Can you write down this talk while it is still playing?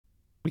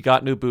We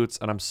got new boots,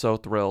 and I'm so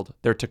thrilled.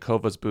 They're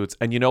Takova's boots.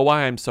 And you know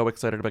why I'm so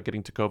excited about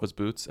getting Takova's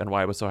boots and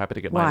why I was so happy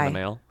to get mine in the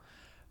mail?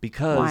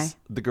 Because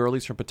the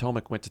girlies from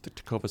Potomac went to the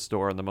Tacova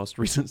store in the most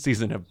recent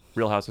season of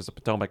Real Housewives of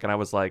Potomac, and I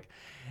was like,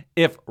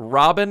 if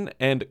Robin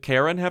and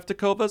Karen have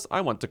Tacovas,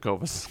 I want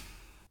Tacovas.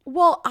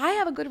 Well, I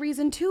have a good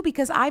reason too,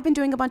 because I've been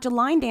doing a bunch of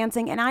line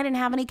dancing and I didn't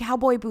have any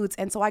cowboy boots.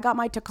 And so I got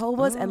my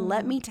Tacovas, and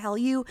let me tell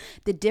you,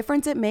 the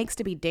difference it makes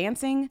to be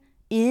dancing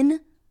in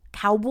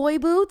cowboy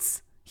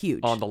boots.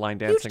 Huge. On the line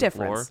dancing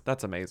floor?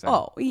 That's amazing.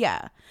 Oh,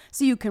 yeah.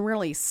 So you can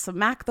really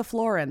smack the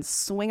floor and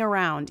swing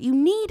around. You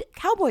need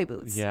cowboy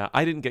boots. Yeah,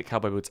 I didn't get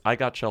cowboy boots. I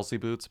got Chelsea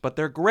boots, but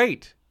they're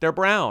great. They're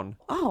brown.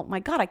 Oh, my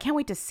God. I can't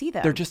wait to see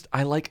them. They're just,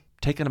 I like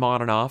taking them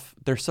on and off.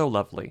 They're so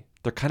lovely.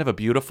 They're kind of a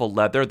beautiful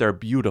leather. They're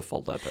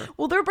beautiful leather.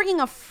 Well, they're bringing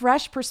a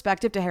fresh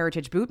perspective to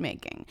heritage boot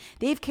making.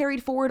 They've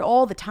carried forward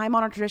all the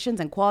time-honored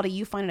traditions and quality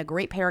you find in a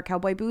great pair of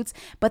cowboy boots,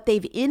 but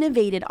they've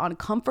innovated on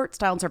comfort,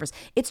 style, and service.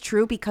 It's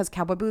true, because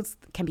cowboy boots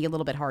can be a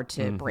little bit hard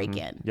to break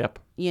in. Yep.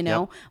 You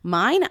know,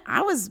 Mine,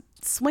 I was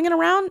swinging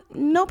around,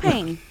 no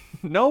pain.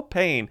 No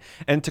pain.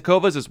 And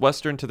Tacovas is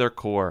Western to their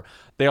core.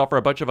 They offer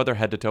a bunch of other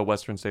head-to-toe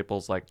Western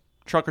staples like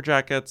trucker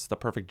jackets, the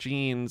perfect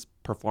jeans,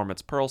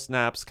 performance pearl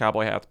snaps,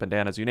 cowboy hats,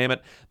 bandanas, you name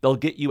it. They'll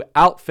get you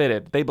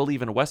outfitted. They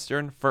believe in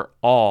Western for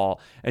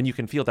all. And you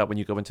can feel that when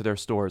you go into their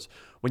stores.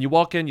 When you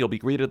walk in, you'll be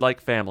greeted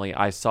like family.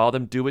 I saw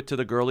them do it to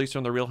the girlies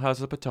from the Real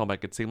House of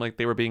Potomac. It seemed like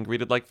they were being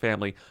greeted like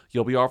family.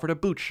 You'll be offered a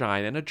boot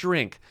shine and a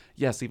drink.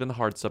 Yes, even the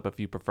hard stuff if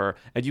you prefer.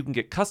 And you can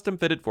get custom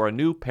fitted for a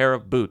new pair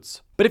of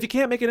boots. But if you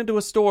can't make it into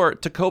a store,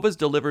 Tacovas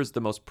delivers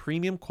the most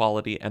premium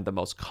quality and the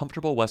most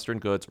comfortable Western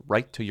goods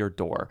right to your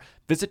door.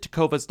 Visit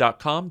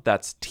tacovas.com,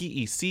 that's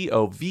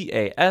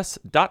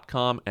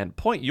TECOVAS.com, and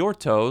point your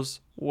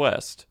toes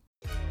west.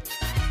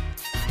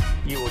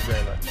 You or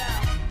Jayla?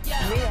 Yo,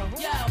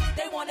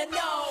 they wanna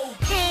know.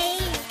 Hey,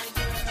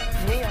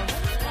 Mia.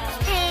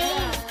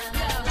 hey,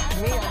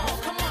 Mia.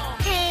 Come on.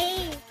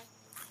 hey.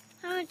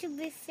 I want to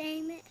be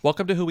famous.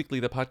 Welcome to Who Weekly,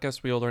 the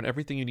podcast where you'll learn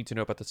everything you need to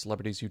know about the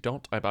celebrities you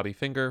don't. I'm Bobby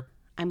Finger,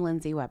 I'm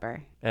Lindsay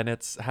Weber. and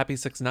it's Happy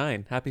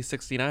 6-9, Happy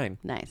 69.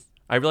 Nice.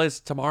 I realize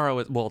tomorrow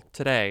is, well,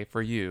 today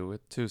for you,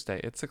 it's Tuesday,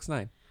 it's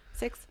 6-9.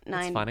 6,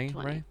 9, That's funny,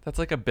 20. right? That's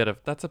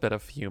a bit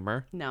of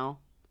humor. No,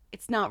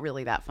 it's not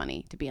really that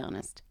funny, to be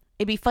honest.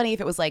 It'd be funny if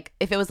it was like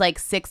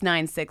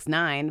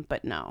 6969,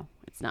 but no,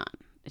 it's not.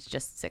 It's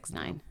just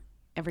 69.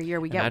 Every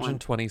year we get Imagine one.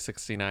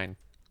 2069.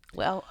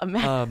 Well,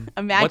 What's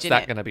imagine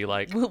that it. going to be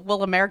like?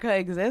 Will America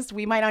exist?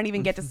 We might not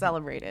even get to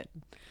celebrate it.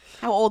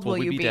 How old will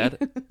we you be be?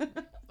 dead?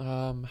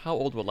 How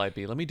old will I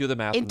be? Let me do the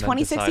math. In and then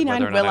decide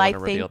 2069, whether or not will I I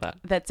want to reveal think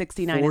that. that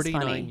 69 is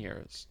 49 funny?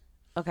 years.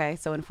 Okay,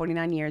 so in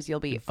 49 years you'll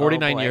be.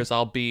 49 oh boy. years,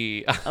 I'll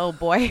be. Oh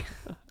boy.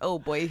 Oh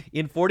boy.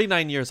 In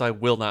 49 years, I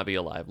will not be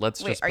alive.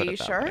 Let's Wait, just are put you it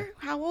that sure? way.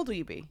 How old will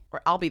you be?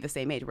 Or I'll be the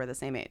same age. We're the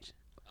same age.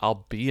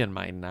 I'll be in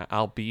my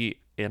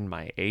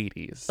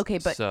 80s. Okay,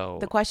 but so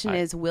the question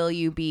is, will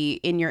you be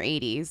in your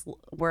 80s?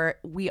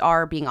 We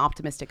are being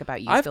optimistic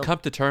about you. I've still. come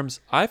to terms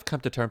with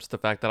the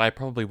fact that I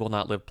probably will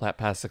not live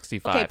past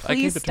 65. Okay, I came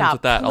please to terms stop.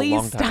 with that Please a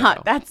long time stop.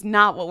 ago. That's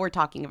not what we're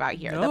talking about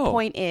here. No. The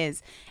point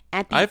is,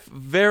 at the I'm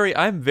very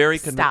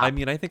convinced. Stop. I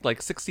mean, I think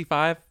like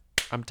 65,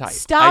 I'm tight.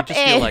 Stop I just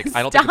feel it. like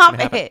I don't think it's Stop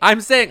gonna happen. it.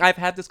 I'm saying I've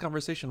had this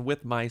conversation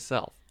with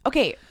myself.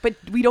 Okay, but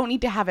we don't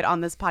need to have it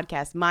on this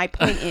podcast. My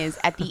point is,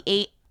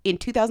 in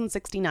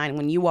 2069,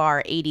 when you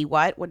are 80,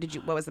 what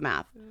was the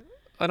math?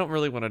 I don't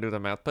really want to do the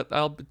math, but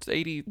it's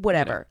 80.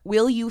 Whatever.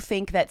 Will you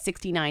think that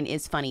 69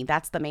 is funny?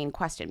 That's the main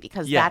question,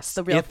 because Yes, that's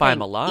the real if thing.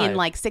 I'm alive. In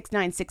like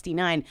 69,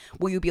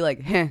 will you be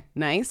like,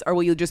 nice? Or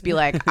will you just be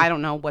like, I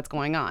don't know what's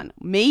going on?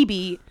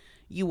 Maybe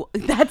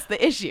that's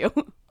the issue.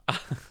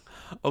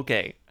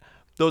 Okay,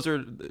 those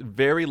are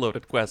very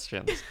loaded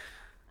questions.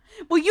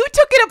 Well, you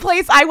took it a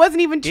place I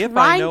wasn't even If I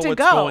trying know to what's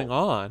go. going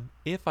on,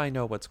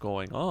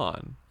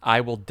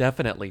 I will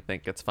definitely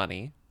think it's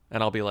funny,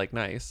 and I'll be like,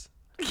 nice.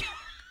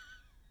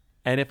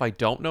 And if I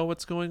don't know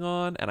what's going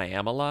on and I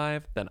am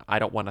alive, then I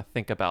don't want to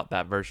think about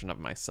that version of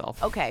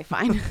myself. Okay,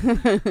 fine.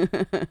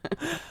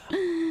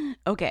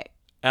 Okay.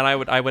 And I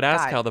would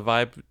ask God. how the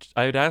vibe.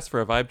 I would ask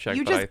for a vibe check.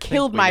 You but I just think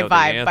killed we my know the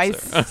vibe by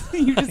answer.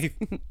 you just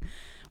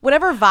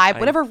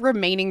whatever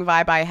remaining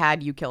vibe I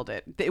had, you killed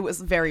it. It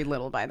was very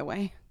little, by the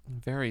way.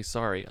 Very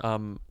sorry.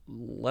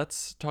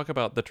 Let's talk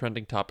about the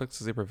trending topics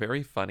because they were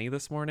very funny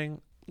this morning.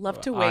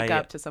 Love to wake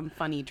up to some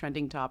funny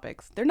trending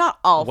topics. They're not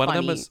all one funny.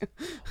 of them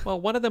was,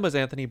 one of them was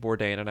Anthony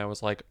Bourdain, and I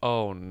was like,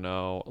 oh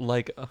no.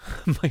 Like,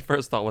 my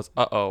first thought was,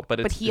 uh-oh, but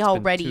he it's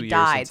already been 2 years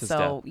died, since his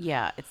so death.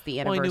 yeah, it's the Well,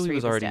 I anniversary. knew he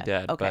was of his already death.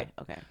 dead, Okay,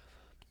 but- okay.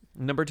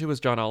 Number 2 was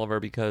John Oliver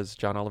because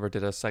John Oliver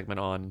did a segment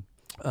on,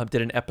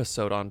 did an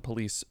episode on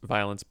police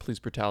violence, police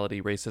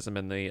brutality, racism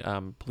in the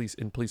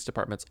police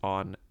departments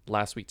on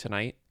Last Week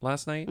Tonight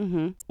last night.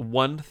 Mm-hmm.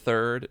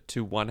 1/3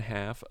 to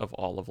 1/2 of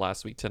all of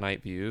Last Week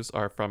Tonight views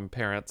are from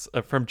parents,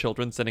 from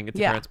children sending it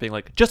to Yeah. parents being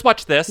like, just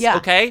watch this, Yeah.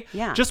 okay?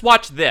 Yeah. Just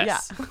watch this.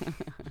 Yeah.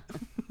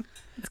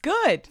 It's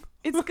good.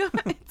 It's good.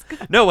 It's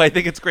good. No, I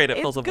think it's great. It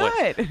It's fills a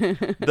void.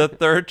 good. The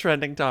third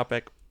trending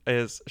topic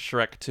is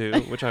Shrek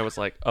 2, which I was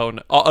like, oh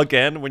no.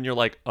 Again, when you're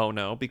like, oh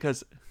no,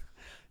 because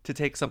to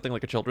take something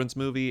like a children's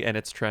movie and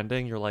it's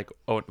trending, you're like,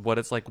 oh,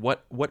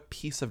 what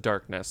piece of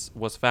darkness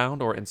was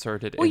found or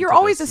inserted Well, into you're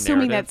always this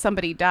assuming narrative? that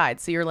somebody died.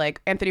 So you're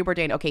like, Anthony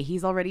Bourdain, okay,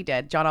 he's already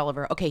dead. John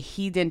Oliver, okay,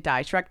 he didn't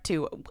die. Shrek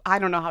 2, I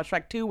don't know how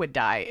Shrek 2 would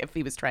die if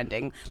he was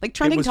trending. Like,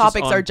 trending was just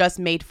topics on- are just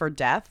made for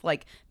death.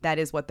 Like, that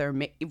is what they're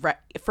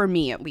for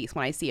me, at least.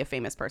 When I see a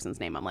famous person's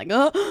name, I'm like,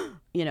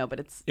 but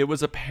it's... It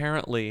was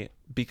apparently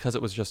because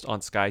it was just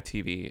on Sky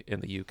TV in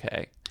the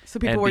UK. So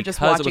people And were just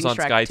because it was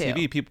watching on Shrek Sky 2.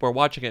 TV, people were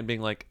watching it and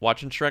being like,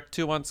 watching Shrek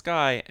 2 on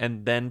Sky,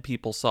 and then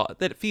people saw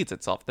that it feeds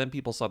itself. Then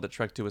people saw that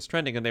Shrek 2 was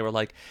trending, and they were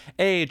like,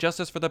 hey,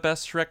 justice for the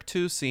best Shrek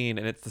 2 scene.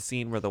 And it's the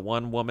scene where the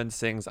one woman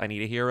sings I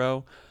Need a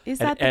Hero. Is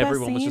and that the best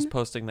everyone was just scene?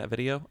 posting that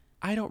video.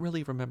 I don't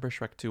really remember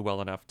Shrek 2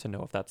 well enough to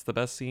know if that's the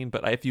best scene,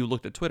 but if you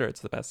looked at Twitter, it's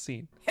the best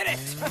scene.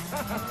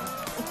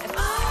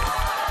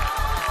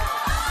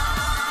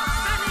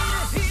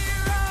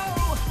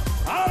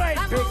 All right,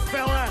 big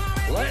fella,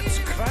 let's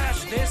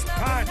crash this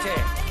party.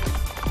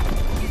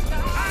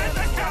 I'm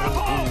the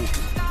cowboy.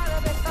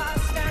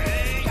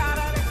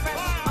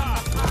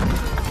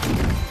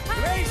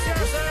 Brace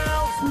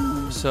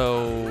yourselves.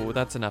 So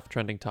that's enough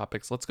trending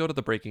topics. Let's go to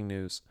the breaking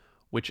news,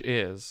 which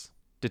is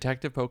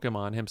Detective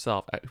Pokemon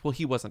himself. Well,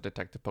 he wasn't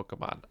Detective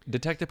Pokemon.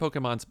 Detective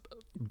Pokemon's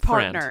friend.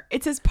 Partner.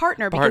 It's his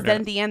partner because Partner.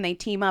 then at the end they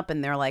team up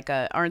and they're like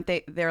aren't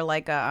they? They're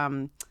like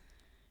a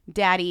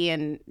daddy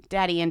and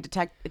daddy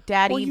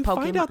Well, you Pokemon.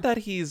 find out that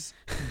he's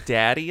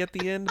daddy at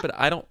the end, but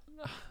I don't.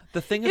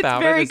 The thing It's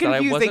about very it is that I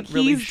confusing. wasn't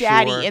really He's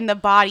daddy sure. in the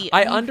body.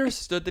 I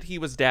understood that he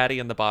was daddy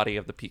in the body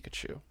of the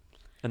Pikachu,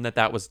 and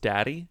that was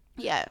daddy.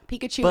 Yeah,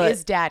 Pikachu But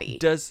is daddy.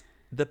 Does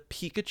the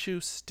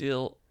Pikachu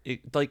still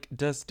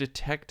Does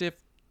Detective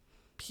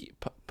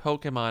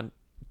Pokemon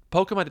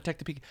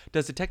Detective Pikachu?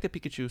 Does Detective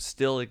Pikachu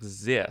still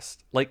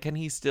exist? Like, can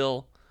he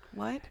still?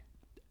 What?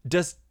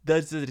 Does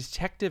the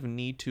detective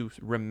need to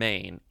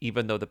remain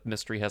even though the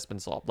mystery has been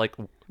solved? Like,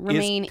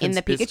 Remain in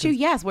the Pikachu?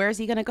 Yes. Where is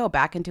he going to go?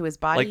 Back into his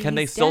body? Like, can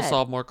they He's still dead.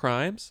 solve more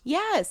crimes?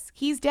 Yes.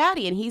 He's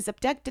daddy and he's a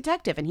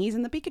detective and he's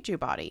in the Pikachu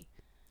body.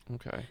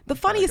 Okay. The I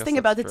funniest guess thing that's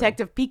about true.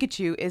 Detective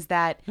Pikachu is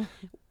that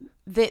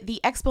the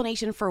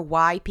explanation for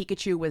why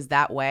Pikachu was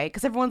that way,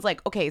 because everyone's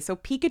like, okay, so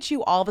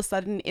Pikachu all of a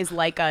sudden is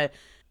like a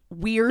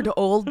weird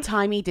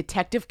old-timey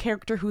detective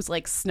character who's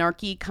like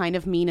snarky, kind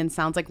of mean, and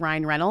sounds like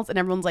Ryan Reynolds, and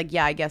everyone's like,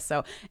 yeah, I guess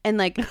so. And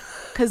like,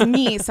 because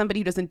me, somebody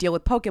who doesn't deal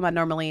with Pokemon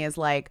normally, is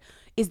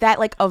that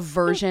like a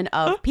version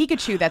of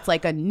Pikachu that's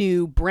like a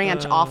new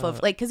branch off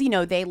of, like, because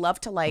they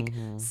love to like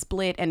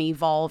split and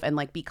evolve and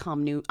like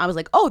become new. I was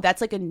like, oh, that's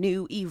like a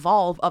new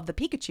evolve of the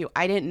Pikachu.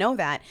 I didn't know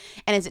that.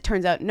 And as it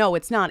turns out, no,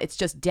 it's not. It's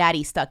just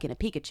daddy stuck in a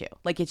Pikachu.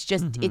 Like, it's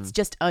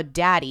just a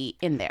daddy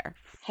in there.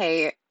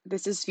 Hey,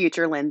 this is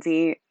future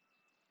Lindsay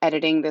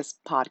editing this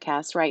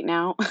podcast right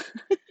now.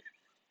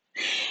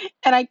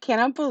 And I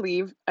cannot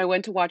believe I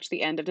went to watch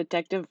the end of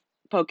Detective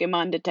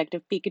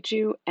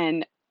Pikachu,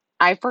 and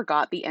I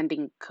forgot the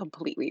ending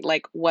completely.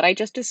 Like, what I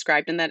just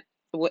described in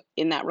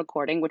that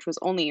recording, which was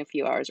only a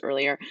few hours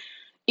earlier,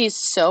 is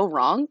so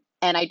wrong,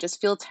 and I just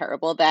feel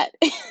terrible that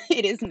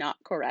it is not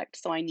correct.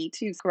 So I need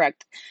to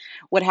correct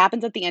what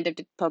happens at the end of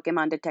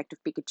Pokemon Detective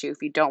Pikachu.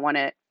 If you don't want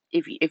to,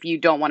 if you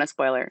don't want a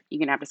spoiler, you're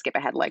gonna have to skip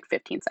ahead like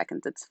 15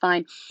 seconds. It's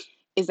fine.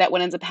 Is that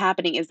what ends up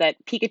happening is that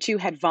Pikachu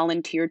had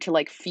volunteered to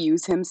like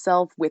fuse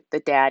himself with the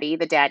daddy.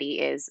 The daddy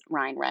is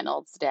Ryan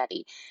Reynolds'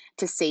 daddy,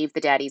 to save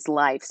the daddy's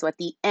life. So at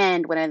the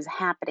end, what ends up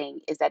happening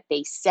is that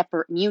they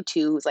separate.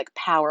 Mewtwo, who's like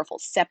powerful,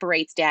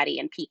 separates daddy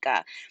and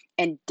Pika,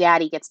 and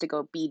daddy gets to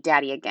go be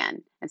daddy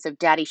again. And so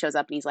daddy shows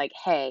up and he's like,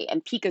 hey,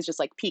 and Pika's just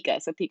like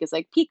Pika. So Pika's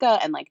like Pika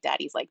and like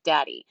daddy's like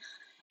daddy.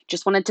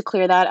 Just wanted to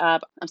clear that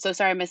up. I'm so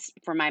sorry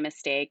for my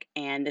mistake,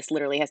 and this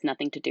literally has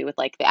nothing to do with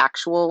like the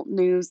actual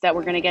news that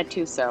we're gonna get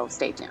to, so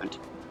stay tuned.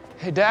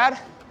 Hey, Dad?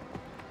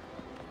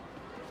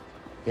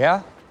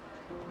 Yeah?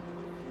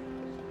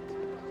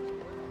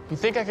 You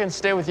think I can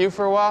stay with you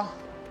for a while?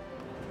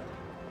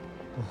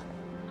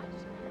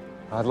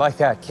 I'd like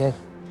that, kid.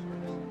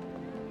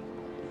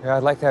 Yeah,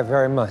 I'd like that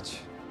very much.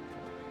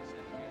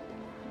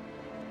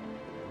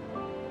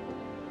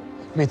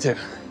 Me too.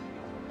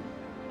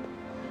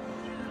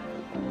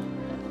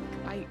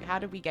 How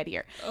did we get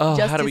here? Oh,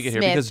 how did we Justice get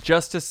here? Smith- Because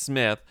Justice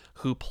Smith,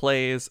 who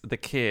plays the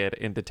kid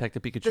in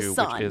Detective Pikachu,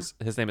 son. which is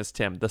his name is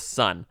Tim, the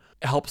son,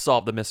 helps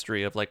solve the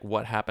mystery of like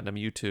what happened to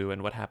Mewtwo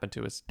and what happened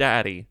to his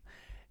daddy,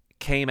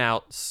 came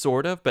out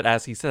sort of, but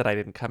as he said, I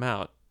didn't come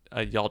out.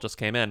 Y'all just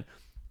came in.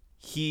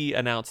 He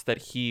announced that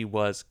he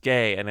was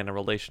gay and in a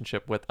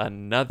relationship with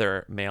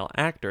another male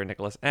actor,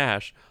 Nicholas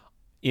Ash,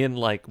 in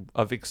like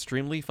an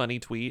extremely funny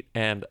tweet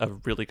and a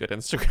really good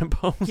Instagram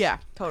post. Yeah,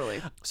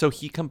 totally. So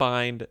he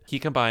combined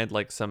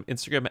like some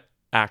Instagram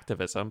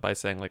activism by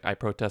saying like, I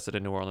protested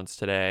in New Orleans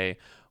today.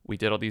 We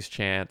did all these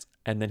chants.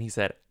 And then he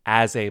said,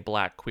 as a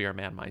black queer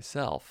man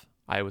myself,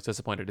 I was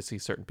disappointed to see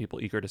certain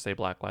people eager to say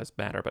Black Lives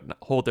Matter, but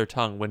hold their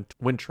tongue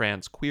when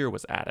trans queer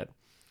was added.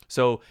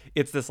 So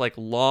it's this like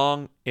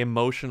long,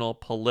 emotional,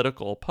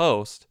 political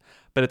post,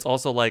 but it's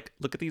also like,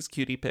 look at these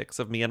cutie pics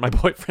of me and my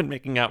boyfriend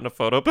making out in a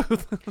photo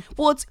booth.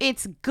 Well,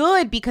 it's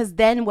good because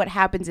then what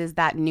happens is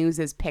that news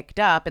is picked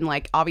up and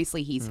like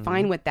obviously he's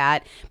fine with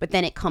that, but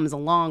then it comes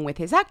along with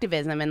his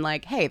activism and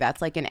like, hey,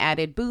 that's like an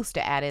added boost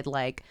to added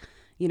like,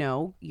 you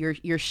know,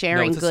 you're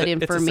sharing good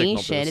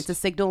information. It's a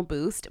signal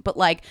boost, but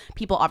like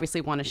people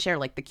obviously want to share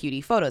like the cutie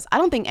photos. I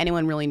don't think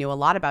anyone really knew a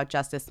lot about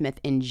Justice Smith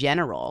in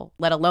general,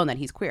 let alone that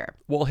he's queer.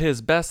 Well,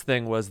 his biggest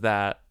thing is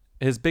that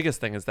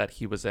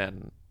he was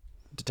in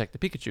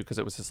Detective Pikachu because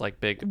it was his like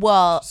big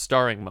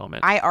starring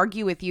moment. I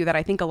argue with you that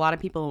I think a lot of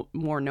people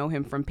more know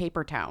him from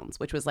Paper Towns,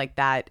 which was like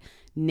that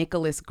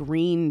Nicholas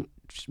Green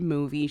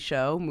movie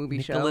show.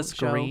 Nicholas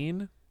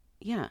Green?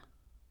 Yeah.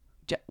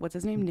 What's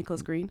his name?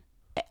 Nicholas Green?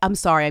 I'm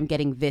sorry, I'm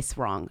getting this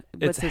wrong.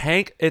 It's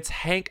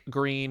Hank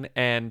Green,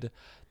 and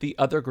the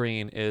other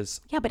Green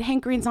is... Yeah, but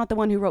Hank Green's not the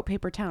one who wrote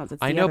Paper Towns.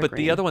 It's I know, but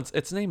the other one's...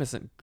 Its name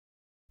isn't...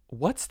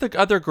 What's the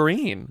other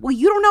Green? Well,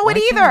 you don't know it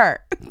either.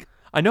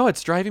 I know,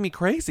 it's driving me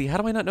crazy. How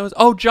do I not know his...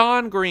 Oh,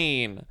 John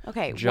Green.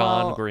 Okay,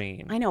 John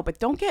Green. I know, but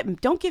don't give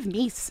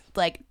me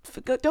like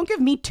don't give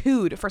me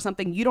tood for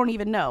something you don't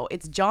even know.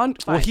 It's John.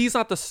 Fine. Well, he's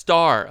not the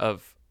star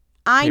of.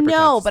 I Paper know,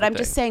 Towns, but I'm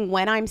just saying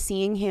when I'm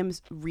seeing him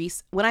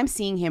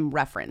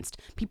referenced,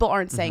 people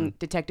aren't saying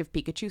Detective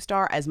Pikachu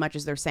star as much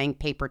as they're saying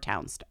Paper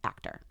Towns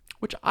actor.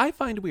 Which I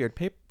find weird.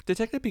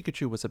 Detective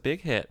Pikachu was a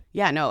big hit.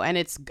 Yeah, no, and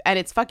it's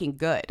fucking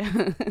good.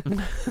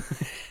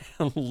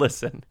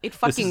 Listen, it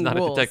fucking this is not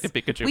rules. a Detective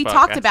Pikachu We podcast.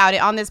 talked about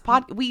it on this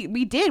pod.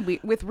 We did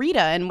with Rita,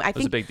 and I think it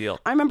was a big deal.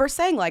 I remember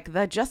saying like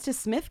the Justice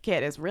Smith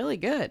kid is really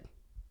good.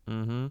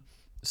 Mm-hmm.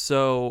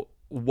 So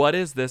what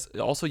is this?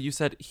 Also, you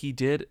said he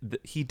did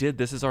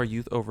This Is Our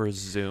Youth over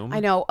Zoom. I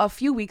know. A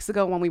few weeks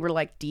ago when we were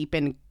like deep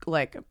in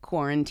like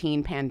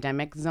quarantine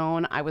pandemic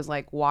zone, I was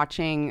like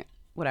watching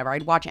whatever.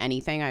 I'd watch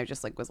anything. I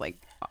just like was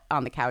like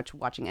on the couch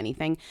watching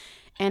anything.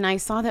 And I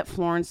saw that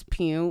Florence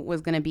Pugh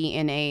was going to be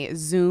in a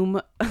Zoom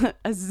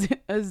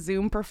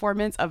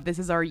performance of This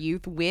Is Our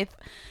Youth with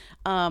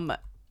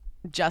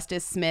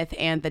Justice Smith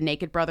and the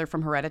naked brother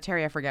from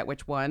Hereditary. I forget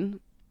which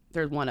one.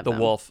 There's one of them. The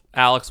Wolf,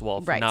 Alex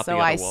Wolf, right? Not so the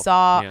other I Wolf.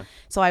 saw, Yeah.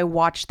 so I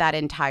watched that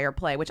entire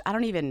play, which I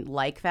don't even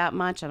like that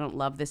much. I don't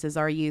love This Is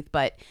Our Youth,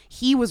 but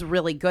he was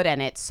really good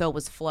in it. So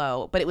was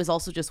Flo, but it was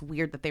also just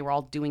weird that they were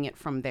all doing it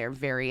from their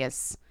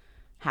various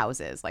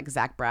houses, like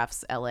Zach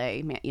Braff's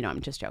LA. You know,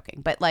 I'm just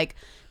joking, but like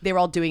they were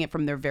all doing it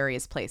from their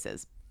various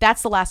places.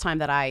 That's the last time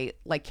that I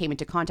like came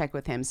into contact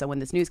with him. So when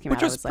this news came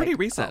out, I was pretty like,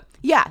 recent. Oh.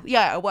 Yeah,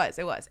 it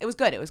was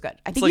good.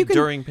 I think like you can,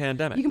 during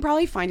pandemic. You can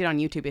probably find it on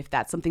YouTube if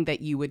that's something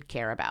that you would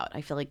care about.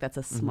 I feel like that's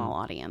a small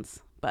audience,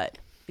 but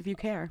if you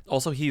care.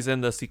 Also, he's in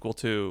the sequel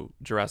to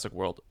Jurassic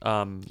World.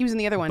 He was in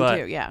the other one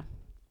too. Yeah.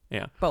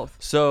 Both.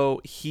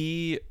 So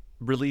he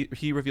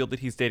revealed that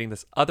he's dating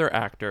this other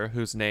actor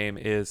whose name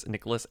is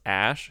Nicholas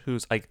Ash,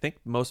 who's I think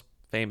most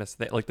famous.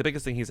 Like the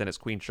biggest thing he's in is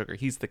Queen Sugar.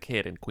 He's the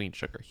kid in Queen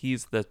Sugar.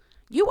 He's the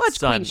You watched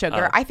son Queen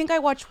Sugar. of- I think I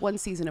watched one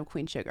season of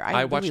Queen Sugar.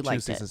 I watched really two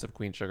liked seasons of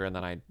Queen Sugar and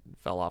then I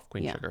fell off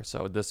Queen Yeah. Sugar.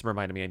 So this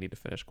reminded me I need to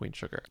finish Queen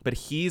Sugar. But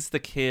he's the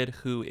kid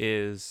who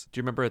is. Do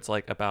you remember? It's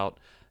like about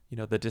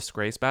the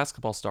disgraced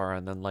basketball star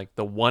and then like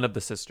one of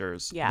the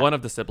sisters, one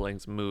of the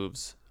siblings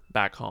moves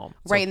back home.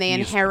 So Right, and they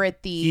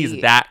inherit the.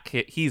 He's that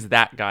kid. He's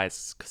that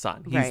guy's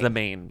son. He's Right. the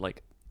main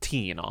like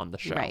teen on the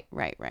show.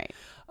 Right.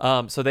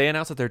 So they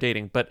announced that they're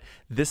dating, but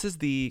this is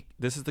the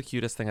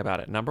cutest thing about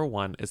it. Number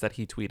one is that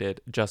he tweeted,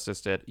 Justice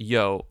did,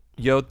 yo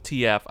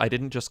TF, I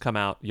didn't just come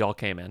out, y'all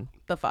came in.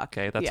 The fuck.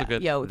 Okay, that's Yeah. a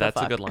good Yo, the that's a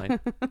fuck. good line.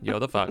 Yo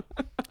the fuck.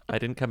 I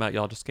didn't come out,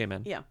 y'all just came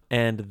in. Yeah.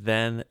 And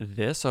then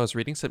I was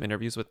reading some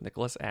interviews with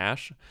Nicholas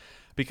Ash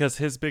because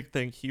his big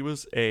thing, he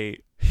was a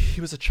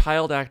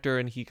child actor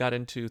and he got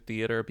into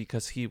theater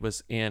because he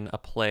was in a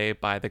play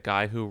by the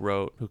guy who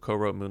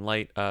co-wrote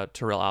Moonlight,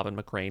 Terrell Alvin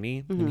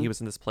McCraney, and he was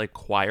in this play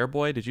Choir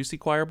Boy. Did you see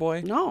Choir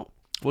Boy? No.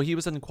 Well, he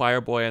was in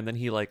Choir Boy, and then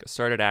he like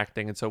started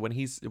acting, and so when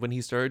he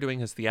started doing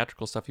his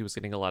theatrical stuff, he was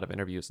getting a lot of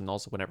interviews, and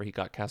also whenever he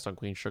got cast on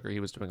Queen Sugar, he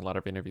was doing a lot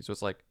of interviews. It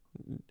was like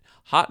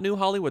hot new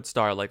Hollywood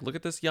star, like look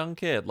at this young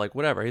kid, like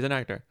whatever. He's an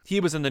actor. He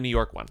was in the New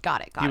York one.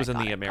 Got it. He was in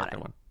the American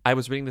one. I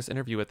was reading this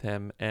interview with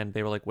him, and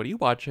they were like, "What are you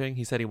watching?"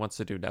 He said he wants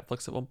to do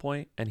Netflix at one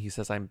point, and he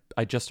says,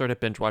 "I just started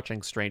binge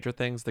watching Stranger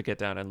Things, The Get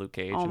Down, and Luke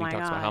Cage," Oh and my he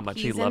talks God. about how much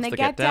He's he in loves the The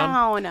Get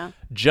Down.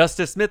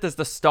 Justice Smith is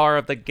the star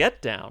of The Get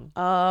Down.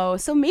 Oh,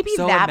 so maybe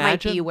So that might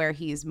imagine- be where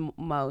he's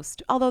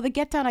most. Although the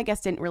Get Down, I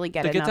guess, didn't really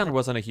get The enough. Get Down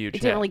wasn't a huge It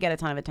hit. didn't really get a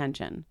ton of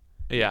attention.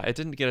 Yeah, it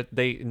didn't get it.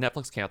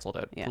 Netflix canceled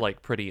it Yeah.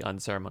 like pretty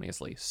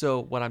unceremoniously.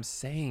 So what I'm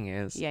saying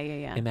is, Yeah.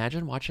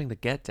 imagine watching The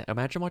Get Down.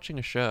 Imagine watching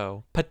a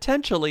show,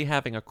 potentially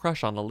having a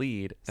crush on the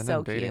lead, and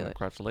So then dating the cute.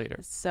 crush later.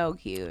 So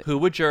cute. Who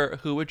would your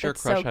It's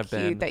crush so have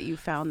cute been that you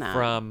found that.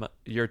 from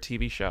your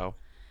TV show?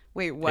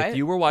 Wait, what? If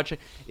you were watching,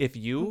 if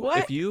you,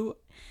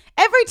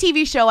 Every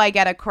TV show I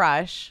get a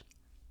crush.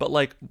 but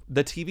like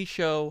the TV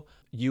show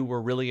you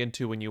were really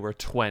into when you were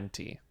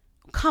 20.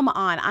 Come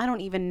on, I don't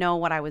even know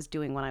what I was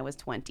doing when I was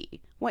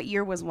 20. What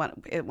year was when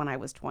I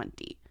was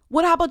 20?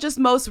 What about just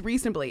most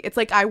recently? It's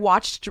like I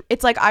watched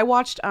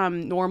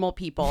Normal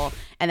People,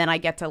 and then I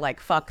get to like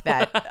fuck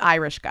that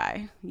Irish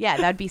guy. Yeah,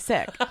 that'd be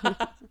sick.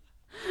 What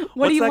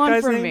What's do you that want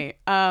guy's from name?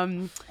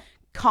 me?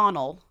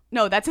 Connell.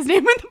 No, that's his name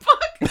in the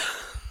book.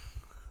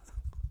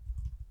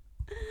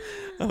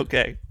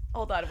 Okay.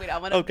 Hold on, wait, I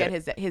want to Okay.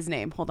 get his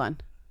name. Hold on.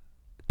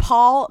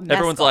 Paul Mescal.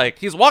 Everyone's like,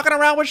 he's walking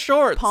around with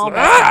shorts. Paul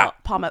Ah!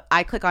 Mescal.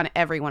 I click on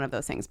every one of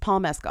those things. Paul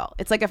Mescal.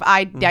 It's like if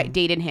I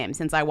dated him,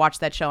 since I watched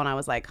that show and I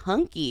was like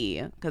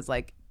hunky because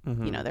like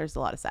you know there's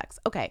a lot of sex.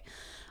 Okay,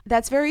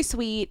 that's very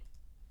sweet.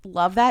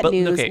 Love that But,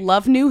 news. okay.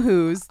 Love new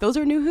who's. Those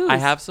are new who's. I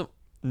have some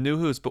new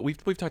who's, but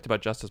we've talked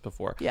about Justice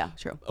before. Yeah,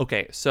 true.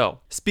 Okay, so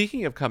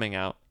speaking of coming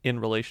out in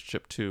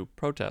relationship to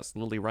protests,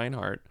 Lily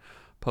Reinhart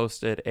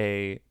posted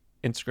an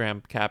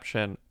Instagram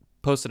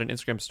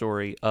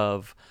story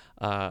of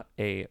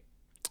a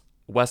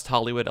West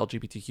Hollywood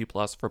LGBTQ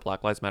plus for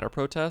Black Lives Matter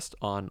protest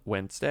on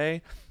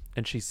Wednesday,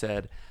 and she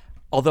said,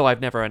 "Although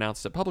I've never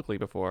announced it publicly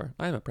before,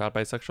 I am a proud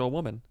bisexual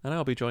woman, and I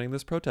will be joining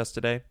this protest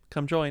today.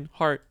 Come join.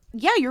 Heart."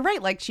 Yeah, you're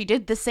right. Like she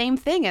did the same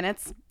thing, and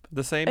it's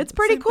The same. It's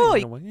pretty same thing cool.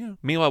 in a way, yeah.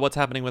 Meanwhile, what's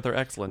happening with her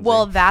ex, Lindsay?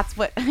 well, that's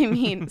what I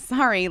mean.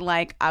 Sorry,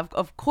 like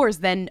of course.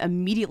 Then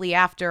immediately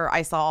after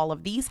I saw all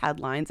of these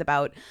headlines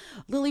about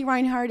Lily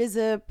Reinhart is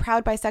a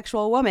proud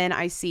bisexual woman,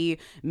 I see.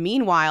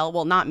 Meanwhile,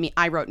 well, not me.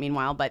 I wrote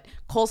meanwhile, but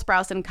Cole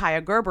Sprouse and Kaya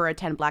Gerber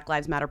attend Black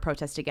Lives Matter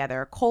protest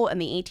together. Cole and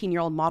the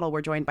 18-year-old model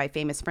were joined by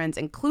famous friends,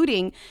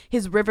 including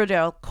his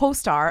Riverdale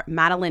co-star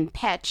Madeline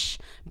Petch,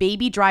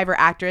 Baby Driver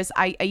actress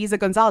Aiza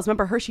Gonzalez.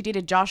 Remember her? She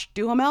dated Josh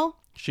Duhamel.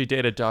 she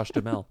dated Josh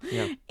Duhamel.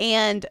 Yeah.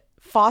 And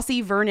Fosse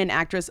Vernon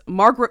actress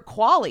Margaret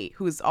Qualley,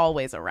 who's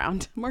always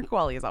around. Margaret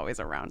Qualley is always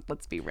around.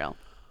 Let's be real.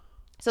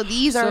 So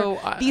these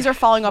are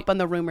following up on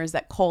the rumors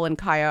that Cole and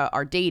Kaya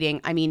are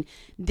dating. I mean,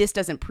 this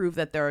doesn't prove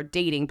that they're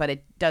dating, but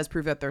it does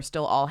prove that they're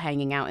still all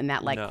hanging out in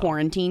that like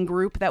quarantine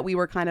group that we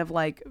were kind of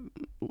like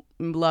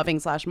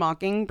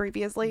loving/mocking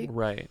previously.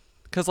 Right.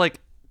 Because, like,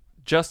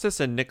 Justice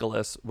and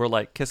Nicholas were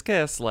like, kiss,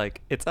 kiss,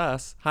 like, it's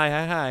us. Hi,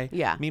 hi, hi.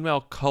 Yeah.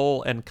 Meanwhile,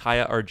 Cole and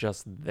Kaya are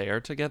just there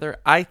together.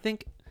 I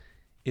think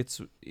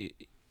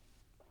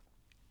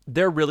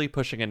they're really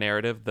pushing a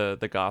narrative,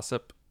 the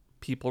gossip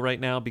people right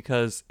now,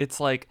 because it's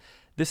like,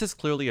 this is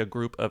clearly a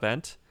group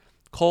event.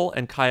 Cole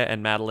and Kaya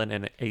and Madeline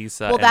and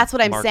Asa Well, that's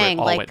what I'm Margaret saying.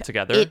 all Like went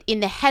together.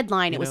 in the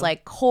headline, it was know?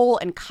 like Cole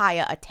and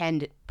Kaya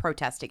attend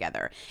protest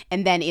together,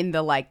 and then in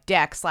the like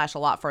deck / a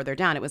lot further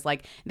down, it was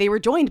like they were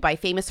joined by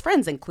famous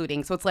friends,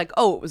 including. So it's like,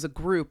 oh, it was a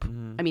group.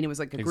 I mean, it was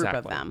like a group of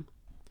Exactly. them.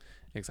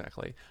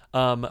 Exactly.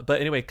 But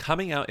anyway,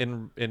 coming out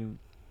in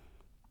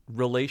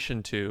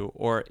relation to,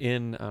 or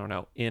in, I don't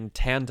know, in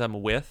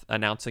tandem with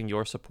announcing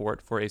your support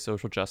for a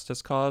social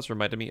justice cause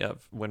reminded me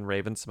of when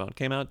Raven Simone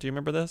came out. Do you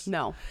remember this?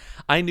 No.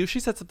 I knew she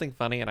said something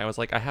funny, and I was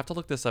like, I have to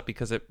look this up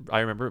because I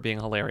remember it being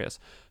hilarious.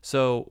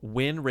 So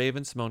when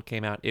Raven Simone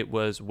came out, it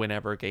was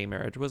whenever gay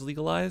marriage was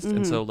legalized.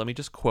 And so let me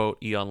just quote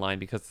E! Online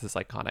because this is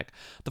iconic.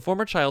 The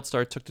former child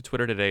star took to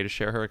Twitter today to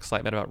share her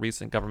excitement about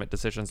recent government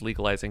decisions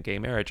legalizing gay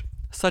marriage,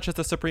 such as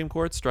the Supreme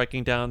Court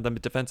striking down the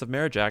Defense of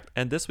Marriage Act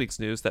and this week's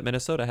news that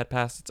Minnesota had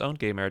passed its own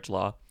gay marriage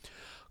law.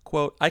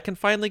 Quote, "I can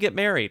finally get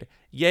married.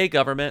 Yay,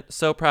 government.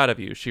 So proud of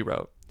you," she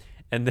wrote.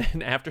 And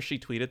then after she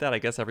tweeted that, I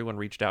guess everyone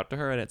reached out to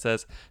her, and it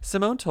says,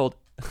 Simone told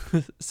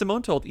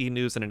E!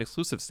 News in an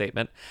exclusive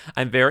statement,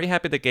 "I'm very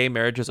happy that gay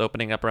marriage is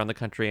opening up around the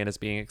country and is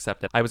being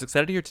accepted. I was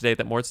excited to hear today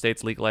that more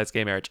states legalize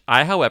gay marriage.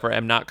 I, however,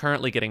 am not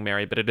currently getting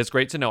married, but it is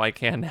great to know I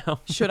can now."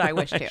 Should I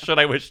wish to? Should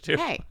I wish to?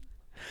 Hey,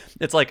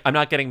 It's like, I'm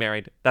not getting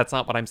married. That's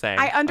not what I'm saying.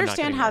 I I'm not understand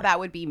getting how married. that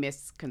would be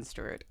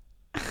misconstrued.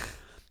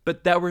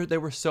 But there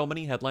were so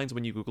many headlines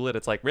when you Google it.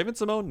 It's like, Raven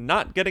Simone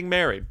not getting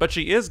married, but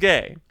she is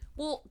gay.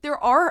 Well, there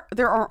are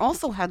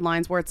also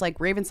headlines where it's like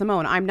Raven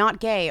Simone, I'm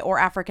not gay or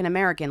African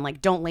American, like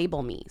don't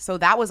label me. So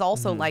that was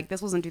also like, this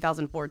was in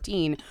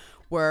 2014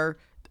 where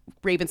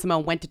Raven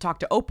Simone went to talk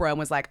to Oprah and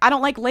was like, I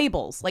don't like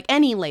labels, like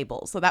any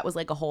labels. So that was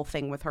like a whole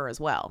thing with her as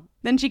well.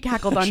 Then she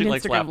cackled on She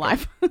likes Instagram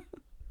laughter. Live.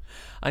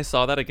 I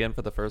saw that again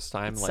for the first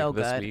time It's like so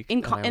this good. week.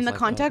 In and I was the like, oh,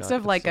 context God,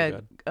 of it's like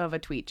so good. a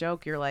tweet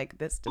joke, you're like,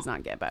 this does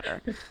not get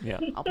better. Yeah.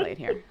 I'll play it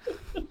here.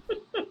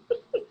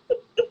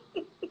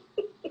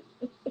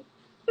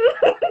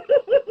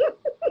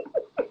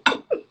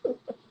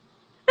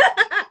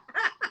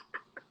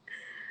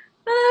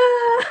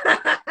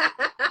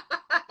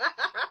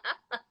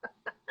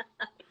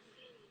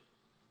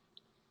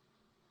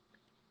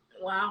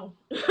 Wow.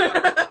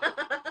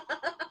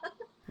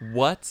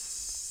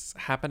 What's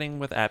happening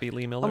with Abby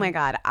Lee Miller? Oh my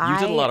God. You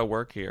did a lot of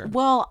work here.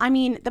 Well, I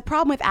mean, the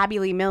problem with Abby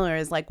Lee Miller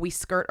is like we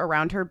skirt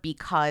around her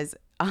because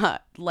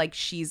like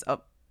she's a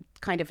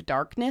kind of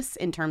darkness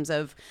in terms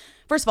of,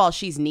 first of all,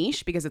 she's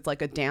niche because it's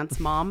like a dance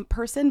mom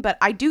person. But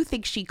I do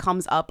think she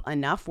comes up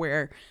enough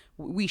where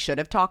we should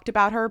have talked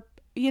about her,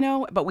 you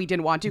know, but we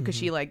didn't want to because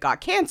she like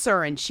got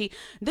cancer and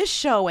this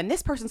show and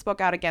this person spoke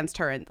out against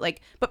her and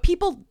like, but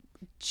people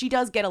she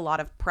does get a lot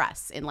of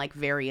press in like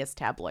various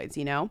tabloids,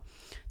 you know?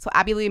 So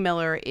Abby Lee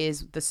Miller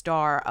is the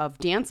star of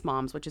Dance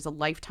Moms, which is a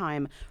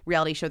Lifetime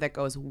reality show that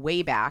goes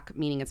way back,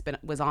 meaning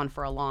was on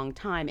for a long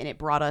time, and it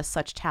brought us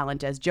such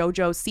talent as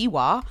JoJo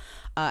Siwa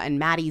and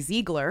Maddie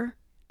Ziegler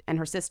and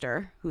her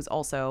sister, who's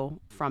also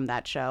from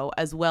that show,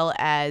 as well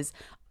as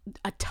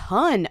a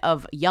ton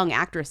of young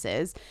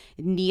actresses.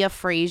 Nia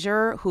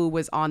Frazier, who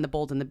was on The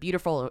Bold and the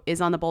Beautiful, is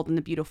on The Bold and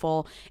the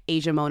Beautiful.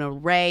 Asia Mona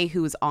Ray,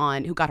 who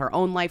got her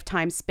own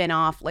Lifetime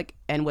spinoff,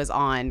 and was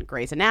on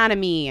Grey's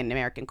Anatomy and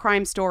American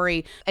Crime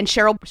Story. And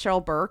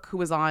Cheryl Burke, who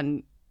was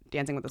on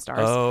Dancing with the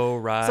Stars. Oh,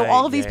 right. So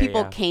all of these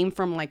people came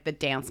from like the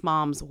Dance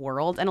Moms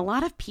world, and a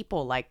lot of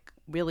people like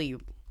really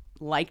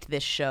liked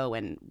this show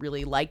and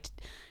really liked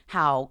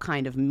how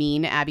kind of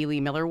mean Abby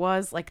Lee Miller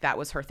was. Like, that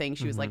was her thing.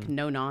 She was like,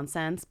 no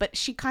nonsense. But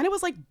she kind of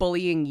was like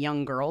bullying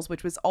young girls,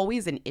 which was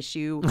always an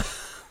issue.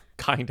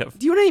 Kind of.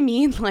 Do you know what I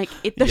mean? Like,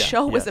 the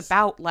show was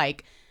about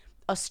like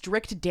a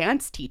strict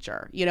dance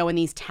teacher, you know, and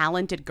these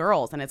talented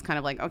girls. And it's kind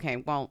of like, okay,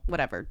 well,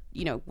 whatever,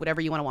 you know,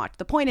 whatever you want to watch.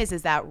 The point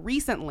is that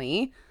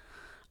recently,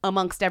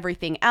 amongst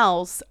everything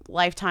else,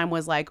 Lifetime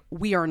was like,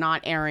 we are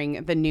not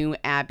airing the new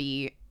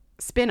Abby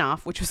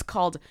spinoff, which was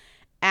called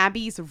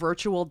Abby's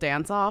Virtual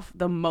Dance-Off,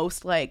 the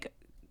most like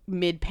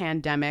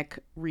mid-pandemic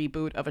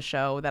reboot of a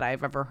show that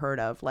I've ever heard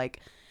of. Like,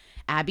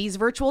 Abby's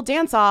Virtual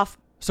Dance-Off.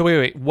 So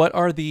wait, what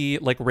are the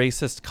like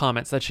racist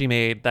comments that she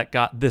made that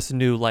got this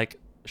new like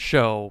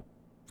show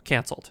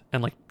canceled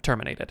and like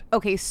terminated?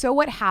 Okay, so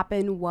what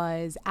happened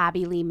was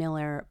Abby Lee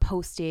Miller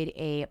posted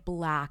a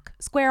black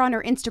square on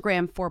her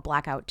Instagram for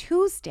Blackout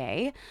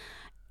Tuesday,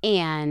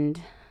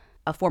 and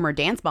a former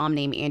dance mom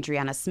named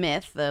Adriana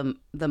Smith, the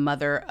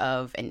mother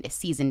of a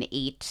season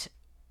 8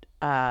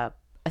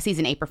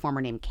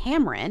 performer named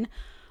Cameron,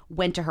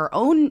 went to her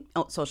own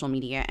social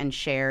media and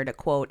shared a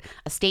quote,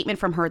 a statement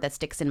from her that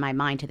sticks in my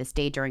mind to this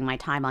day during my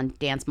time on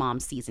Dance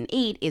Moms season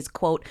 8 is,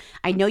 quote,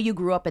 I know you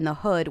grew up in the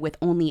hood with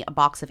only a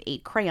box of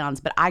 8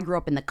 crayons, but I grew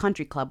up in the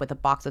country club with a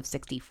box of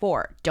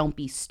 64. Don't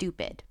be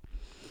stupid.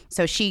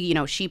 So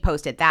she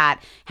posted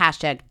that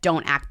hashtag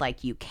don't act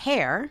like you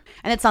care.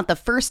 And it's not the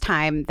first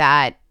time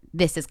that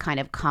this has kind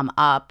of come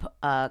up.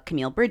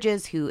 Camille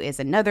Bridges, who is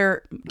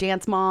another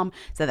dance mom,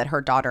 said that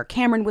her daughter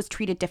Cameron was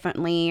treated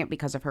differently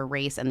because of her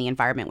race, and the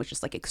environment was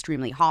just like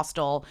extremely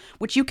hostile,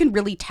 which you can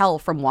really tell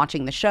from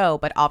watching the show.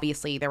 But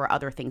obviously there were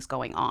other things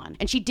going on.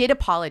 And she did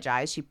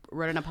apologize. She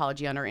wrote an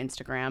apology on her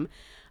Instagram.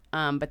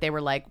 But they were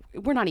like,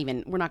 we're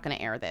not going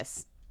to air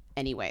this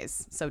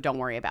anyways, so don't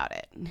worry about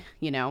it,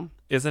 you know?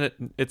 Isn't it?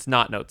 It's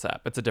not Notes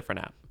app. It's a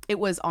different app. It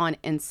was on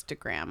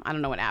Instagram. I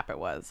don't know what app it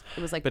was.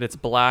 It was like, but it's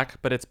black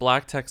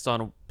text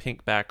on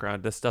pink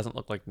background. This doesn't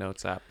look like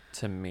Notes app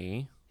to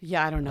me.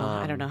 Yeah, I don't know.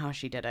 I don't know how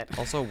she did it.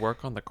 Also,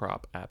 work on the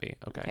crop, Abby.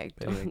 Okay.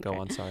 Go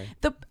on. Sorry.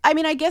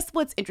 I guess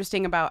what's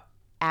interesting about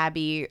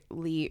Abby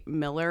Lee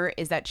Miller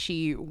is that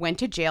she went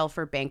to jail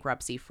for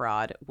bankruptcy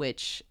fraud,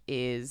 which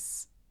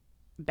is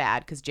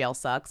bad because jail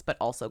sucks, but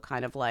also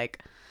kind of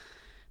like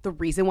the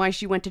reason why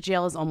she went to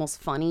jail is almost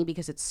funny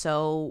because it's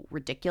so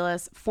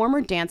ridiculous. Former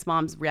Dance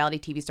Moms reality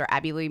TV star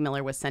Abby Lee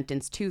Miller was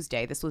sentenced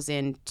Tuesday. This was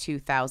in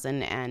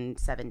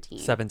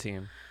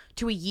 2017.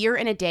 To a year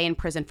and a day in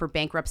prison for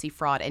bankruptcy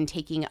fraud and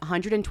taking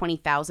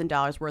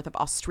 $120,000 worth of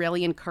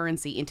Australian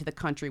currency into the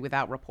country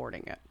without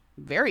reporting it.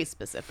 Very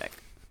specific,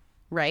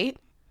 right?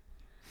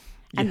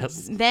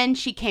 Yes. And then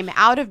she came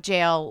out of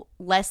jail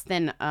less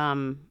than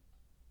a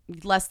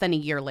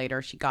year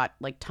later. She got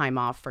like time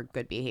off for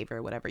good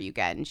behavior, whatever you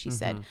get. And she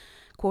said,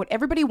 quote,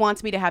 everybody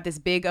wants me to have this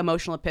big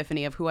emotional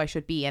epiphany of who I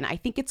should be. And I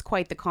think it's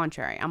quite the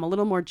contrary. I'm a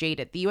little more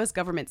jaded. The U.S.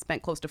 government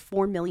spent close to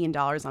 $4 million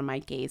on my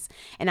case.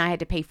 And I had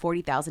to pay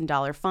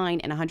 $40,000 fine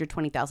and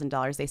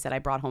 $120,000 they said I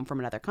brought home from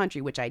another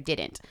country, which I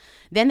didn't.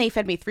 Then they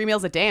fed me 3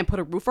 meals a day and put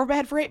a roof over my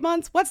head for 8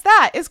 months. What's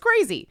that? It's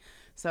crazy.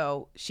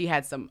 So she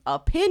had some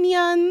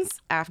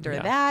opinions after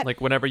that. Like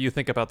whenever you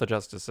think about the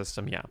justice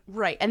system, yeah.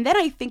 Right. And then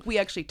I think we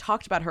actually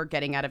talked about her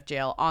getting out of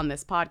jail on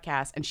this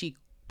podcast, and she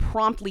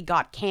promptly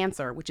got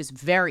cancer, which is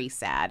very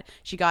sad.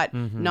 She got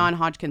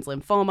non-Hodgkin's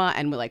lymphoma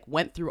and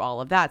went through all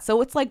of that.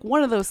 So it's like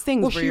one of those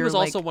things where she was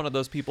also one of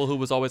those people who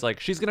was always like,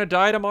 she's going to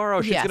die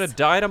tomorrow. She's going to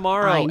die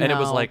tomorrow. And it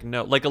was like,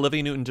 no, like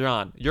Olivia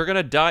Newton-John. You're going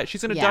to die.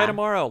 She's going to die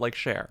tomorrow. Like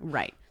Cher.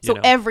 Right. So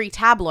every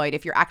tabloid,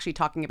 if you're actually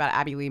talking about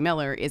Abby Lee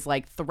Miller, is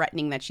like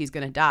threatening that she's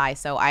going to die.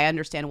 So I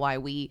understand why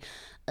we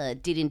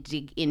didn't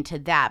dig into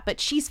that. But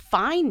she's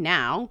fine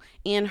now,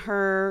 and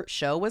her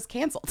show was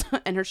canceled.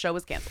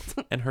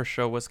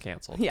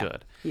 Yeah.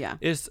 Good. Yeah.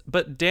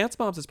 But Dance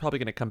Moms is probably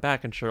going to come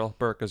back, and Cheryl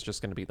Burke is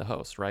just going to be the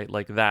host, right?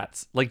 Like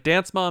that's like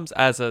Dance Moms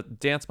as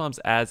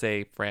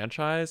a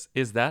franchise.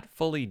 Is that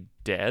fully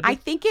dead? I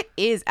think it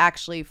is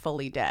actually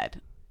fully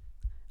dead.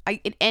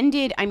 It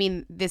ended,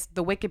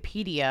 the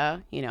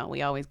Wikipedia,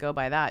 we always go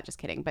by that, just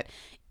kidding, but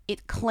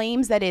it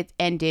claims that it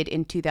ended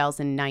in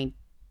 2009.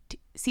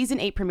 Season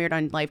 8 premiered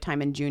on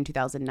Lifetime in June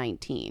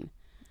 2019.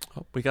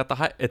 Oh, we got the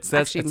high. It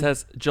says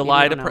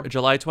July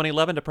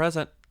 2011 to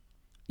present.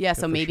 Yeah,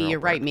 so maybe you're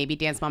right. Maybe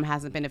Dance Mom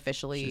hasn't been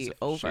officially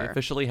over. She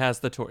officially has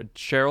the torch.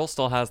 Cheryl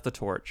still has the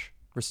torch.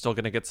 We're still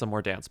gonna get some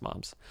more Dance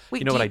Moms. Wait,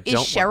 you know what I is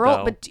don't Cheryl? want,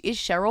 though? But is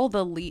Cheryl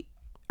the lead?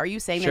 Are you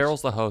saying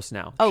Cheryl's the host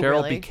now. Oh,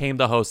 Cheryl really? became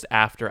the host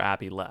after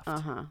Abby left.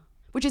 that?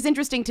 Which is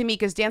interesting to me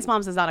because Dance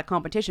Moms is not a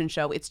competition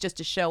show. It's just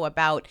a show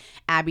about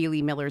Abby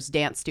Lee Miller's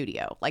dance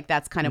studio. Like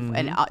that's kind of,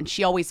 and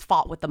she always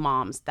fought with the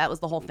moms. That was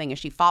the whole thing. Is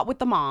she fought with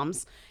the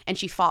moms and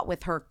she fought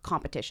with her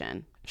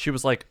competition. She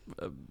was like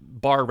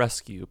bar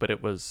rescue, but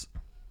it was,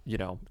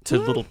 to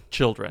little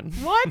children.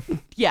 What?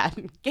 Yeah,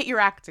 get your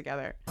act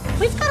together.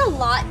 We've got a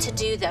lot to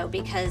do, though,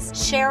 because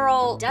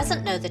Cheryl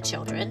doesn't know the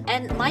children,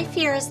 and my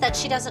fear is that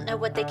she doesn't know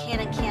what they can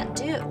and can't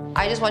do.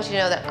 I just want you to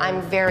know that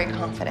I'm very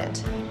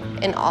confident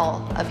in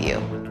all of you.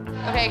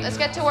 Okay, let's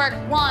get to work.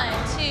 1,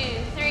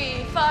 2,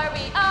 3, 4,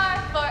 we are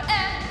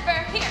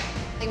forever here.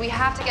 Like, we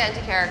have to get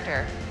into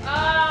character.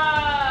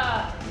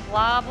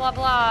 Blah, blah,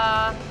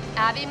 blah.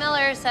 Abby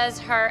Miller says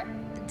her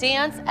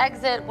dance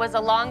exit was a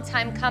long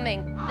time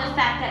coming. The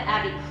fact that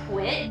Abby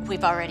quit,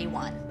 we've already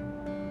won.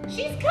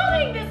 She's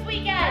coming this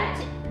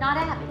weekend! Not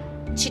Abby.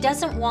 She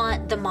doesn't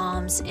want the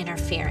moms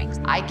interfering.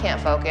 I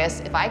can't focus.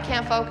 If I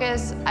can't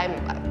focus, I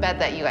bet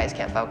that you guys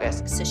can't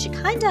focus. So she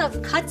kind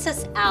of cuts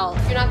us out.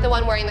 You're not the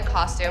one wearing the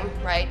costume,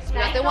 right?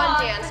 You're not the one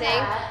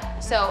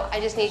dancing. So I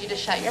just need you to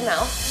shut your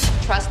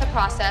mouth, trust the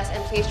process,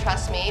 and please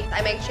trust me.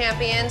 I make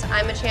champions,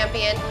 I'm a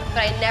champion, but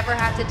I never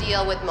have to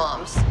deal with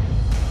moms.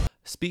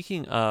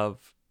 Speaking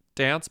of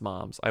Dance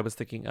Moms, I was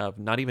thinking of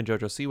not even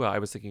JoJo Siwa, I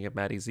was thinking of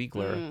Maddie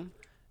Ziegler.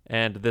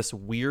 And this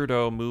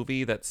weirdo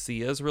movie that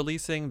Sia's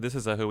releasing, this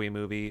is a Hui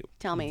movie.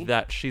 Tell me.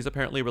 That she's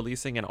apparently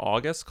releasing in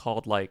August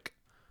called like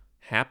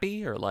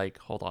Happy or like,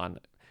 hold on.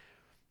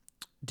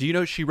 Do you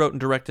know she wrote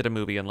and directed a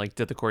movie and like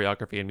did the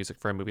choreography and music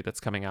for a movie that's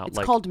coming out It's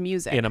like called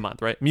Music. in a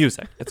month, right?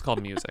 Music. It's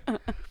called Music.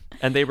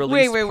 And they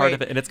released part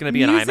of it and it's going to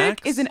be Music in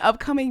IMAX. is an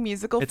upcoming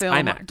musical It's film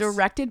IMAX.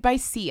 directed by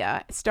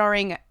Sia,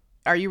 starring,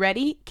 are you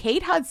ready?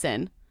 Kate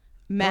Hudson,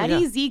 Maddie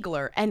yeah.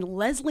 Ziegler, and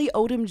Leslie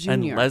Odom Jr.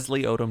 And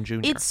Leslie Odom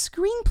Jr. Its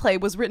screenplay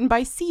was written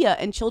by Sia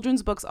and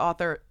children's books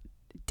author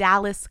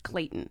Dallas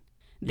Clayton.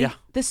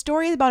 The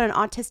story is about an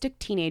autistic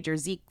teenager,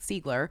 Zeke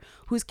Ziegler,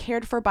 who's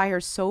cared for by her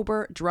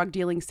sober,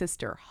 drug-dealing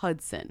sister,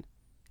 Hudson.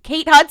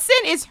 Kate Hudson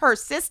is her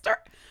sister?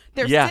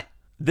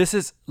 This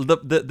is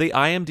the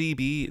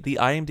IMDb. The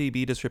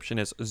IMDb description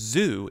is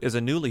Zoo is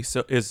newly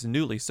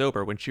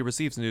sober when she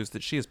receives news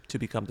that she is to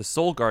become the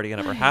sole guardian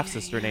of her half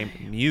sister named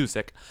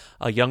Music,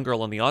 a young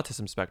girl on the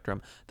autism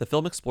spectrum. The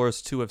film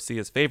explores two of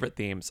Sia's favorite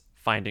themes: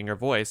 finding her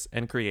voice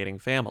and creating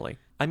family.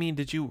 I mean,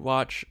 did you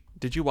watch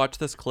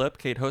this clip?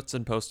 Kate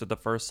Hudson posted the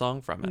first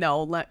song from it.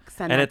 No,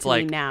 send and that it's to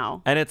like, me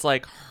now. And it's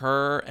like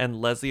her and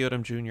Leslie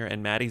Odom Jr.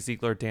 and Maddie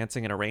Ziegler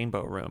dancing in a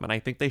rainbow room. And I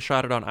think they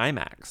shot it on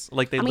IMAX.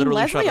 Like literally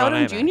Leslie shot it on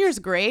Odom IMAX. Jr. is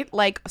great.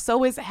 Like,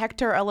 so is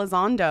Hector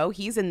Elizondo.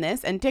 He's in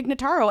this, and Tig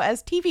Notaro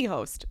as TV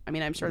host. I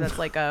mean, I'm sure that's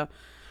like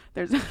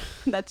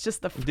that's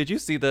just the. Did you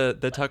see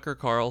the Tucker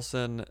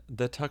Carlson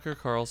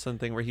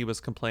thing where he was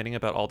complaining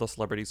about all the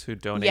celebrities who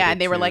donated? Yeah,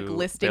 and they were like to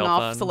listing bail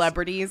off funds?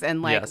 celebrities,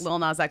 and like Yes. Lil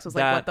Nas X was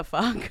like, "What the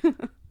fuck?"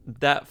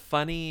 That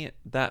funny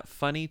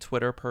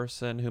Twitter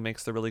person who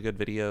makes the really good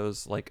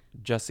videos, like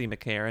Jesse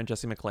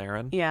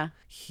McLaren. Yeah.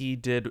 He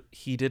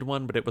did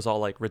one, but it was all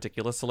like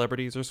ridiculous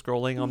celebrities are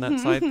scrolling on that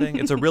side thing.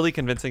 It's a really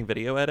convincing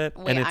video edit,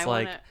 Wait, and it's I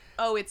like wanna...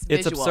 Oh, it's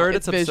it's visual. absurd.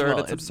 It's It's absurd. visual.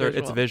 It's absurd.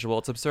 It's visual.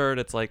 It's absurd.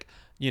 It's like,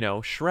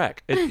 Shrek.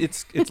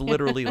 It's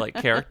literally like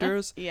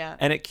characters. Yeah.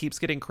 And it keeps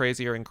getting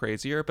crazier and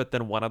crazier. But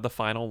then one of the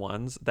final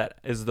ones that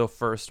is the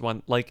first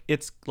one, like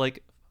it's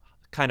like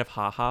kind of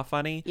haha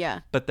funny.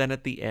 Yeah. But then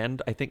at the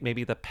end, I think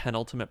maybe the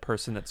penultimate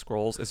person that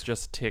scrolls is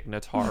just Tig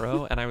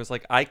Notaro. And I was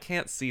like, I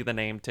can't see the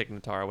name Tig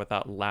Notaro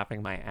without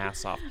laughing my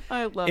ass off.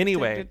 I love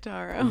Anyway, Tig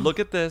Notaro. look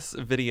at this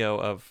video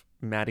of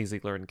Maddie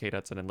Ziegler and Kate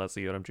Hudson and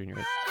Leslie Odom Jr.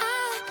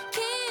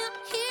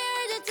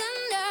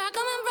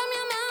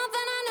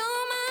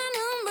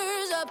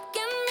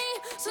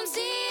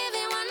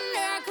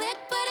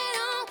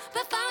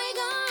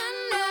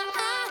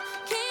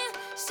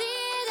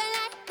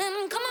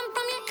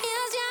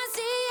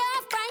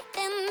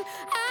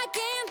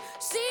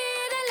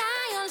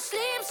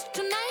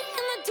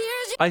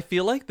 I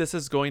feel like this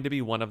is going to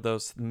be one of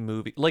those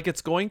movies. Like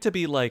it's going to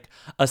be like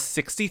a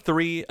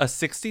 63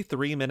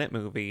 minute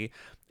movie.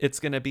 It's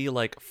going to be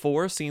like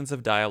 4 scenes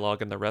of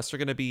dialogue and the rest are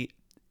going to be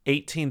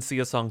 18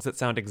 Sia songs that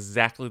sound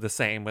exactly the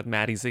same with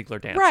Maddie Ziegler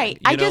dancing. Right.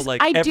 I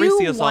every do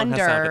Sia song has wonder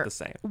sounded the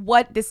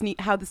same.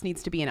 how this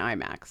needs to be in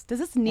IMAX. Does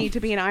this need to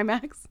be in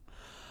IMAX?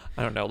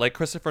 I don't know. Like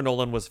Christopher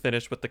Nolan was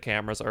finished with the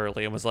cameras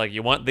early and was like,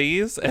 "You want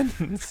these?"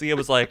 And Sia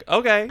was like,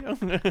 "Okay."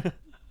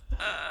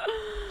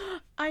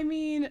 I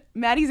mean,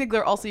 Maddie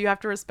Ziegler also you have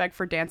to respect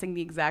for dancing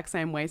the exact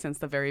same way since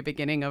the very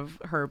beginning of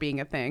her being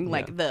a thing.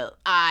 Like the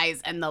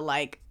eyes and the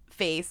like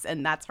face,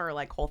 and that's her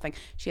like whole thing.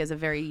 She has a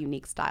very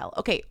unique style.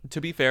 Okay.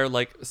 To be fair,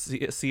 like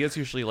Sia's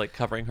usually like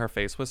covering her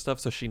face with stuff,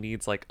 so she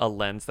needs like a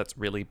lens that's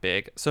really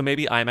big. So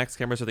maybe IMAX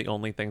cameras are the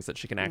only things that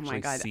she can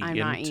actually see I'm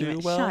into not even.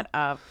 well. Shut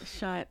up.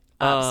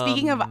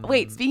 Speaking of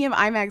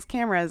IMAX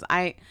cameras,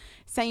 I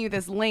sent you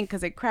this link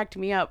because it cracked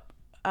me up.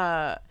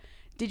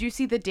 Did you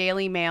see the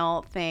Daily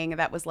Mail thing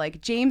that was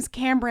like James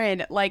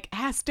Cameron like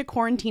has to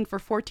quarantine for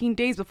 14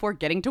 days before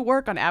getting to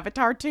work on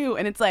Avatar 2?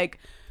 And it's like,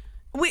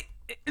 wait,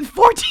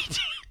 14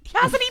 he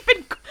hasn't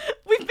even,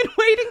 we've been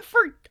waiting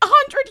for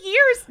 100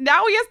 years.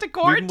 Now he has to We've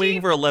quarantine. been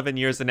waiting for 11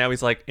 years, and now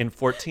he's like, in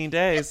 14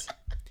 days.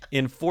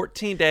 In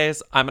 14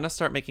 days, I'm going to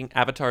start making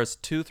Avatars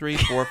 2, 3,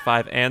 4,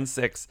 5, and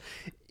 6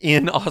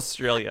 in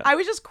Australia. I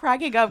was just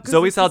cracking up.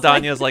 Zoe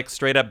Saldana's like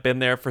straight up been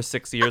there for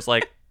 6 years.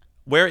 Like,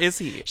 where is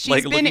he? She's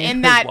like, been looking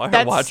in at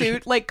that his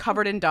suit, like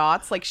covered in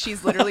dots. Like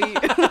she's literally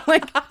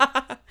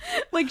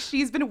like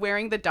she's been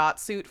wearing the dot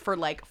suit for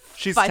like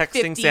She's 50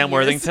 texting Sam years.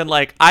 Worthington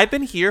like, I've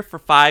been here for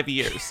 5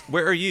 years.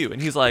 Where are you?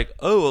 And he's like,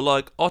 oh,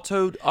 like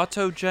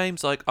Otto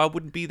James, like I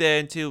wouldn't be there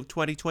until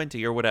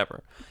 2020 or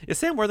whatever. Is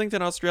Sam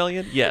Worthington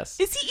Australian? Yes.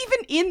 Is he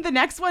even in the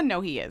next one?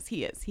 No, he is.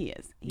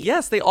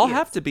 Yes, they all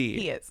have to be.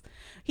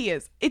 He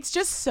is. It's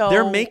just so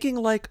They're making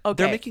like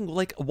Okay. they're making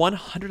like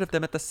 100 of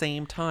them at the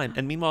same time,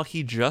 and meanwhile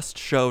he just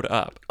showed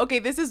up. Okay,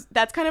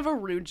 that's kind of a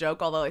rude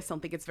joke, although I still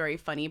think it's very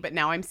funny. But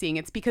now I'm seeing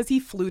it's because he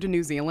flew to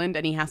New Zealand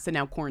and he has to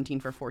now quarantine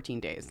for 14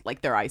 days.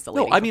 Like they're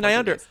isolating. No, I for mean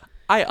 14 days.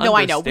 I No,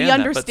 I know. We understand that, but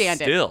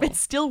understand it. still. It's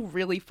still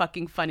really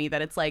fucking funny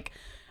that it's like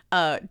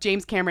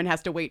James Cameron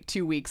has to wait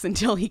 2 weeks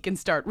until he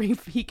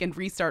can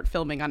restart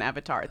filming on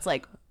Avatar. It's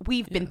like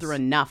we've been through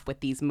enough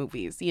with these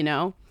movies, you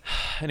know?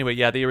 Anyway,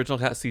 yeah, the original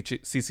cast,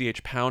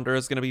 CCH Pounder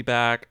is going to be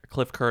back.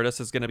 Cliff Curtis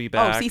is going to be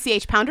back. Oh,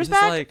 CCH Pounder's It's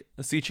just back? like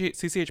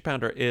CCH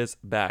Pounder is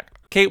back.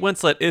 Kate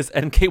Winslet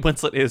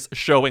is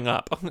showing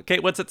up.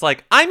 Kate Winslet's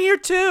like, I'm here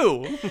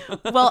too.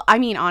 Well, I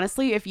mean,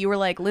 honestly, if you were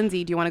like,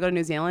 Lindsay, do you want to go to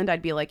New Zealand?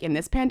 I'd be like, in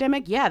this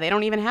pandemic? Yeah, they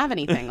don't even have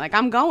anything. Like,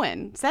 I'm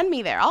going. Send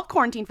me there. I'll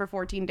quarantine for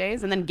 14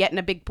 days and then get in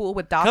a big pool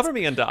with dots. Cover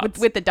me in dots.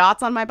 With the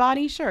dots on my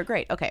body? Sure,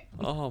 great. Okay.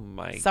 Oh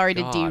my Sorry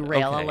God. to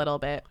derail Okay. a little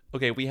bit.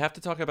 Okay, we have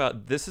to talk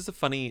about this is a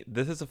funny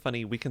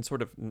we can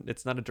sort of,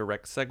 it's not a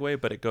direct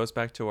segue, but it goes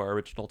back to our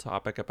original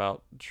topic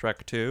about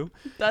Shrek 2.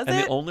 Does and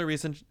it? the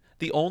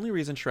only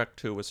reason Shrek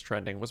 2 was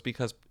trending was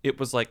because it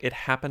was like it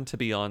happened to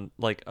be on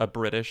like a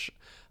British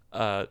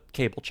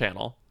cable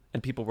channel,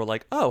 and people were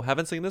like, "Oh,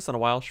 haven't seen this in a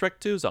while. Shrek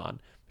 2's on."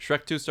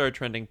 Shrek 2 started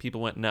trending, people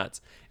went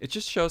nuts. It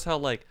just shows how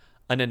like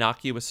an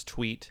innocuous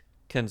tweet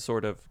can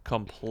sort of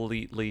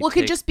completely Well, it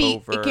can just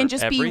be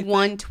everything.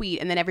 one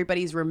tweet and then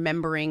everybody's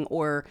remembering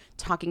or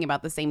talking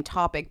about the same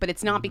topic, but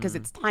it's not because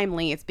it's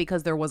timely, it's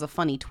because there was a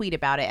funny tweet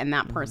about it and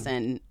that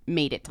person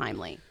made it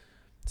timely.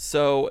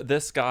 So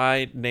this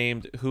guy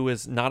who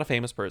is not a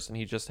famous person,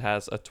 he just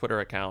has a Twitter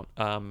account.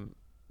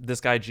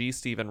 This guy G.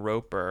 Stephen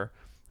Roper,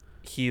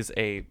 he's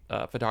a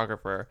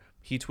photographer.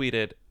 He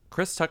tweeted,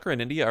 Chris Tucker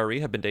and India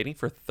Arie have been dating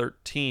for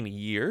 13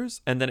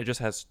 years, and then it just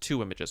has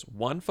 2 images.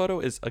 One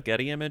photo is a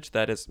Getty image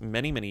that is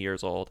many, many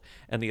years old,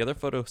 and the other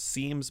photo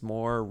seems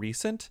more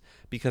recent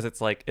because it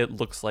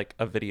looks like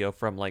a video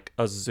from like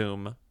a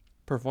Zoom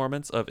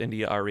performance of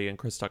India Arie and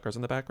Chris Tucker's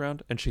in the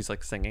background, and she's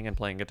like singing and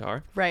playing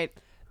guitar. Right.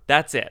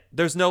 That's it.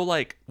 There's no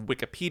like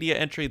Wikipedia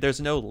entry.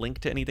 There's no link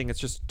to anything. It's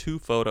just 2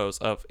 photos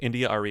of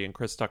India Arie and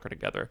Chris Tucker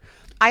together.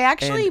 I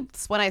actually,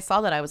 when I saw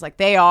that, I was like,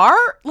 they are?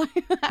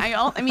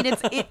 I mean,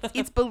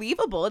 it's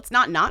believable. It's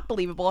not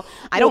believable.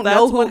 I don't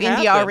know who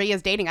India Arie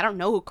is dating. I don't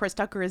know who Chris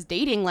Tucker is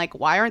dating. Like,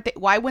 why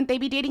wouldn't they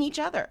be dating each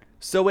other?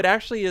 So it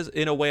actually is,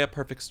 in a way, a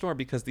perfect storm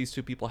because these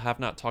 2 people have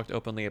not talked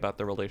openly about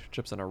their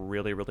relationships in a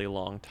really, really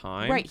long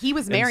time. Right. He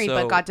was married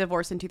but got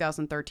divorced in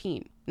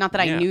 2013. Not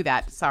that I knew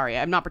that. Sorry.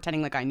 I'm not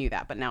pretending like I knew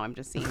that, but now I'm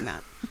just seeing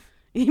that.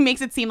 He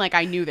makes it seem like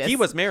I knew this. He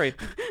was married.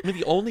 I mean,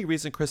 the only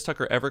reason Chris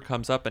Tucker ever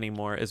comes up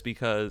anymore is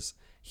because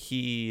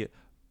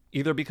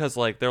because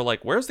like they're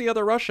like, where's the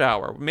other Rush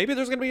Hour? Maybe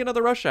there's gonna be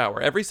another Rush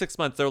Hour. Every 6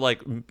 months they're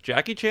like,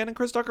 Jackie Chan and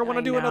Chris Tucker want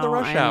to do another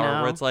Rush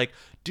Hour, where it's like,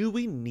 do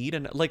we need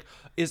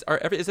is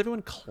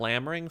everyone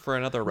clamoring for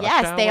another Rush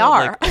Hour? Yes, they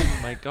are. Like, oh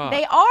my God.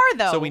 They are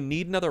though. So we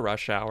need another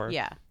Rush Hour.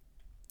 Yeah.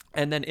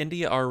 And then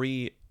India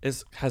Arie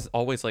has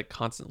always like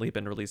constantly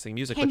been releasing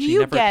music, Can but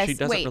you guess, she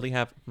doesn't wait. really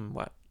have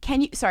what?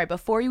 Sorry,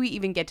 before we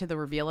even get to the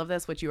reveal of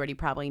this, which you already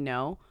probably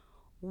know,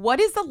 what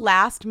is the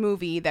last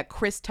movie that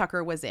Chris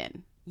Tucker was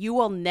in? You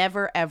will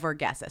never, ever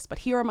guess this, but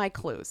here are my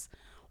clues.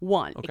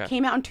 1, Okay. It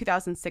came out in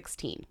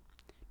 2016.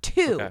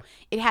 2,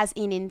 It has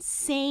an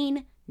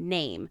insane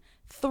name.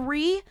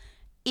 3,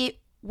 it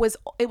was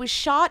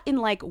shot in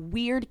like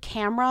weird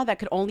camera that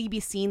could only be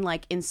seen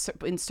like in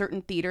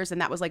certain theaters, and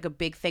that was like a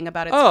big thing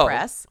about its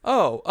press.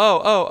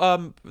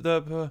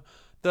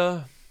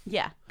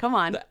 Yeah, come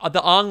on.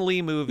 The Ong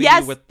Lee movie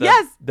with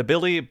the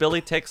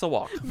Billy Takes a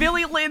Walk.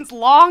 Billy Lynn's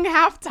long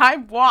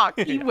halftime walk.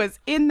 He was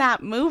in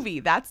that movie.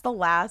 That's the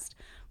last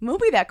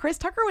movie that Chris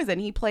Tucker was in.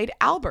 He played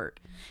Albert.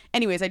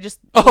 Anyways,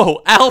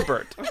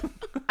 Albert.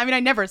 I mean,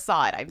 I never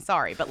saw it. I'm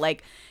sorry, but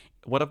like,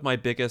 one of my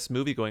biggest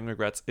movie going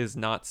regrets is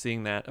not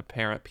seeing that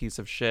apparent piece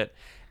of shit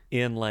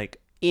in like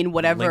in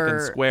whatever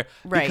Lincoln Square,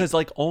 right. because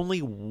like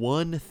only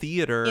one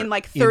theater in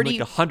like 32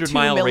 like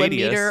 100-mile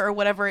millimeter radius or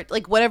whatever,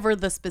 like whatever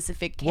the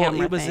specific camera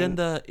Well, it was thing.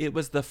 it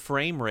was the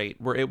frame rate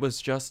where it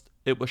was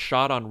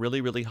shot on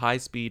really, really high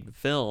speed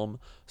film,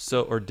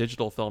 or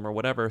digital film or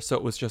whatever. So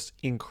it was just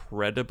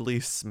incredibly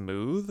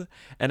smooth.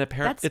 And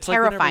apparently That's it's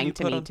terrifying like you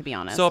to put me, on, to be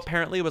honest. So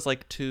apparently it was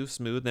like too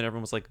smooth, and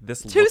everyone was like,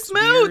 "This Too looks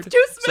smooth, weird."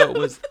 too So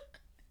smooth.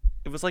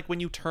 it was like when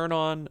you turn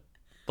on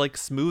like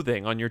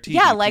smoothing on your TV.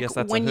 Yeah, like Yes,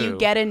 that's a when you Who.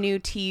 get a new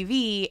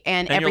TV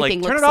and And you're like,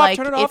 everything "Turn looks it off, like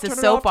turn it off, it's a turn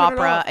it soap off, turn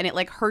it opera off." and it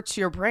like hurts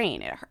your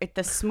brain.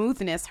 The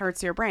smoothness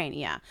hurts your brain.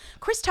 Yeah.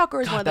 Chris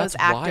Tucker is God, one of those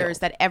that's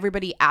actors wild. that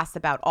everybody asks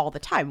about all the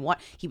time.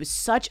 He was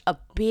such a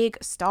big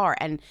star,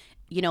 and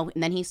and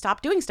then he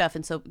stopped doing stuff,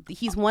 and so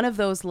he's one of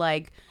those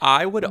like,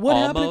 I would what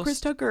happened to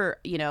Chris Tucker?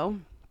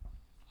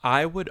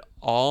 I would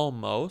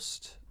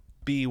almost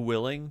be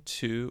willing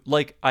to,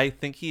 like, I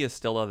think he is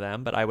still a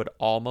them, but I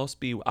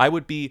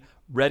would be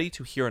ready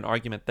to hear an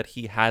argument that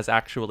he has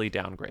actually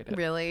downgraded.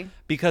 Really?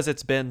 Because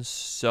it's been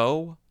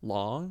so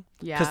long.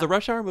 Yeah. Because the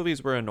Rush Hour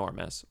movies were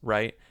enormous,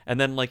 right?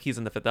 And then, like, he's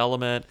in The Fifth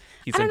Element.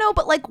 I don't know,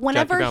 but like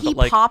whenever Brown, he but,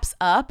 like, pops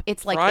up,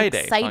 it's like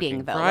Friday, exciting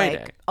fucking though. Friday.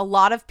 Like a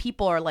lot of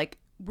people are like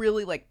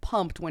really like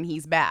pumped when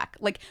he's back.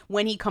 Like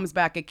when he comes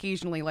back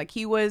occasionally, like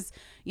he was,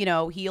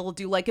 he'll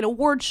do like an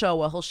award show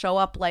where he'll show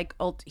up like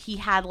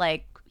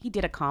he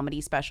did a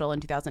comedy special in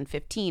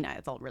 2015.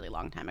 It's a really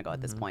long time ago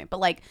at this point. But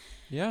like,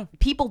 yeah,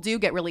 people do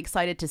get really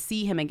excited to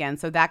see him again.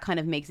 So that kind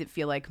of makes it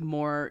feel like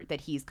more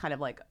that he's kind of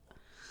like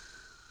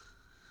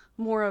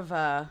more of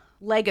a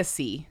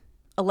legacy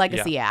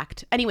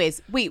act.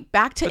 Anyways, wait,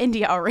 back to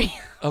India Arie.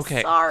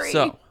 Okay. Sorry.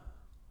 So,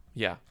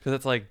 yeah, because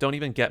it's like, don't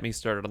even get me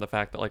started on the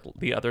fact that like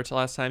the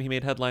last time he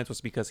made headlines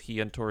was because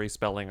he and Tori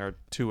Spelling are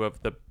two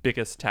of the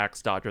biggest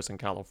tax dodgers in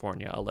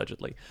California,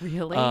 allegedly.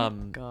 Really?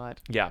 God.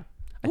 Yeah.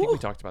 I think we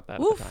talked about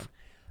that at the time.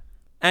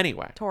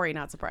 Anyway. Tori,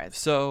 not surprised.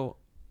 So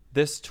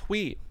this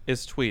tweet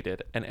is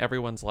tweeted and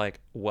everyone's like,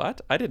 what?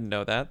 I didn't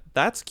know that.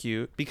 That's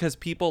cute, because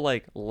people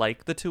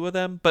like the two of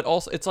them, but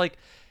also it's like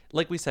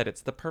we said,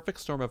 it's the perfect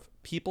storm of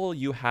people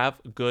you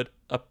have good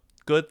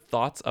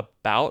thoughts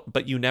about,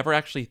 but you never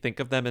actually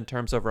think of them in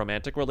terms of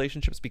romantic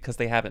relationships because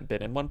they haven't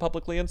been in one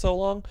publicly in so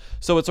long.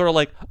 So it's sort of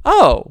like,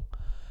 oh,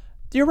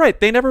 you're right.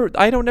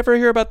 I don't never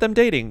hear about them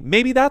dating.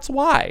 Maybe that's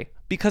why,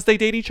 because they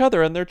date each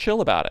other and they're chill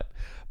about it.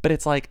 But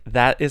it's like,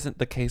 that isn't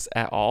the case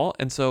at all.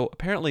 And so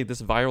apparently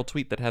this viral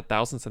tweet that had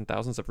thousands and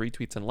thousands of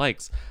retweets and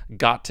likes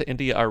got to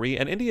India Arie,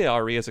 and India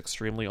Arie is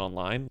extremely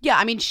online. Yeah,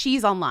 I mean,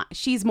 she's online.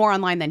 She's more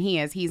online than he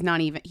is. He's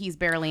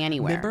barely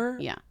anywhere.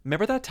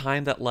 Remember that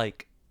time that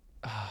like,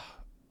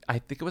 I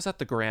think it was at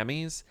the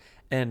Grammys,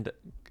 and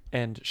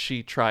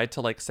she tried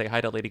to like say hi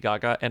to Lady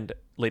Gaga, and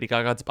Lady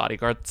Gaga's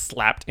bodyguard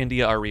slapped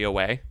India Arie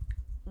away.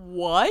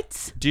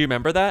 What? Do you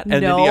remember that?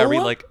 And No. India Arie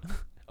like,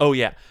 oh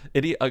yeah,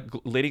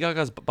 Lady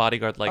Gaga's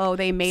bodyguard like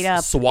they made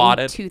up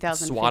swatted in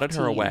 2015. swatted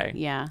her away.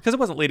 Yeah, because it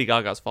wasn't Lady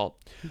Gaga's fault,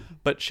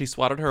 but she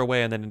swatted her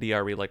away, and then India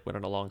Arie like went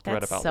on a long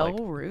thread That's about so like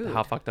rude.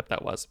 how fucked up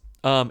that was.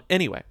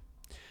 Anyway,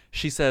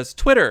 she says,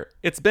 Twitter,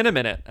 it's been a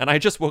minute, and I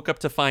just woke up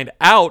to find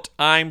out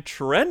I'm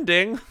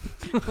trending.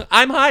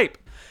 I'm hype.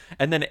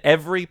 And then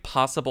every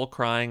possible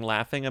crying,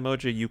 laughing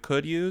emoji you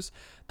could use.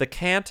 The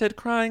canted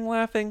crying,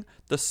 laughing,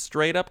 the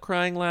straight up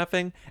crying,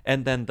 laughing,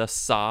 and then the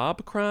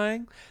sob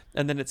crying.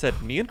 And then it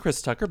said, me and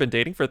Chris Tucker been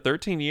dating for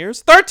 13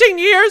 years. 13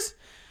 years?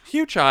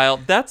 Hugh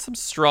Child, that's some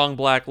strong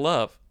black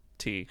love.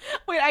 T.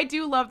 Wait, I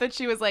do love that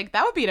she was like,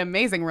 that would be an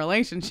amazing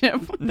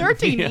relationship.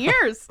 13 Yeah.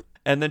 years.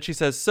 And then she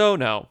says, so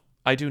no,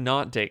 I do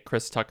not date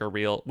Chris Tucker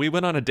real. We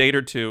went on a date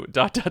or two, ...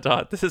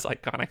 This is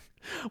iconic.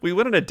 We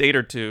went on a date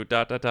or two, ...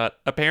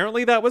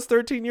 Apparently that was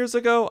 13 years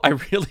ago. I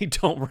really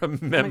don't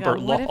remember. Oh my God,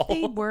 lol. what if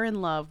they were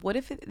in love? What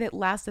if it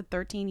lasted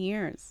 13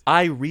 years?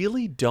 I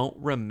really don't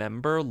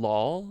remember.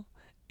 Lol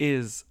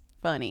is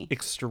funny.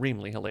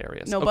 Extremely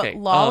hilarious. No, okay,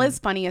 but lol is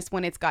funniest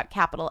when it's got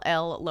capital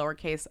L,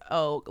 lowercase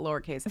o,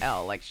 lowercase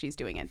l, like she's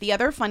doing it. The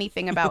other funny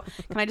thing about,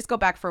 can I just go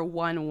back for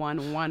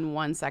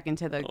one second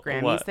to the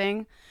Grammys What?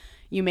 thing?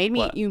 You made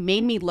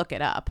me look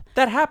it up.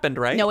 That happened,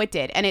 right? No, it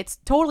did. And it's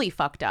totally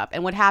fucked up.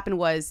 And what happened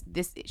was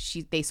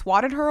they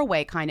swatted her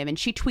away kind of, and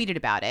she tweeted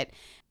about it.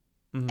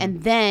 Mm-hmm.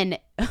 And then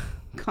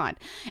God.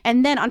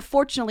 And then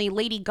unfortunately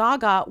Lady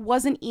Gaga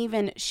didn't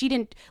even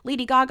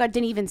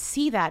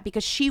see that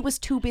because she was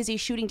too busy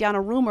shooting down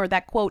a rumor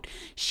that, quote,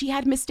 she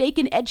had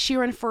mistaken Ed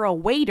Sheeran for a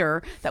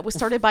waiter that was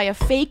started by a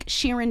fake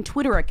Sheeran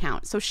Twitter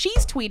account. So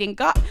she's tweeting,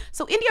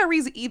 so India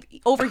Arie's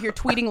over here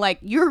tweeting like,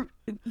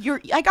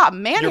 I got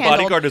manhandled. Your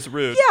bodyguard is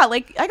rude. Yeah,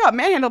 like I got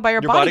manhandled by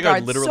your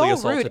bodyguard. literally So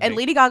assaulted rude. me. And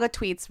Lady Gaga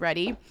tweets,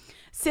 ready?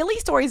 Silly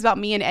stories about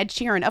me and Ed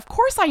Sheeran. Of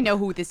course I know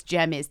who this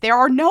gem is. There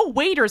are no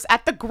waiters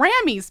at the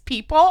Grammys,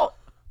 people.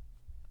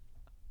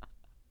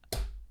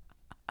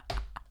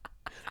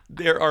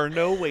 There are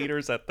no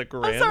waiters at the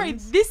Grammys. I'm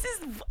sorry.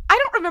 I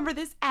don't remember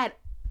this at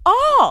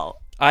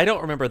all. I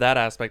don't remember that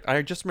aspect. I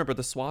just remember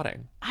the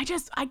swatting.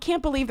 I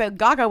can't believe that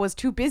Gaga was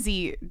too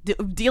busy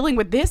dealing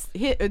with this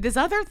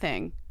other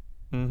thing.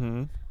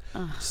 Mm-hmm.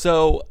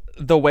 So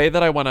the way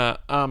that I want to,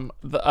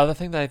 the other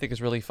thing that I think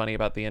is really funny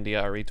about the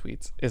India Ari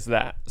tweets is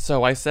that,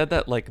 so I said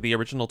that like the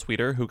original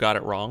tweeter who got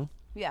it wrong,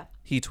 Yeah.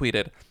 he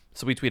tweeted,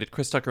 so we tweeted,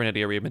 Chris Tucker and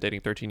India Ari have been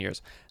dating 13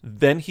 years.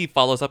 Then he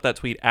follows up that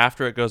tweet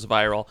after it goes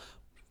viral.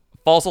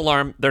 False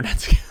alarm, they're not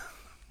together.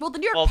 Well, the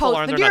New York False Post,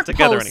 alarm, the they're New not York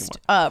together Post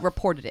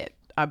reported it,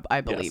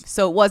 I believe. Yes.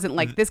 So it wasn't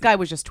like this guy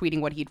was just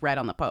tweeting what he'd read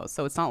on the post.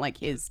 So it's not like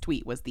his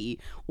tweet was the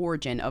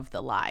origin of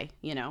the lie,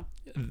 you know?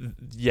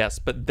 Yes,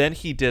 but then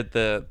he did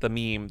the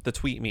meme, the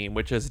tweet meme,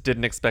 which is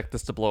didn't expect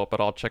this to blow up, but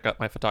I'll check out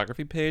my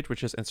photography page,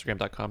 which is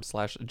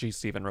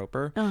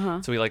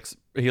Instagram.com/GStephenRoper.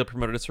 So he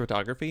promoted his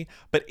photography,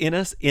 but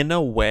in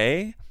a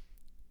way,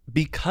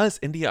 because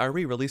India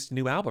Ari released a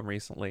new album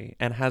recently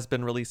and has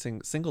been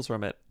releasing singles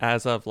from it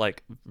as of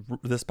like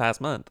this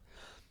past month,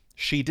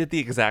 she did the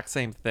exact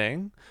same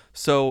thing.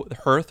 So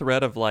her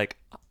thread of like,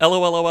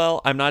 LOL,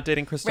 I'm not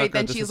dating Chris Tucker. Right,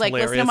 then this she's is like,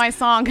 hilarious. listen to my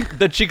song.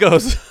 Then she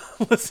goes,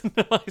 listen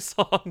to my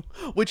song,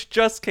 which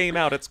just came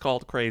out. It's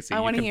called Crazy.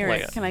 I want to hear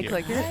play it. Can I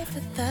click it?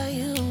 Without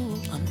you,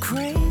 I'm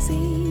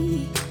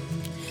crazy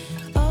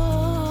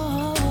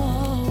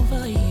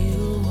over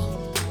you.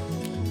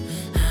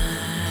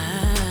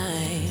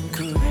 I'm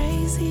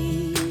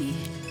crazy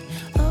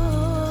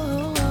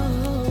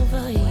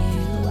over you.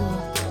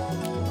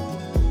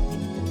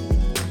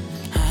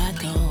 I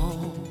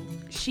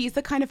don't. She's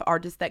the kind of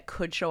artist that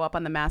could show up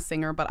on The Masked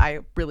Singer, but I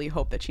really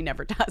hope that she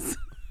never does.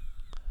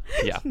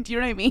 Yeah. Do you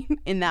know what I mean?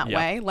 In that Yeah.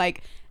 way,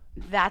 like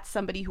that's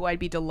somebody who I'd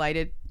be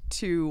delighted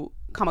to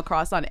come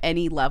across on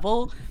any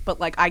level.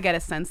 But like, I get a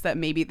sense that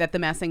maybe that the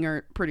Masked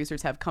Singer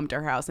producers have come to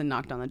her house and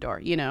knocked on the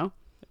door. You know?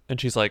 And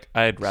she's like,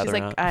 I'd rather She's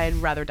like, not. I'd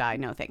rather die.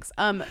 No thanks.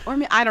 Or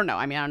I don't know.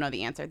 I mean, I don't know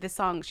the answer. This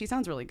song, she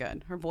sounds really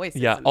good. Her voice.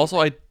 Yeah. Is amazing.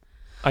 Also,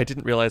 I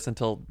didn't realize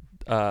until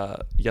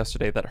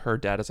yesterday that her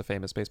dad is a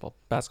famous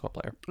basketball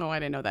player. Oh, I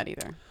didn't know that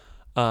either.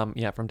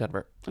 Yeah, from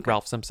Denver.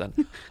 Ralph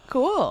Simpson.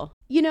 Cool.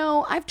 You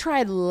know, I've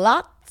tried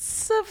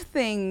lots of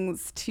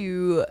things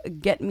to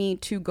get me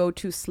to go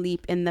to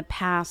sleep in the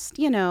past,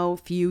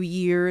 few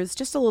years.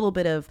 Just a little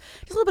bit of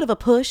a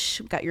push.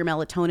 You got your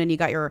melatonin, you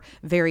got your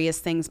various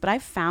things, but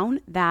I've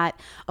found that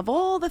of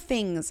all the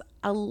things,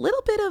 a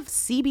little bit of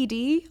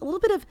CBD, a little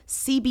bit of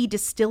CB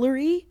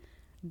distillery,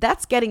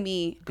 that's getting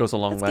me Goes a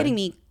long way. getting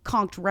me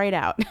conked right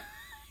out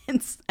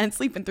and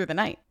sleeping through the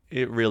night.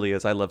 It really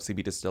is. I love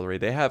CB Distillery.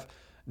 They have,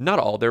 not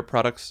all their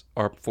products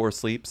are for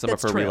sleep. Some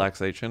That's are for true.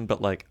 relaxation,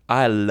 but like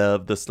I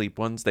love the sleep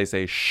ones. They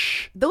say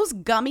shh. Those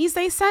gummies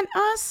they sent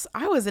us,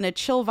 I was in a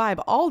chill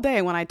vibe all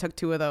day when I took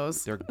 2 of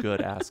those. They're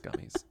good ass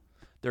gummies.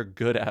 They're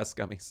good ass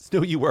gummies.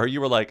 No, you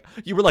were like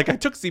I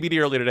took CBD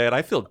earlier today and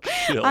I feel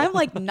chill. I'm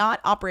like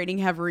not operating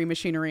heavy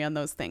machinery on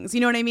those things.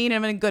 You know what I mean?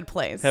 I'm in a good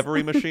place.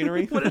 Heavy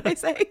machinery? What did I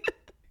say?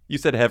 You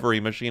said heavy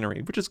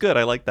machinery, which is good.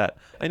 I like that.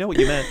 I know what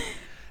you meant.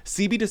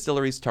 CB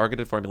Distillery's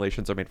targeted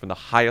formulations are made from the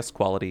highest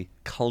quality,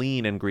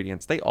 clean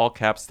ingredients. They all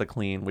caps the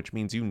clean, which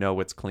means you know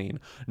it's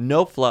clean.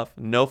 No fluff,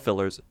 no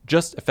fillers,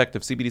 just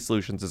effective CBD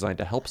solutions designed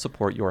to help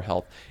support your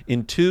health.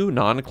 In 2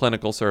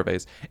 non-clinical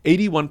surveys,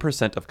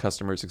 81% of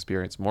customers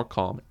experienced more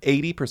calm,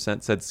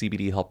 80% said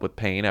CBD helped with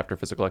pain after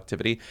physical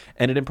activity,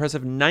 and an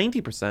impressive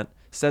 90%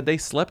 said they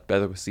slept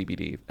better with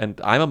CBD.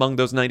 And I'm among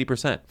those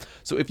 90%.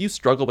 So if you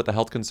struggle with a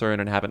health concern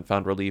and haven't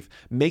found relief,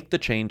 make the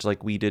change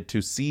like we did to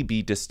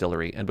CB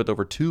Distillery. And with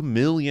over 2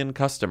 million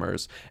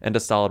customers and a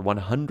solid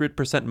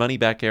 100% money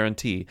back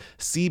guarantee,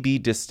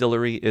 CB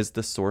Distillery is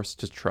the source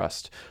to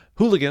trust.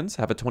 Hooligans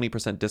have a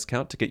 20%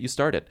 discount to get you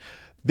started.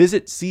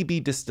 Visit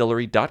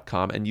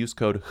cbdistillery.com and use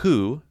code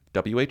WHO,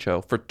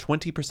 WHO, for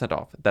 20%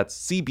 off. That's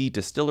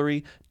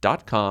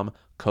cbdistillery.com,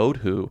 code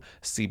WHO,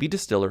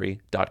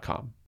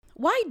 cbdistillery.com.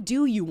 Why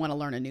do you want to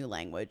learn a new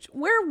language?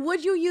 Where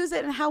would you use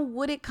it and how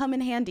would it come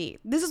in handy?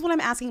 This is what I'm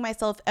asking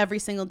myself every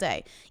single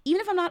day.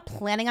 Even if I'm not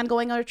planning on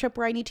going on a trip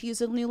where I need to use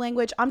a new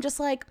language, I'm just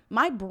like,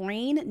 my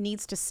brain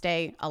needs to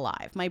stay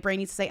alive. My brain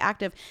needs to stay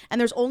active.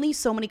 And there's only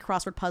so many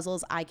crossword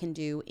puzzles I can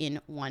do in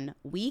 1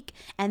 week.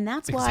 And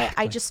that's why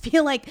I just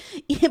feel like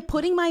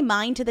putting my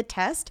mind to the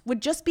test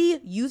would just be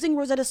using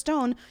Rosetta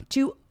Stone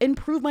to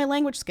improve my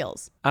language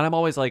skills. And I'm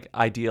always like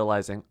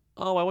idealizing,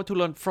 oh, I want to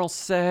learn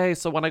Francais,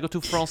 so when I go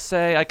to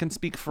Francais, I can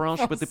speak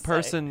French with the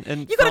person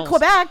in You go to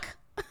Quebec.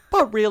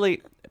 But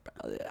really,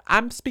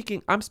 I'm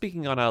speaking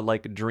on a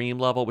like dream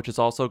level, which is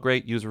also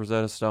great. Use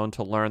Rosetta Stone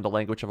to learn the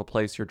language of a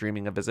place you're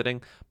dreaming of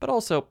visiting. But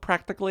also,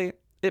 practically,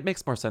 it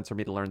makes more sense for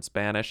me to learn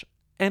Spanish.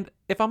 And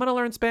if I'm going to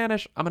learn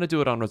Spanish, I'm going to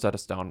do it on Rosetta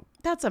Stone.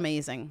 That's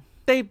amazing.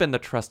 They've been the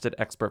trusted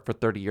expert for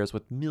 30 years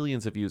with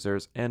millions of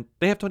users, and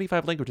they have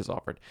 25 languages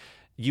offered.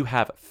 You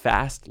have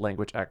fast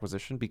language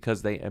acquisition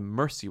because they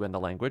immerse you in the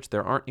language.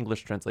 There aren't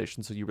English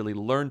translations, so you really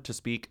learn to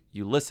speak,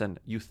 you listen,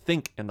 you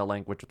think in the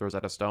language with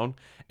Rosetta Stone,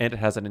 and it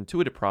has an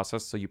intuitive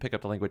process, so you pick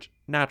up the language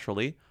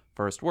naturally.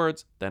 First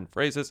words, then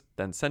phrases,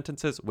 then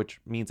sentences, which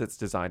means it's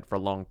designed for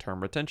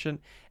long-term retention.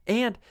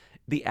 And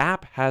the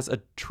app has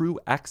a true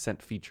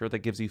accent feature that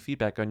gives you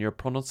feedback on your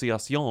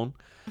pronunciation,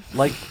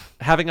 like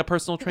having a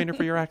personal trainer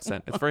for your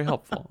accent. It's very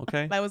helpful.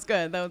 Okay. That was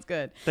good. That was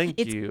good. Thank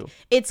you.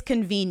 It's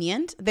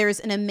convenient. There's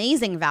an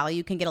amazing value.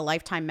 You can get a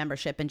lifetime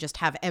membership and just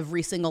have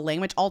every single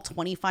language, all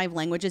 25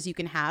 languages you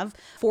can have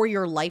for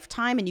your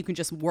lifetime, and you can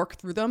just work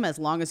through them as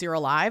long as you're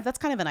alive. That's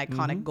kind of an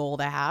iconic goal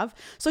to have.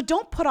 So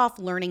don't put off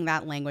learning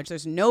that language.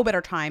 There's no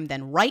better time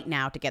than right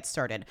now to get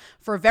started.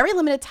 For a very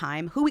limited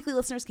time, Who Weekly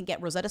listeners can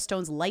get Rosetta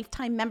Stone's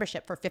lifetime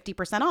membership for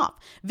 50% off.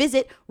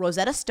 Visit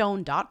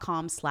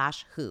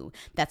rosettastone.com/who.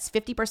 That's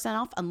 50%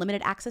 off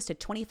unlimited access to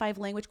 25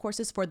 language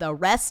courses for the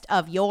rest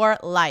of your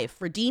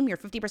life. Redeem your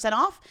 50%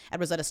 off at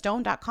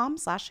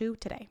rosettastone.com/who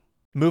today.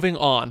 Moving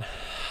on,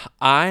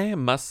 I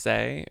must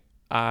say,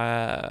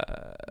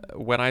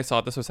 when I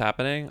saw this was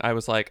happening, I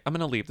was like, I'm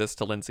gonna leave this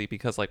to Lindsay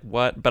because like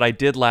what? But I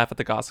did laugh at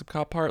the Gossip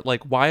Cop part.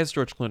 Like, why is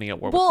George Clooney at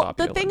war with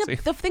Fabio?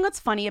 The thing that's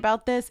funny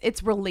about this,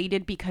 it's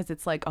related because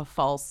it's like a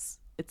false.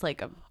 It's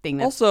like a thing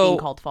that's Also, being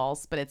called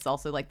false, but it's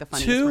also like the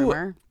funniest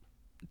rumor.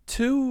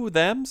 Two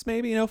thems,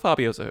 maybe? No,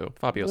 Fabio's a who.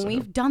 Fabio's a who.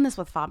 We've done this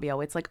with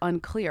Fabio. It's like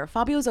unclear.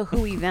 Fabio's a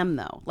who-y them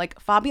though. Like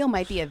Fabio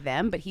might be a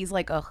them, but he's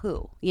like a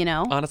who, you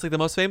know? Honestly, the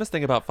most famous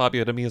thing about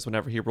Fabio to me is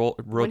whenever he rode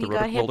the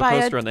roller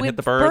coaster and then hit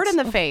the bird birds. in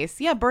the face.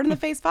 Yeah, bird in the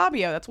face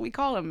Fabio. That's what we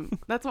call him.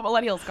 That's what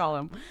millennials call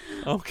him.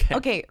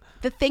 Okay.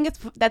 The thing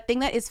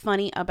that is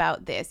funny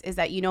about this is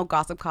that, you know,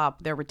 Gossip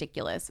Cop, they're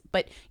ridiculous.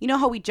 But you know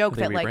how we joke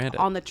that like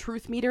on the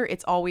truth meter,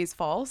 it's always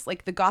false?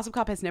 Like the Gossip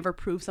Cop has never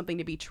proved something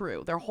to be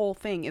true. Their whole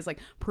thing is like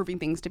proving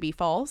things to be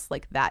false.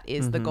 Like that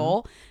is the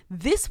goal.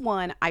 This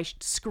one I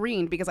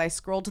screened because I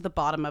scrolled to the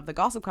bottom of the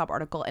Gossip Cop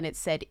article and it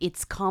said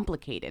it's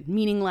complicated,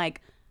 meaning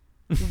like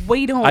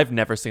we don't. I've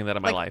never seen that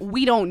in my life.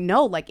 We don't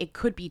know. Like it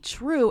could be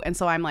true, and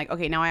so I'm like,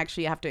 okay, now I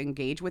actually have to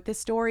engage with this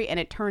story. And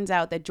it turns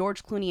out that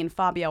George Clooney and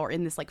Fabio are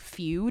in this like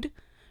feud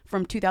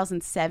from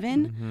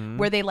 2007,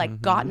 where they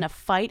like got in a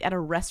fight at a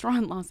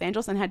restaurant in Los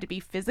Angeles and had to be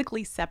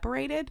physically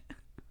separated.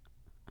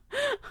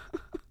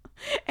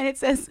 And it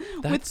says,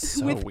 with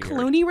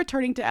Clooney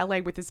returning to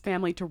LA with his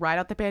family to ride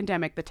out the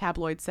pandemic, the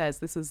tabloid says,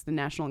 this is the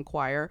National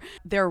Enquirer,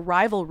 their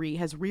rivalry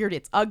has reared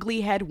its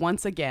ugly head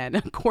once again,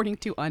 according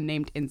to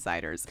unnamed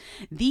insiders.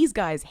 These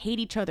guys hate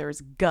each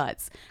other's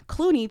guts.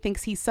 Clooney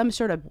thinks he's some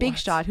sort of big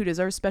shot who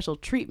deserves special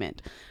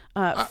treatment.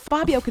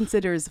 Fabio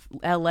considers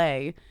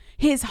LA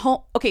his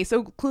home. Okay,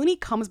 so Clooney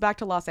comes back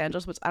to Los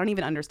Angeles, which I don't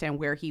even understand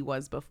where he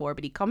was before,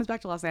 but he comes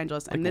back to Los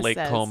Angeles, and this Lake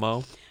says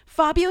Como.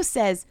 Fabio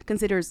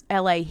considers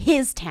LA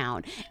his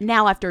town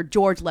now after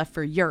George left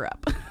for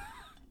Europe.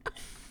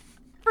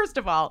 First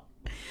of all,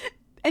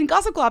 and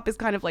Gossip Cop is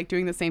kind of like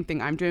doing the same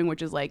thing I'm doing,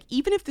 which is like,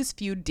 even if this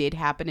feud did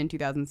happen in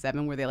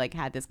 2007 where they like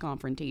had this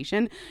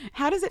confrontation,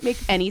 how does it make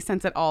any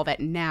sense at all that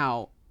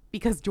now,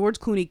 because George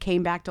Clooney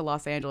came back to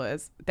Los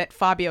Angeles, that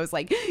Fabio is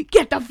like,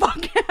 get the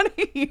fuck out of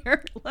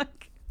here?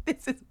 Like,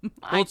 this is my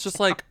Well, it's just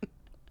like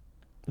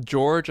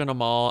George and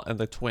Amal and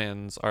the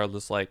twins are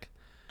just like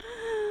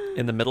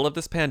in the middle of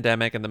this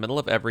pandemic, in the middle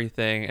of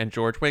everything, and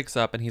George wakes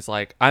up and he's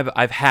like,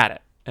 I've had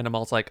it. And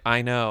Amal's like,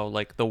 I know,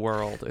 like the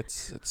world,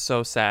 it's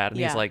so sad. And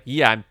he's like,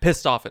 yeah, I'm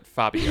pissed off at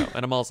Fabio.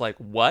 And Amal's like,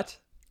 what?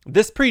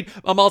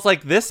 Amal's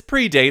like, this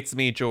predates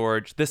me,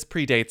 George. This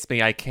predates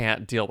me. I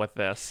can't deal with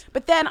this.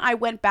 But then I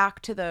went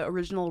back to the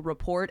original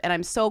report, and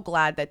I'm so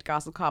glad that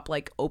Gossip Cop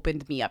like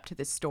opened me up to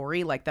this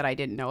story like that I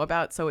didn't know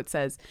about. So it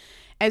says,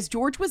 as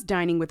George was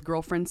dining with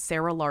girlfriend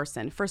Sarah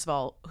Larson. First of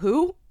all,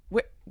 who?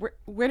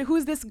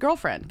 Who's this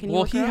girlfriend? Can you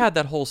Well, look he her up? had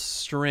that whole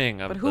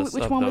string of, Which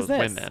of one those was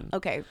this? women.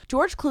 Okay.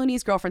 George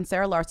Clooney's girlfriend,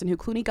 Sarah Larson, who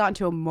Clooney got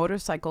into a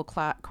motorcycle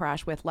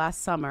crash with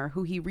last summer,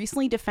 who he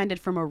recently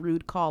defended from a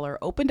rude caller,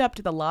 opened up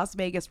to the Las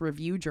Vegas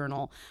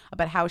Review-Journal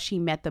about how she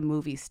met the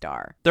movie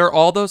star. Those are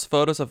all those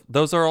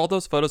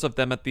photos of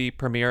them at the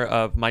premiere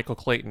of Michael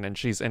Clayton, and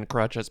she's in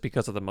crutches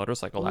because of the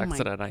motorcycle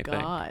accident, I think. Oh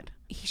my God.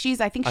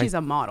 I think she's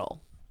a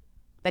model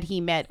that he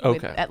met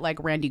at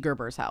like Randy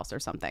Gerber's house or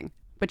something.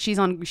 But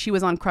she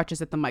was on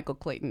crutches at the Michael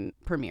Clayton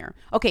premiere.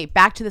 Okay,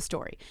 back to the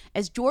story.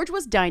 As George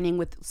was dining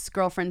with his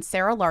girlfriend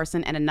Sarah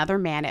Larson and another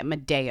man at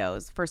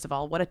Medeo's, first of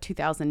all, what a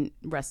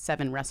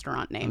 2007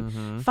 restaurant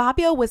name,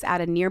 Fabio was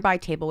at a nearby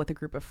table with a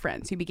group of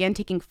friends who began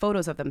taking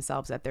photos of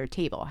themselves at their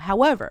table.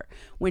 However,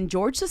 when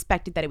George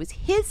suspected that it was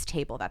his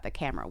table that the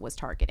camera was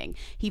targeting,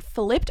 he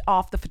flipped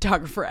off the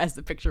photographer as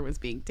the picture was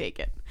being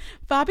taken.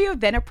 Fabio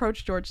then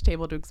approached George's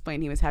table to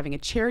explain he was having a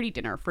charity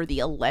dinner for the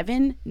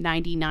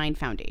 1199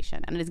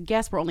 Foundation, and his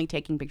guests were only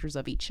taking pictures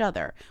of each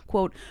other.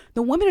 Quote,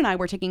 the women and I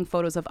were taking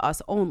photos of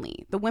us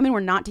only. The women were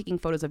not taking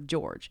photos of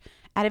George.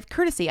 Out of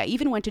courtesy, I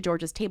even went to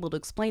George's table to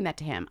explain that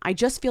to him. I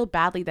just feel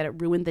badly that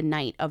it ruined the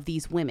night of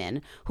these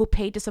women who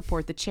paid to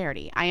support the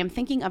charity. I am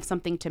thinking of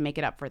something to make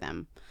it up for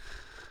them.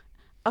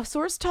 A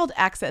source told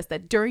Access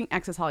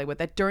Hollywood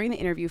that during the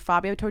interview,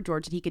 Fabio told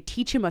George that he could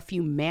teach him a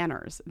few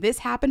manners. This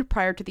happened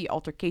prior to the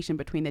altercation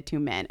between the two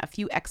men. A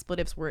few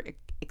expletives were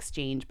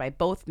exchanged by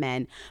both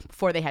men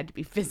before they had to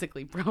be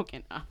physically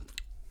broken up.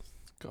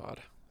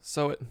 God,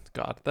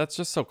 that's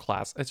just so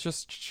class. It's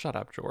just, shut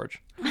up,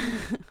 George.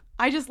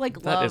 I just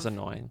love that is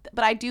annoying.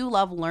 But I do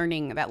love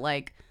learning that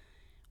like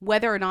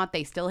whether or not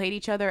they still hate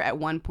each other, at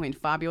one point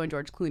Fabio and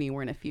George Clooney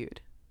were in a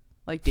feud.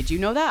 Like, did you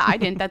know that? I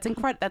didn't.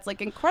 That's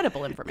like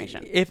incredible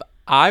information. If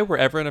I were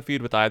ever in a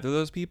feud with either of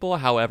those people,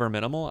 however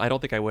minimal, I don't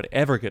think I would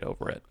ever get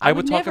over it. I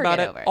would talk never about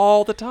get it over it.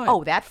 all the time.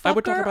 Oh, that I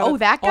would talk fucker? about Oh, it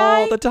that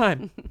guy? all the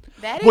time.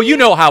 That Well, you idiot?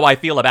 know how I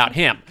feel about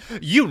him.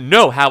 You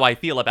know how I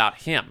feel about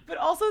him. But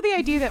also the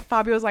idea that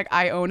Fabio's like,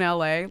 I own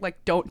LA.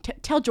 Like, don't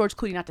tell George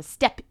Clooney not to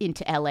step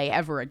into LA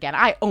ever again.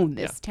 I own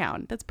this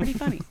town. That's pretty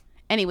funny.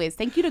 Anyways,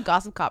 thank you to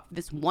Gossip Cop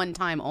this one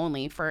time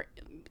only for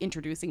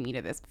introducing me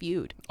to this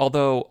feud.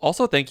 Although,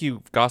 also thank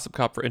you, Gossip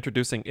Cop, for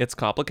introducing It's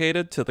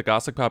Complicated to the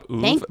Gossip Cop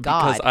Oof. Thank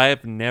God. Because I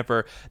have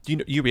never...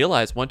 You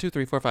realize, 1, 2,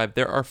 3, 4, 5,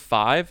 there are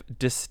 5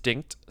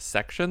 distinct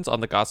sections on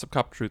the Gossip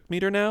Cop Truth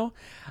Meter now.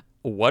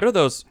 What are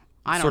those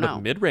I don't sort know.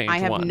 of mid-range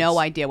ones? I have no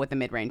idea what the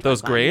mid-range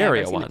Those ones are. gray I've never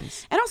area seen them.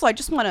 ones. And also, I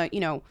just want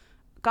to,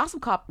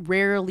 Gossip Cop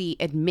rarely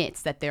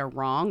admits that they're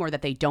wrong or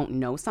that they don't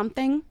know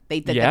something. That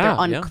it's That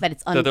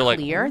they're like,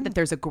 unclear, that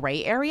there's a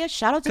gray area.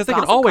 Shout out to because they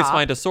Gossip can always Cop.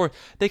 find a source.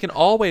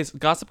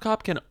 Gossip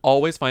Cop can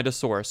always find a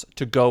source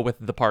to go with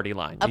the party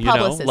line. A you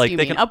publicist, know? Like you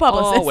they mean, can a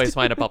publicist. always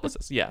find a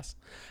publicist. Yes,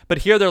 but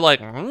here they're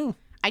like, I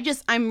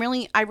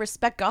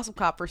respect Gossip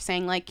Cop for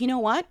saying, like, you know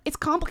what? It's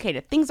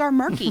complicated. Things are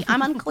murky.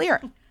 I'm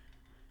unclear.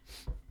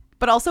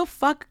 But also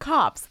fuck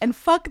cops and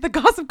fuck the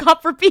Gossip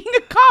Cop for being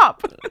a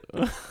cop.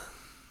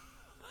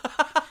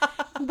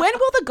 When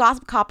will the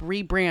Gossip Cop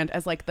rebrand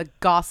as like the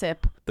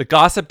gossip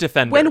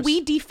defenders. When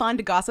we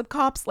defund Gossip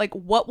Cops, like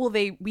what will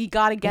we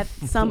gotta get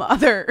some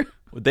other.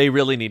 They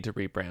really need to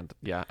rebrand.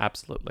 Yeah,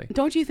 absolutely.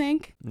 Don't you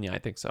think? Yeah, I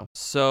think so.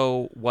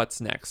 So what's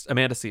next?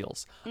 Amanda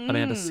Seales.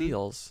 Amanda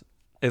Seales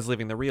is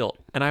leaving The Real.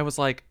 And I was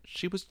like,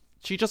 she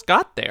just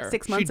got there.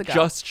 6 months ago. She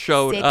just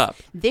showed up.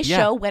 This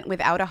show went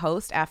without a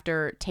host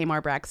after Tamar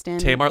Braxton.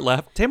 Tamar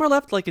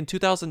left like in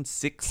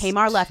 2006.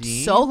 Tamar left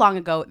so long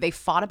ago. They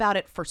fought about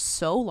it for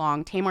so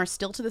long. Tamar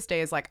still to this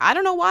day is like, I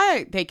don't know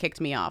why they kicked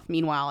me off.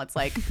 Meanwhile, it's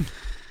like,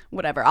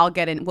 whatever.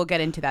 We'll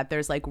get into that.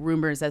 There's like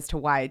rumors as to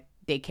why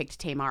they kicked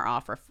Tamar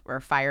off or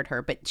fired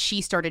her. But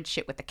she started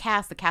shit with the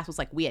cast. The cast was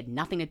like, we had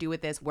nothing to do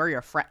with this. We're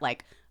your friend.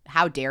 Like,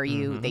 how dare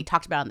you? They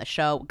talked about it on the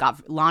show.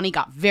 Lonnie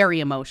got very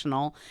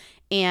emotional.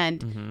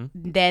 And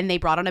then they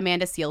brought on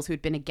Amanda Seales, who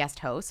had been a guest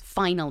host.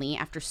 Finally,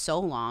 after so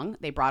long,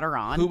 they brought her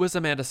on. Who was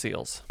Amanda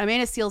Seales?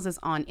 Amanda Seales is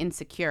on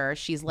Insecure.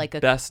 She's like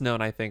best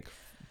known, I think,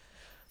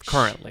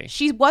 currently.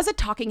 She was a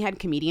talking head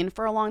comedian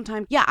for a long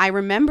time. Yeah, I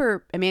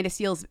remember Amanda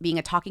Seales being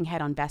a talking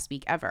head on Best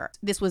Week Ever.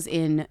 This was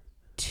in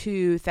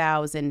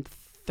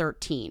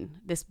 2013.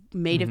 This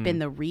may have been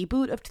the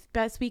reboot of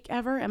Best Week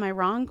Ever. Am I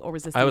wrong, or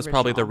was this? I was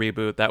probably the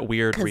reboot. That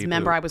weird reboot. Because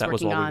remember, I was that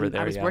working was while on. we were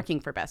there, I was working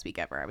for Best Week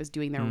Ever. I was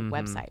doing their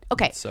website.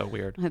 Okay, It's so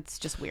weird. It's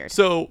just weird.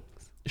 So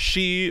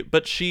she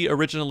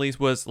originally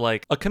was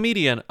like a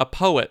comedian, a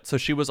poet. So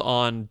she was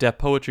on Def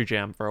Poetry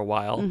Jam for a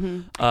while.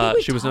 I think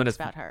we she was known as.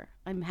 about her.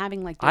 I'm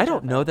having like. I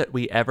don't know that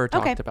we ever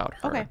talked about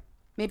her. Okay,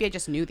 maybe I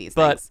just knew these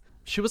But things.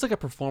 she was like a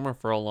performer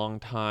for a long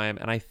time,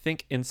 and I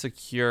think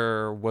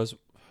Insecure was.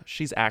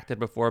 She's acted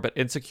before, but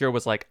Insecure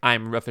was like,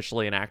 I'm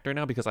officially an actor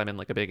now because I'm in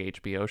like a big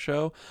HBO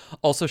show.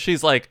 Also,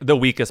 she's like the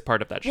weakest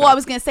part of that show. Well, I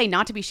was gonna say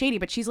not to be shady,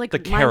 but she's like the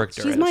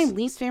character. She's my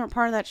least favorite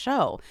part of that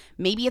show.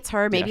 Maybe it's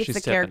her, maybe it's the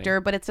character,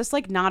 Tiffany. but it's just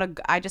like not a.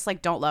 I just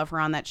like don't love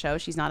her on that show.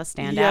 She's not a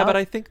standout. Yeah, but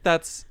I think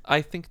that's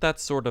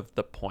sort of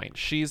the point.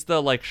 She's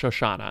the like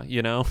Shoshana,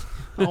 you know?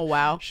 Oh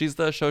wow. She's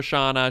the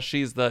Shoshana.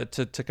 She's the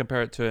to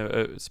compare it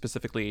to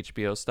specifically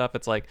HBO stuff.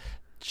 It's like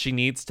she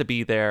needs to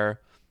be there.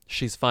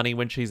 She's funny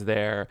when she's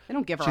there. They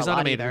don't give her she's a lot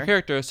not a major either.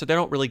 character, so they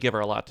don't really give her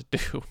a lot to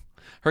do.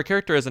 Her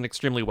character isn't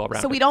extremely well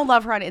rounded. So we don't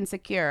love her on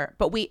Insecure,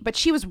 but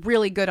she was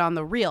really good on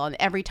The Real, and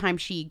every time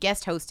she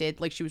guest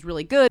hosted, like she was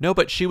really good. No,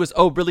 but she was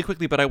really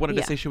quickly, but I wanted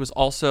to say she was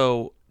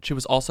also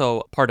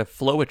part of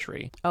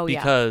Flowetry. Oh,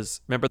 yeah.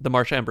 Because remember the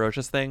Marsha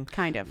Ambrosius thing?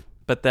 Kind of.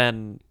 But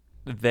then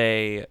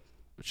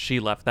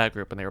she left that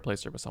group and they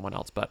replaced her with someone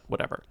else, but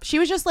whatever. She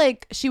was just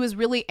like, she was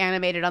really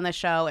animated on the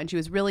show and she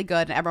was really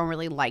good and everyone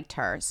really liked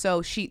her.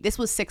 So this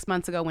was 6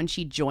 months ago when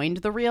she joined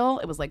The Real.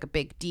 It was like a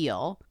big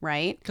deal,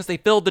 right? Because they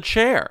filled the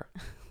chair.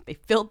 They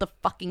filled the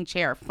fucking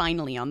chair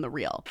finally on The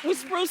Real. We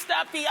spruced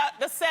up the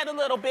set a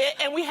little bit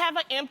and we have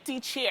an empty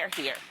chair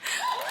here.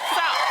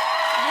 So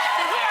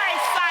we're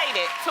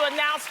excited to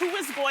announce who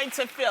is going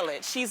to fill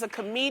it. She's a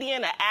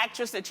comedian, an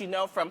actress that you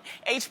know from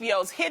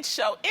HBO's hit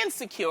show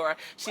Insecure.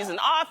 She's an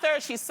author.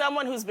 She's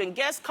someone who's been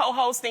guest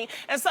co-hosting.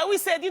 And so we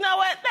said, you know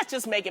what? Let's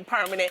just make it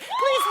permanent.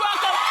 Please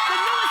welcome the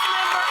newest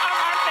member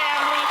of our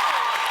family,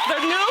 the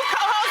new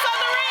co-host of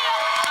The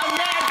Real,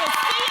 Amanda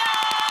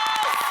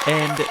Seales.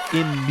 And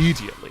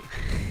immediately,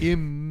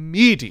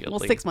 Well,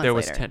 6 months there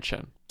was later.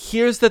 tension.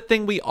 Here's the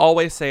thing we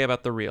always say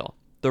about The Real.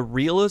 The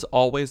Real is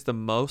always the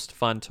most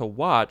fun to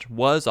watch,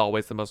 was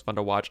always the most fun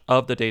to watch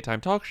of the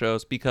daytime talk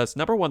shows because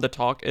number one, the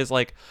talk is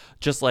like,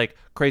 just like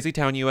Crazy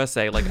Town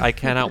USA. Like, I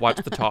cannot watch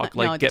the talk.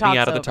 Like, No, the get me talk's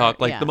out of the over. talk.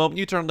 Like, Yeah. the moment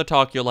you turn on the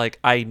talk, you're like,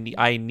 I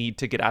need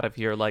to get out of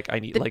here. Like,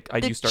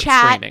 you start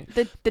chat, screaming.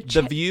 the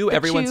View, the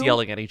everyone's Chew-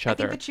 yelling at each I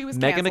other. think the Chew was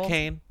Meghan canceled.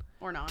 McCain.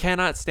 Or not.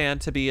 Cannot stand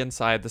to be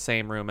inside the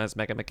same room as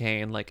Meghan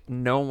McCain. Like,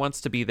 no one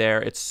wants to be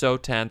there. It's so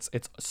tense.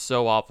 It's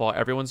so awful.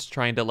 Everyone's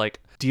trying to,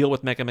 like, deal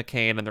with Meghan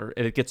McCain and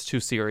it gets too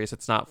serious.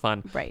 It's not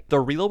fun. Right. The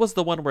Real was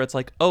the one where it's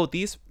like, oh,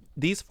 these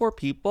 4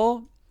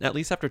 people, at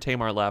least after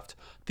Tamar left,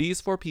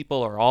 these 4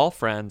 people are all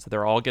friends.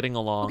 They're all getting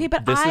along. Okay,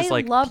 but this I is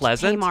like loved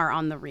pleasant. Tamar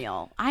on The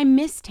Real. I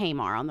miss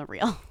Tamar on The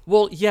Real.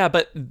 Well, yeah,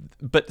 but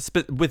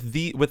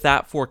with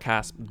that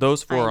forecast,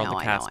 those 4 are the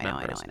cast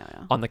members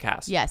on the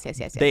cast. Yes.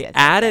 They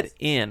added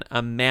in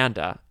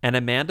Amanda, and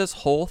Amanda's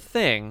whole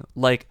thing,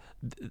 like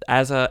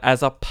as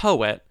a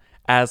poet,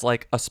 as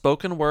like a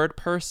spoken word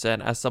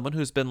person, as someone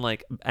who's been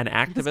like an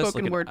activist,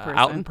 like an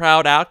out and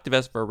proud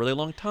activist for a really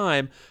long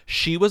time,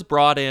 she was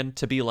brought in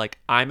to be like,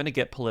 I'm going to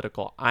get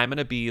political. I'm going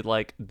to be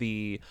like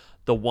the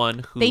one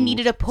who they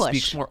needed a push.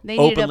 Speaks more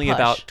openly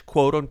about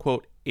quote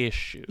unquote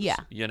issues. Yeah.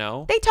 You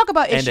know? They talk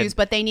about issues,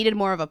 but they needed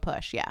more of a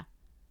push. Yeah.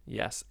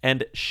 Yes.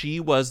 And she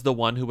was the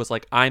one who was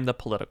like, I'm the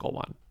political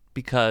one,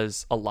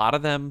 because a lot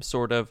of them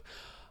sort of,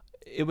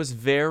 it was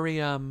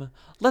very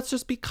let's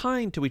just be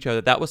kind to each other.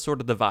 That was sort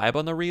of the vibe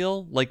on The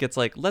Real. Like, it's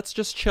like, let's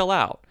just chill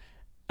out.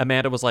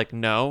 Amanda was like,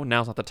 no,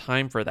 now's not the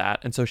time for that.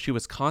 And so she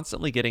was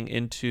constantly getting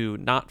into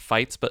not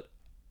fights but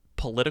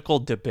political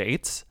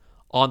debates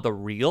on The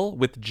Real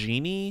with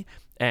Jeannie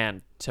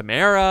and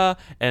Tamara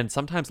and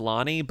sometimes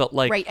Lonnie, but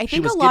like, right. I she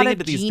think was a lot getting of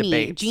into these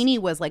debates. Jeannie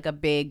was like a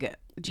big.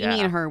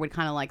 Jeannie and her would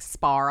kind of like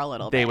spar a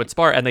little bit. They would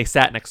spar, and they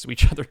sat next to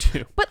each other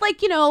too. But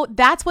like, you know,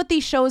 that's what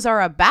these shows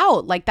are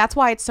about. Like, that's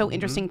why it's so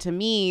interesting to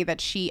me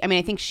that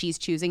I think she's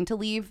choosing to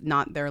leave,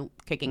 not they're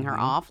kicking her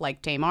off.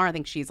 Like Tamar, I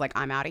think she's like,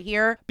 I'm out of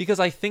here. Because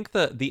I think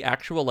the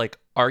actual like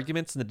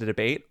arguments in the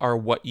debate are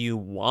what you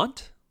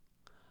want,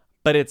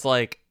 but it's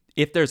like,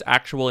 if there's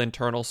actual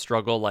internal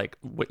struggle, like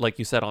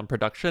you said on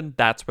production,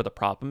 that's where the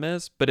problem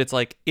is. But it's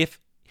like, if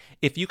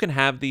you can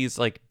have these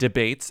like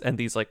debates and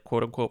these like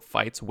quote unquote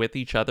fights with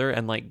each other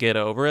and like get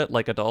over it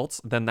like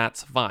adults, then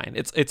that's fine.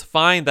 It's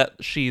fine that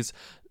she's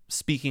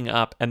speaking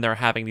up and they're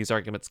having these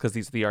arguments because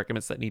these are the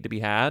arguments that need to be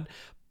had.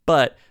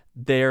 But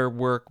there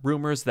were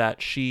rumors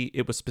that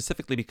it was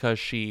specifically because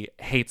she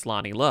hates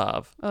Lonnie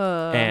Love,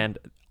 and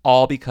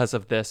all because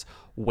of this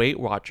Weight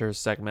Watchers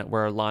segment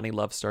where Lonnie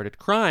Love started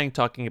crying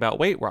talking about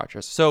Weight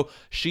Watchers. So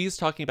she's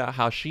talking about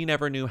how she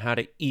never knew how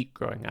to eat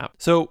growing up.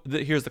 So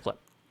here's the clip.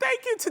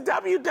 Thank you to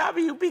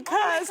WW,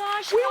 because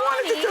we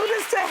wanted to do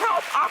this to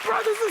help our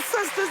brothers and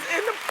sisters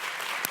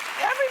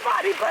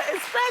everybody, but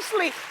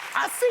especially,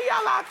 I see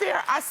y'all out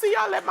there. I see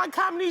y'all at my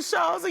comedy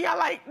shows, and y'all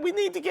like, we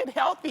need to get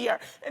healthier.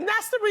 And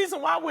that's the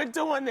reason why we're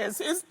doing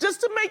this. It's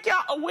just to make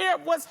y'all aware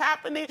of what's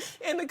happening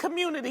in the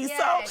community.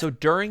 So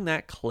during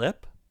that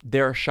clip,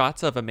 there are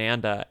shots of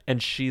Amanda,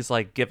 and she's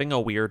like giving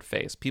a weird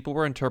face. People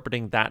were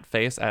interpreting that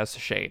face as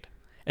shade.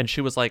 And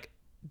she was like,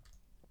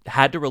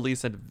 had to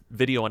release a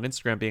video on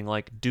Instagram being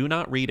like, do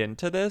not read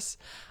into this.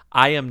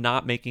 I am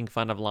not making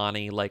fun of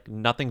Lonnie, like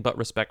nothing but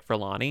respect for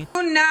Lonnie.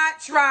 Do not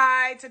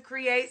try to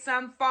create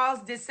some false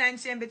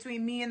dissension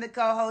between me and the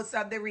co-hosts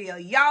of The Real.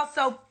 Y'all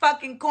so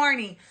fucking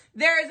corny.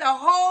 There is a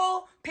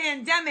whole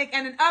pandemic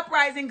and an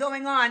uprising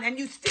going on, and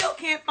you still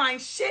can't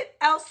find shit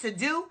else to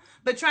do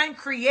but try and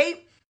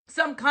create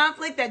some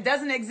conflict that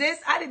doesn't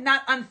exist. I did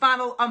not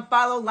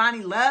unfollow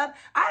Lonnie Love.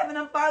 I haven't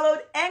unfollowed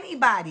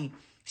anybody.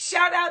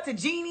 Shout out to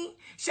Jeannie,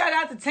 shout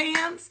out to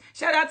Tams,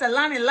 shout out to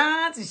Lonnie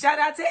Lance, and shout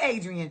out to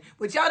Adrian.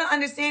 What y'all don't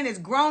understand is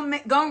grown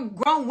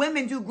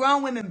women do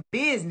grown women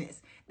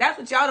business. That's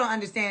what y'all don't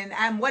understand.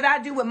 And what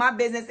I do with my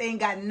business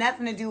ain't got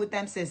nothing to do with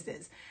them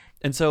sisters.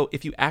 And so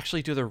if you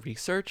actually do the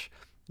research,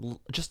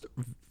 just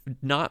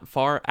not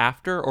far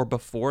after or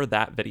before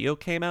that video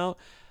came out,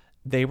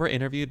 they were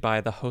interviewed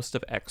by the host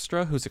of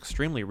Extra, who's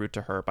extremely rude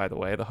to her, by the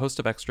way. The host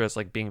of Extra is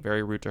like being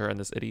very rude to her in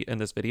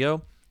this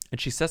video. And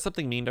she says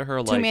something mean to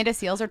her, like... To Amanda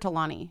Seales or to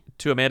Lonnie?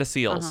 To Amanda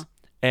Seales.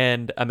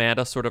 And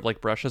Amanda sort of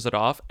like brushes it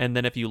off. And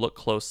then if you look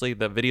closely,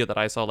 the video that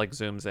I saw like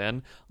zooms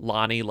in,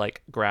 Lonnie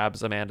like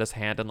grabs Amanda's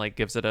hand and like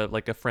gives it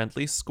a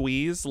friendly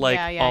squeeze. Like,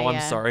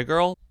 I'm sorry,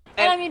 girl.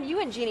 And I mean, you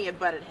and Jeannie have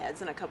butted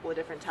heads on a couple of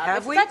different topics.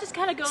 Have we? That just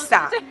kind of goes.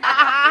 Stop.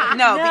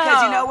 No,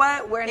 because you know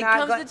what? It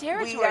comes to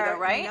territory, though,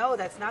 right? No,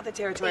 that's not the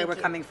territory we're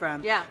coming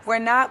from. Yeah. We're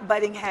not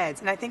butting heads,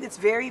 and I think it's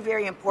very,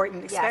 very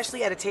important,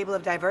 especially at a table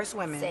of diverse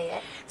women,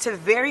 to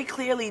very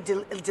clearly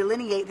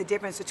delineate the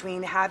difference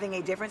between having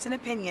a difference in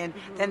opinion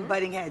than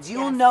butting heads.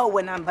 You'll know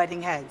when I'm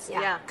butting heads.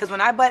 Yeah. Because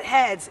when I butt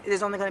heads,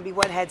 there's only going to be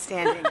one head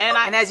standing,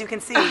 and as you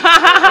can see,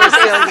 we're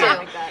still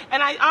here.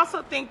 And I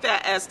also think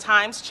that as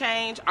times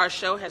change, our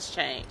show has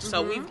changed.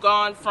 So we've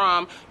gone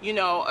from,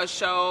 a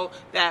show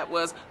that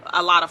was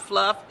a lot of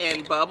fluff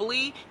and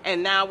bubbly,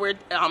 and now we're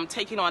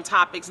taking on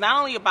topics not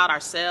only about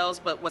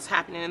ourselves, but what's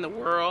happening in the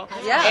world.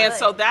 Yeah. And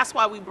so that's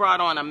why we brought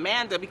on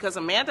Amanda, because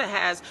Amanda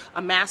has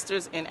a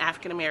master's in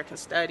African American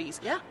Studies.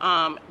 Yeah.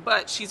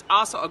 But she's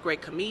also a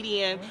great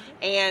comedian,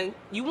 and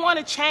you want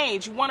to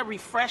change, you want to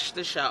refresh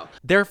the show.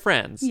 They're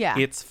friends. Yeah.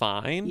 It's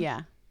fine.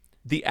 Yeah.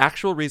 The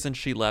actual reason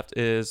she left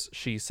is,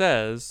 she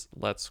says,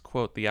 let's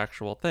quote the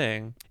actual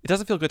thing, "It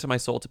doesn't feel good to my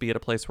soul to be at a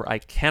place where I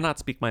cannot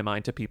speak my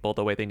mind to people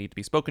the way they need to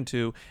be spoken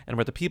to, and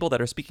where the people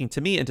that are speaking to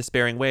me in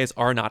despairing ways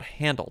are not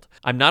handled.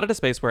 I'm not at a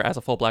space where, as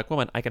a full Black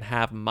woman, I can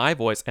have my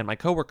voice and my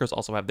coworkers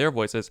also have their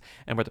voices,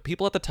 and where the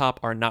people at the top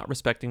are not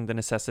respecting the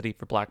necessity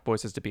for Black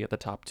voices to be at the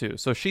top too."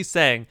 So she's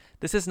saying,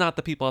 this is not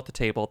the people at the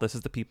table, this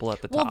is the people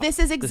at the top. Well, this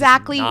is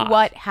exactly not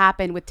what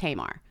happened with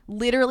Tamar.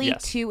 Literally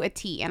Yes. to a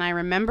T. And I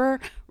remember,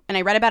 and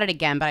I read about it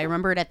again, but I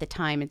remember it at the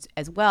time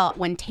as well.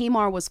 When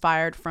Tamar was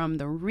fired from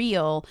The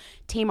Real,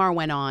 Tamar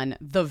went on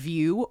The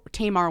View.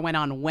 Tamar went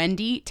on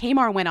Wendy.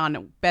 Tamar went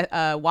on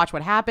Watch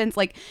What Happens.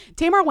 Like,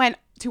 Tamar went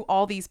to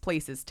all these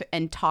places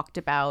and talked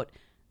about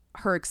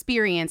her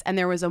experience. And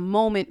there was a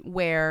moment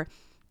where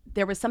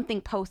there was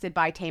something posted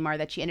by Tamar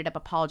that she ended up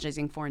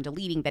apologizing for and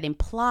deleting that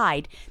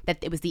implied that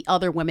it was the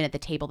other women at the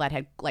table that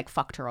had like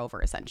fucked her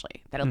over,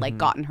 essentially, that had like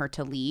gotten her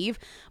to leave.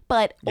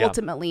 But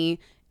ultimately,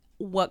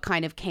 what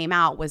kind of came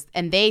out was,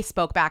 and they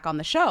spoke back on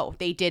the show.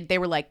 They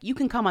were like, you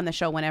can come on the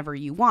show whenever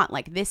you want.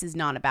 Like, this is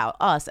not about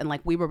us. And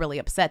like, we were really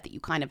upset that you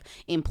kind of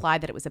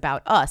implied that it was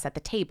about us at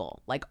the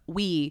table. Like,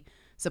 we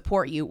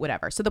support you,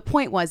 whatever. So the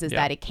point was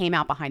that it came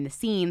out behind the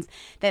scenes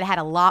that it had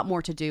a lot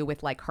more to do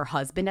with like her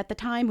husband at the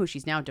time, who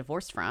she's now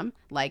divorced from,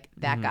 like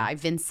that guy,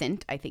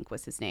 Vincent, I think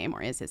was his name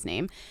or is his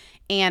name,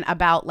 and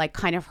about like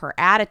kind of her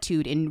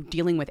attitude in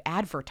dealing with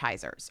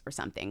advertisers or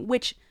something,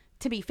 which,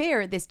 to be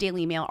fair, this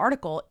Daily Mail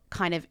article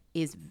kind of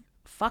is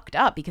fucked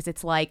up because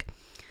it's like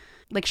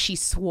she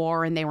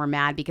swore and they were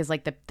mad because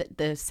like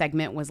the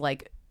segment was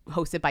like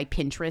hosted by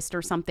Pinterest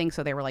or something,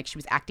 so they were like, she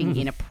was acting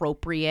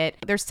inappropriate.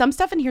 There's some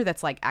stuff in here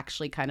that's like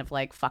actually kind of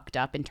like fucked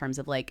up in terms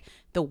of like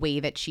the way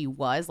that she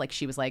was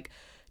like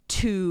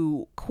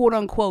too quote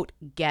unquote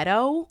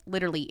ghetto,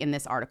 literally in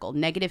this article.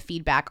 Negative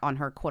feedback on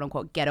her quote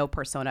unquote ghetto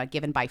persona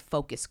given by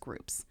focus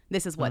groups.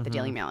 This is what the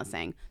Daily Mail is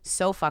saying.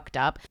 So fucked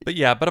up.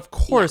 But of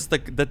course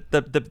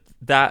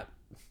that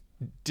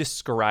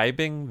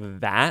describing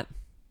that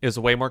is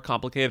way more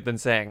complicated than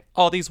saying,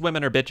 oh, these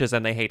women are bitches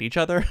and they hate each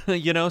other,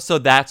 you know? So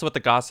that's what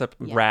the gossip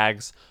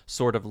rags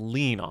sort of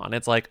lean on.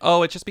 It's like,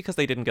 oh, it's just because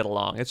they didn't get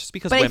along. It's just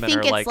because women are like... But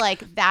I think it's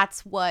like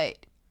that's what...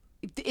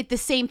 the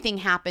same thing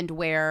happened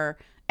where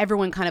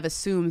everyone kind of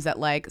assumes that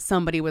like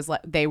somebody was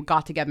like, they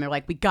got together and they're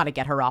like, we got to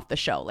get her off the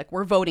show. Like,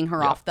 we're voting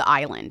her off the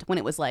island. When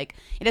it was like,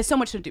 it has so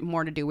much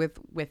more to do with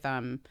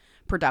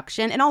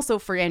production. And also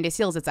for Andy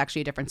Seals, it's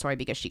actually a different story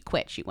because she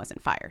quit. She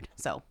wasn't fired.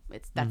 So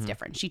that's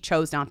different. She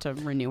chose not to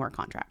renew her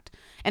contract.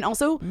 And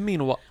also,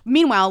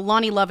 meanwhile,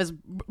 Lonnie Love is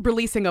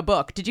releasing a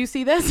book. Did you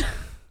see this?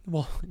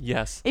 Well,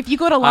 yes. If you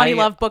go to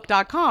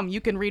LonnieLoveBook.com,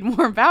 you can read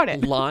more about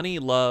it. Lonnie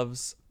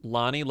Love's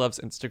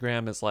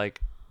Instagram is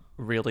like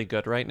really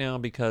good right now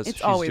because it's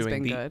she's always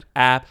doing been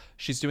good.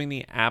 She's doing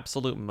the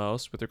absolute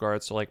most with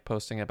regards to like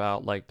posting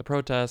about like the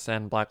protests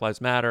and Black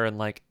Lives Matter and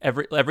like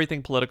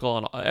everything political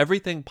and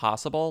everything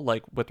possible,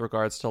 like with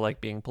regards to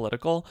like being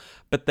political.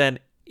 But then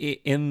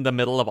in the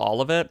middle of all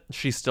of it,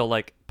 she still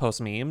like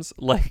posts memes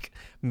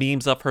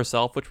of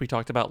herself, which we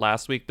talked about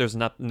last week. There's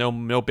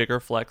no bigger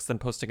flex than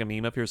posting a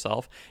meme of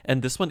yourself.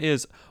 And this one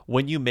is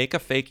when you make a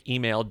fake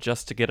email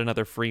just to get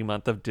another free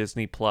month of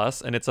Disney Plus,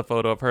 and it's a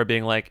photo of her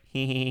being like,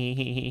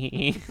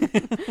 It's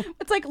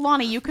like,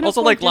 Lonnie, you can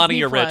also afford like Disney Lonnie,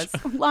 you're Plus.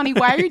 rich. Lonnie,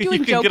 why are you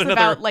doing You can jokes get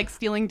another... about like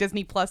stealing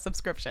Disney Plus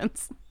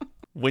subscriptions?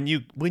 When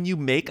you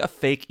make a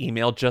fake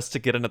email just to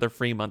get another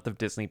free month of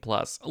Disney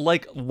Plus.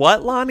 Like,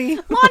 what, Lonnie?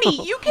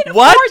 Lonnie, you can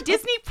What? afford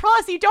Disney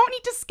Plus. You don't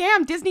need to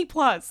scam Disney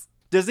Plus.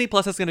 Disney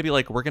Plus is going to be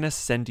like, we're going to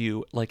send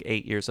you like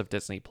 8 years of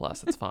Disney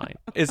Plus. It's fine.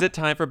 Is it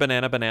time for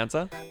Banana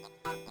Bonanza?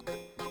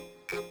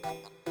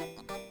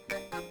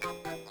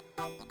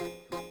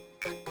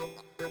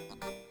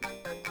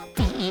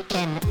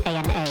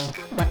 BENANA.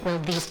 What will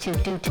these two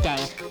do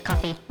today?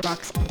 Coffee,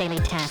 walks, daily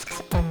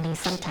tasks, only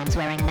sometimes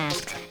wearing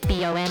masks.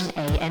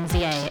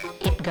 BONANZA.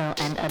 It girl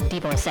and a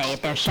divorcee.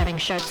 They're sharing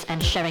shirts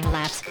and sharing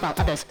laughs while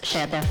others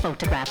share their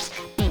photographs.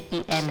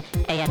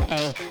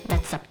 BENANA.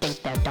 Let's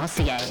update their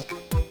dossier.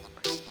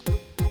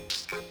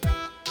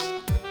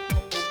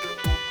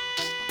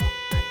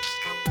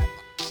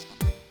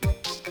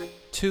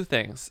 Two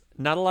things.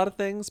 Not a lot of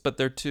things, but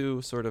they're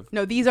two sort of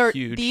these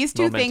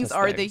two things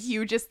are the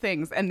hugest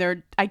things,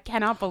 and I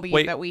cannot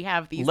believe that we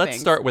have these things. Let's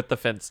start with the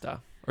Finsta.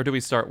 Or do we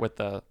start with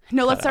the...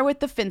 No, let's start with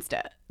the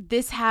Finsta.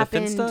 This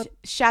happened...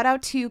 Shout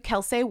out to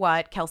Kelsey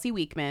Watt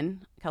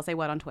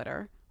on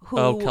Twitter.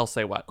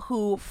 Kelsey Watt.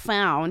 Who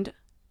found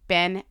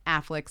Ben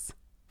Affleck's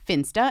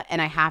Finsta.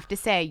 And I have to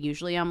say,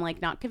 usually I'm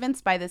like not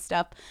convinced by this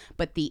stuff,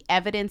 but the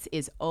evidence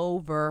is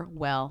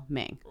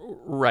overwhelming.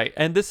 Right.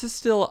 And this is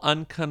still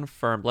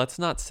unconfirmed. Let's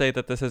not say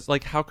that this is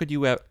like, how could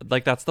you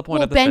like, that's the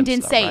point of the Ben Finsta,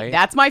 didn't say, right?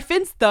 That's my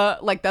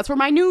Finsta. Like, that's where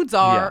my nudes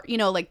are. You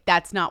know, like,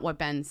 that's not what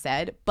Ben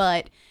said.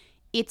 But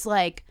it's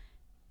like,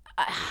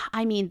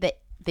 I mean,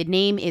 the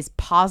name is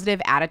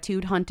Positive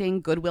Attitude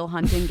Hunting, Goodwill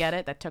Hunting. Get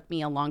it? That took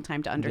me a long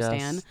time to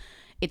understand. Yes.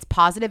 It's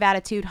Positive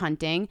Attitude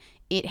Hunting.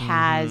 It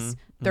has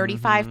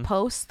 35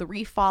 posts,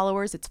 3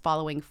 followers. It's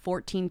following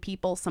 14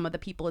 people. Some of the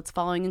people it's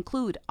following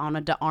include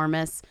Ana de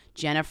Armas,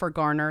 Jennifer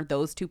Garner.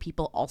 Those 2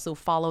 people also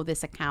follow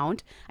this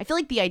account. I feel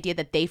like the idea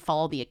that they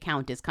follow the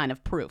account is kind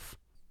of proof.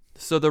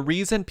 So the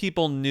reason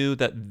people knew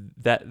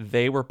that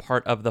they were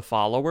part of the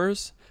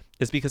followers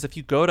is because if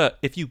you go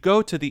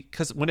to the,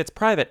 because when it's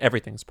private,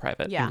 everything's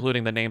private,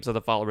 including the names of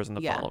the followers and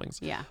the followings.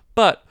 Yeah.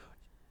 But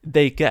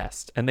they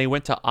guessed, and they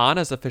went to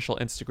Anna's official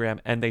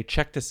Instagram, and they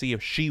checked to see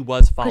if she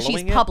was following it.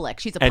 Because she's public.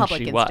 She's a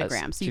public she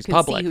Instagram, was. so you She's can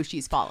public. see who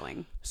she's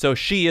following. So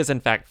she is,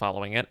 in fact,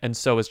 following it, and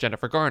so is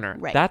Jennifer Garner.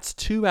 Right. That's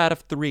 2 out of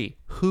 3.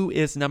 Who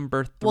is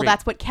number 3? Well,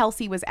 that's what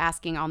Kelsey was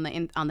asking on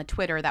the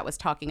Twitter that was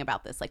talking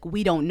about this. Like,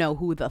 we don't know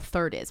who the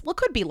third is. Well, it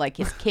could be like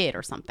his kid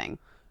or something.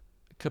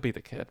 Could be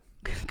the kid.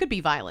 Could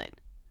be Violet.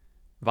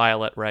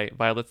 Violet, right?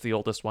 Violet's the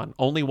oldest one.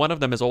 Only one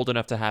of them is old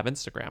enough to have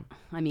Instagram.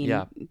 I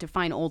mean,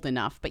 define old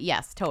enough, but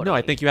yes, totally. No,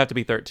 I think you have to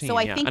be 13. So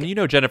I think, and you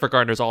know Jennifer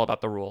Garner's all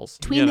about the rules.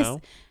 Between this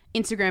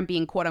Instagram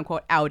being quote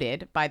unquote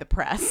outed by the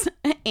press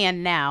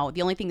and now,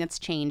 the only thing that's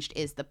changed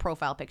is the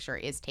profile picture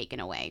is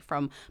taken away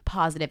from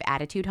positive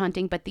attitude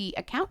hunting, but the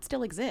account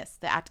still exists.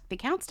 The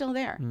account's still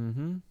there.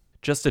 Mm-hmm.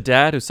 Just a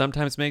dad who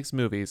sometimes makes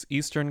movies.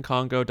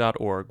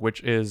 EasternCongo.org,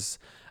 which is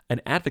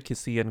an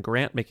advocacy and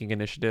grant-making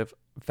initiative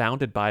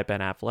founded by Ben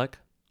Affleck,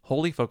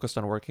 wholly focused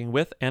on working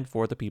with and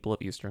for the people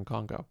of Eastern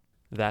Congo.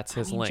 That's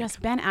his link.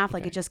 Just Ben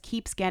Affleck, it just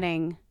keeps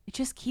getting.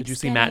 Did you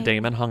see Matt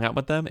Damon hung out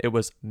with them? It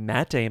was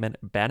Matt Damon,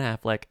 Ben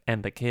Affleck,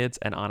 and the kids,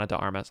 and Ana de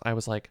Armas. I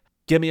was like,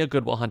 give me a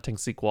Good Will Hunting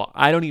sequel.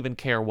 I don't even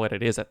care what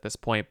it is at this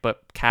point,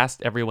 but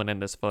cast everyone in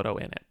this photo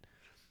in it.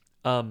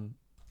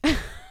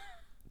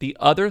 The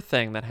other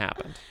thing that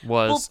happened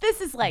was this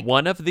is like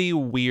one of the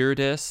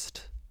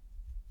weirdest.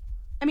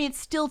 I mean, it's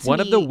still to one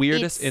me, of the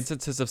weirdest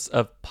instances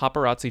of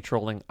paparazzi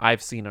trolling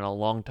I've seen in a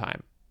long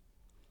time.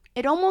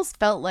 It almost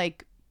felt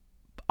like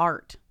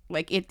art.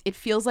 Like it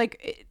feels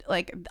like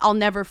I'll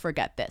never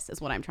forget this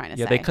is what I'm trying to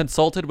say. Yeah, they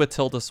consulted with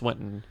Tilda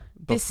Swinton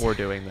before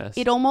doing this.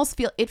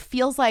 It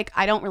feels like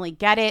I don't really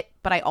get it,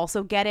 but I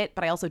also get it,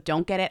 but I also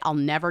don't get it. I'll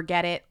never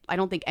get it. I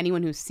don't think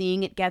anyone who's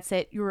seeing it gets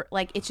it. You're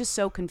like, it's just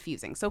so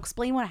confusing. So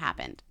explain what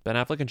happened. Ben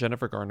Affleck and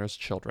Jennifer Garner's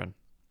children,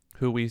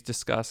 who we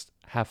discussed,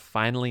 have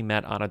finally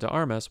met Ana de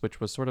Armas, which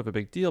was sort of a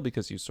big deal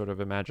because you sort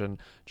of imagine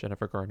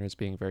Jennifer Garner's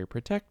being very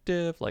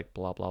protective, like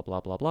blah, blah, blah,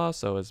 blah, blah.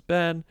 So is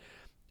Ben.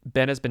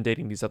 Ben has been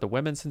dating these other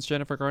women since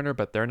Jennifer Garner,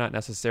 but they're not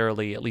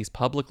necessarily, at least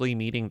publicly,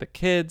 meeting the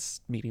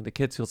kids. Meeting the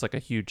kids feels like a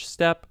huge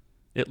step.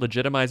 It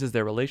legitimizes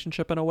their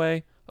relationship in a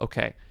way.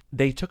 Okay.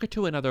 They took it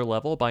to another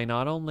level by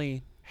not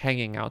only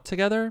hanging out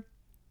together,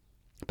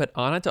 but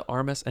Ana de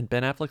Armas and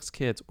Ben Affleck's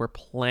kids were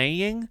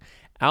playing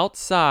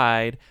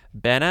outside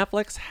Ben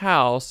Affleck's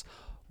house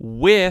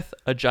with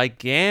a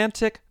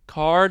gigantic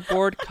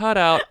cardboard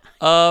cutout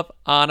of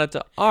Ana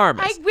de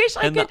Armas. I wish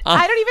I could.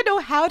 I don't even know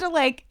how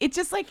to It's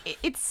just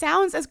it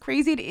sounds as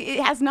crazy.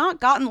 It has not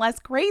gotten less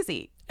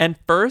crazy. And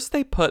first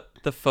they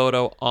put the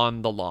photo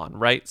on the lawn,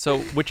 right? So,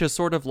 which is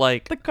sort of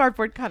like the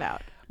cardboard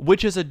cutout.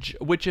 Which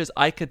is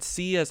I could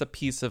see as a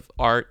piece of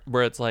art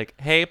where it's like,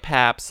 hey,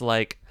 Paps,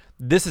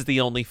 this is the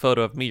only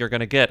photo of me you're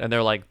going to get. And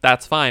they're like,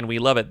 that's fine. We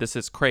love it. This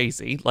is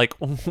crazy.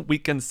 We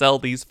can sell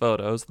these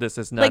photos. This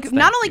is nuts.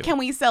 Not only can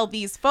we sell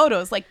these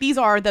photos, these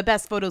are the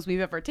best photos we've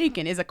ever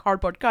taken, is a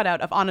cardboard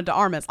cutout of Ana de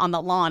Armas on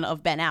the lawn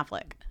of Ben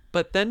Affleck.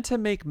 But then to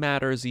make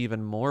matters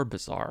even more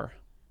bizarre,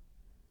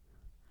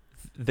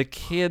 the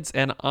kids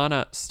and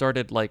Ana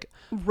started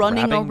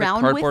running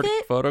around the cardboard with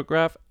it?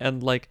 photograph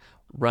and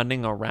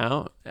running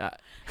around.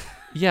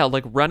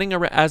 Running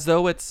around as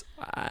though it's,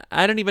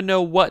 I don't even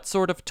know what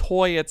sort of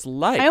toy it's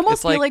like. I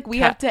almost feel like we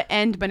have to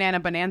end Banana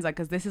Bonanza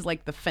because this is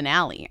the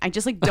finale. I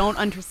just don't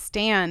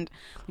understand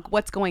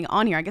what's going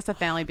on here. I guess the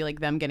finale would be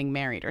them getting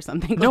married or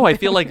something. No, I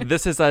feel like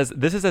this is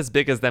as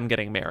big as them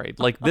getting married.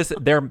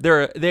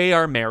 They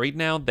are married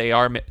now. They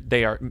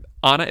are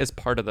Ana is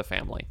part of the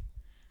family.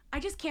 I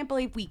just can't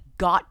believe we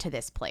got to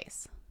this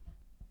place.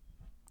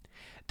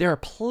 They're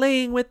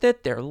playing with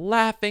it. They're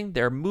laughing.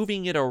 They're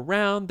moving it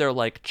around. They're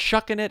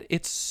chucking it.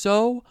 It's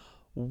so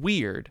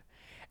weird.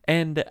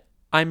 And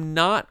I'm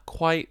not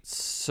quite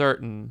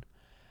certain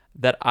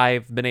that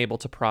I've been able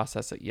to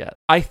process it yet.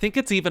 I think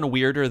it's even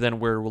weirder than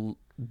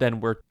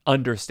we're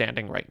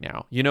understanding right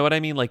now. You know what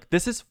I mean?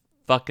 This is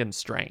fucking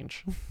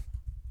strange.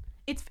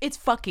 It's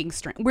fucking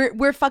strange.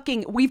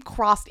 We've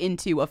crossed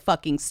into a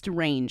fucking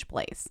strange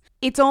place.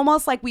 It's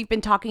almost like we've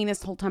been talking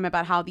this whole time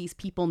about how these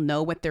people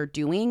know what they're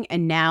doing,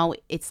 and now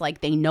it's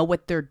they know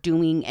what they're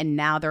doing, and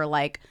now they're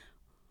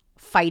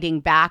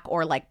fighting back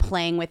or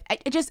playing with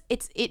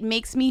it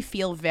makes me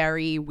feel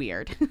very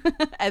weird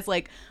as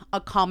a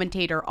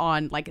commentator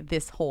on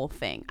this whole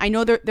thing. I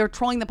know they're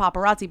trolling the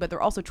paparazzi, but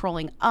they're also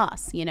trolling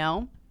us, you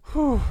know?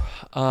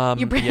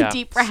 You bring a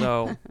deep breath.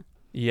 So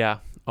yeah.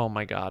 Oh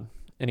my God.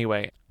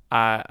 Anyway,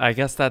 I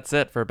guess that's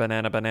it for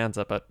Banana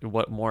Bonanza, but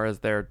what more is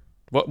there?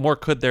 What more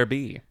could there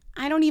be?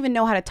 I don't even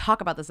know how to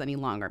talk about this any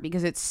longer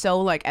because it's so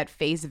like at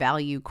face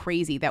value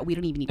crazy that we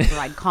don't even need to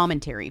provide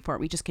commentary for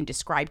it. We just can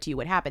describe to you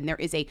what happened. There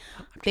is a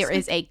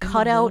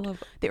cutout.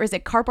 There is a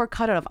cardboard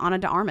cutout of Ana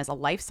de Armas, a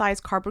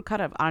life-size cardboard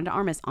cutout of Ana de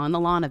Armas on the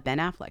lawn of Ben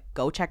Affleck.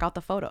 Go check out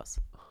the photos.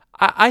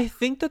 I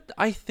think the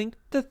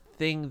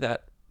thing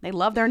that they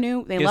love their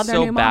new is mommy.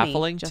 so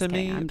baffling to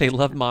me. They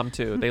love mom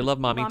too. They love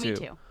mommy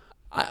too.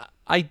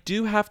 I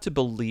do have to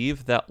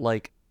believe that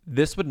like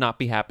this would not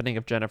be happening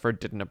if Jennifer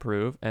didn't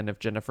approve and if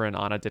Jennifer and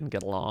Ana didn't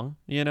get along,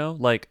 you know?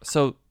 Like,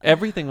 so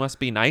everything must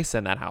be nice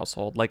in that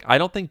household. Like, I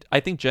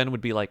think Jen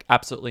would be like,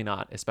 absolutely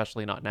not,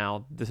 especially not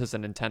now. This is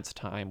an intense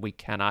time. We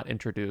cannot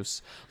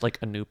introduce like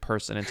a new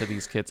person into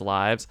these kids'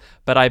 lives.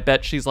 But I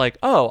bet she's like,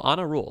 oh,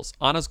 Ana rules.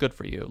 Ana's good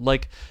for you.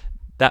 Like,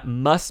 that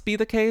must be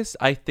the case.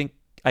 I think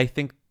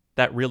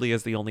that really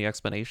is the only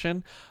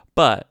explanation.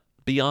 But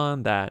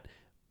beyond that,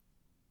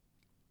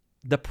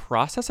 the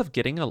process of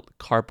getting a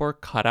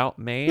cardboard cutout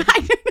made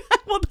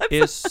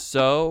is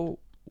so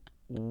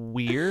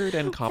weird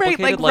and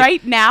complicated. Right, like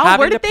right now,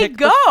 where did they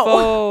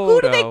go?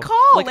 Who do they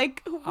call?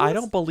 I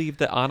don't believe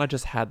that Ana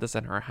just had this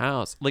in her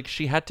house. Like,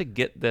 she had to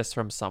get this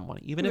from someone,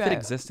 even if it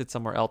existed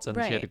somewhere else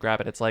and she had to grab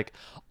it. It's like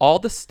all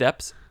the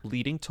steps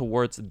leading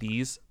towards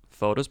these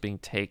photos being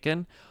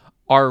taken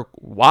are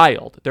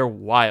wild. They're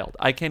wild.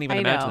 I can't even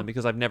imagine them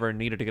because I've never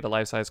needed to get a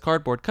life-size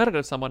cardboard cutout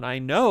of someone I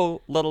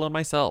know, let alone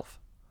myself.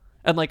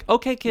 And like,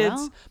 okay,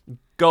 kids,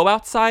 go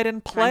outside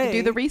and play. Time to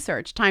do the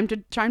research. Time to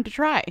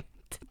try.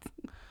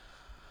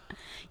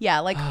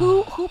 Yeah, like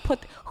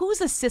whose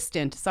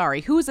assistant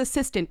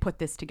put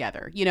this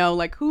together? You know,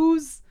 like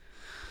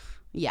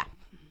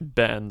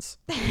Ben's.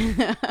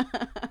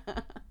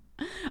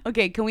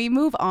 Okay, can we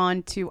move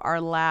on to our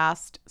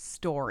last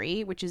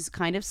story, which is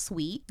kind of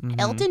sweet? Mm-hmm.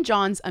 Elton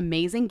John's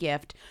amazing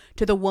gift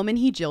to the woman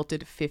he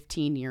jilted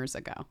 15 years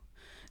ago.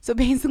 So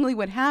basically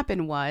what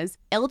happened was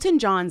Elton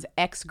John's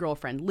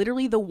ex-girlfriend,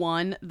 literally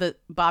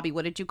Bobby,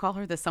 what did you call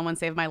her? The Someone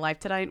Saved My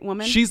Life Tonight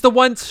woman? She's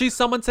Someone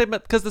Saved,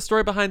 because the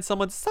story behind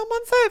someone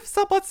saved.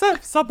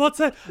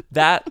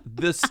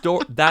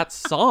 That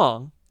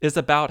song is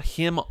about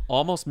him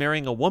almost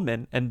marrying a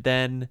woman, and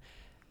then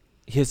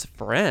his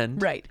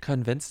friend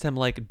convinced him,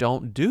 like,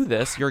 don't do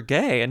this, you're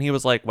gay. And he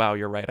was like, wow,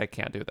 you're right, I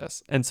can't do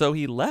this. And so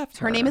he left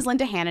her. Her name is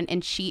Linda Hannon,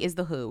 and she is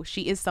the Who.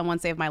 She is Someone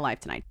Saved My Life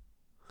Tonight.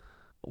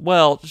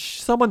 Well,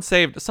 someone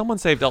saved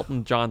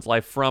Elton John's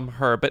life from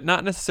her, but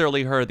not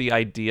necessarily her, the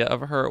idea of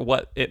her,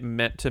 what it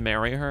meant to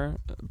marry her.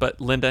 But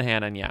Linda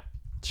Hannon, yeah.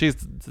 She's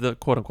the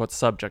quote-unquote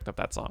subject of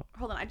that song.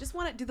 Hold on, I just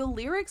want to... Do the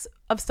lyrics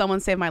of Someone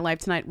Saved My Life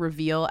Tonight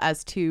reveal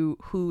as to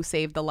who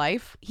saved the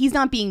life? He's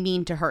not being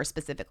mean to her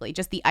specifically,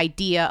 just the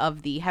idea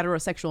of the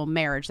heterosexual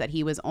marriage that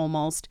he was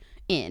almost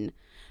in.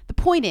 The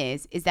point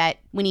is that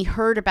when he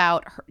heard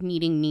about her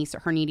needing knee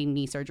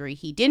surgery,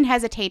 he didn't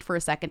hesitate for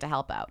a second to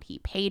help out. He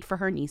paid for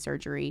her knee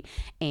surgery,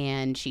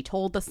 and she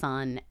told the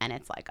Sun, and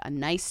it's like a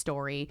nice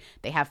story.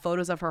 They have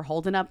photos of her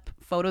holding up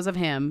photos of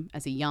him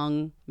as a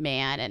young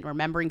man and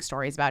remembering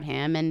stories about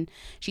him. And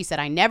she said,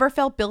 I never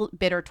felt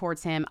bitter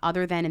towards him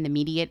other than in the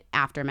immediate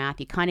aftermath.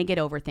 You kind of get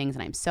over things,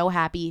 and I'm so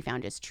happy he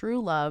found his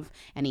true love,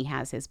 and he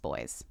has his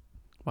boys.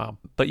 Wow.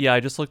 But yeah, I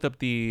just looked up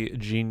the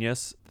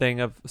genius thing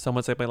of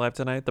Someone Saved My Life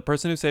Tonight. The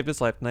person who saved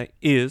his life tonight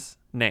is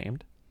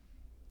named.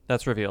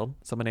 That's revealed.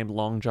 Someone named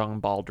Long John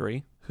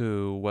Baldry,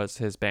 who was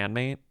his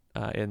bandmate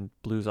in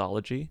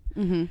Bluesology.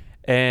 Mm-hmm.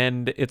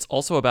 And it's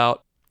also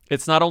about,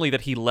 it's not only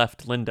that he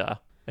left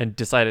Linda and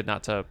decided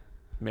not to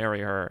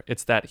marry her,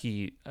 it's that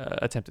he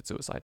attempted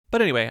suicide.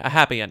 But anyway, a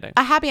happy ending.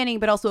 A happy ending,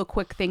 but also a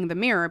quick thing, the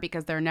Mirror,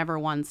 because they're never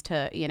ones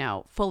to,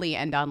 fully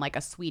end on like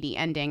a sweetie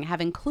ending, have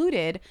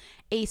included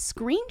a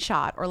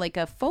screenshot or like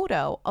a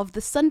photo of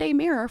the Sunday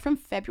Mirror from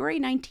February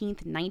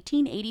 19th,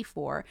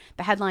 1984.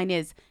 The headline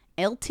is,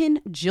 Elton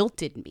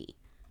Jilted Me.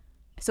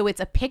 So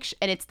it's a picture,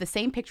 and it's the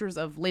same pictures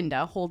of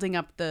Linda holding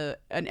up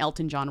an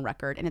Elton John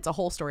record, and it's a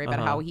whole story about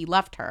how he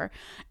left her.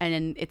 And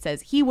then it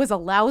says, he was a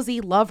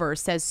lousy lover,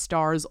 says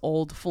Star's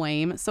old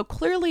flame. So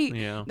clearly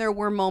there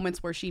were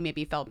moments where she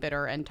maybe felt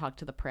bitter and talked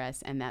to the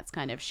press, and that's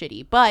kind of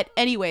shitty. But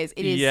anyways,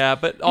 it is... Yeah,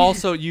 but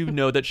also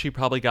that she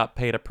probably got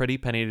paid a pretty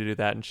penny to do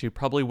that, and she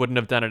probably wouldn't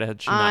have done it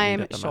had she not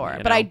needed the money. I'm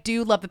sure, but I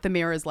do love that the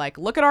Mirror is like,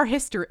 look at our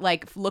history,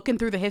 like looking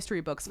through the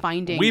history books,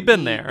 finding... We've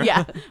been there.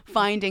 Yeah,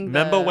 finding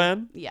Remember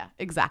when? Yeah,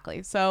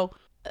 exactly. So,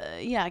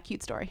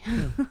 cute story.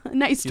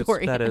 Nice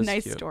story. That is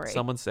nice cute. story.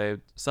 Someone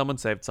saved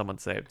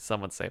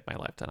my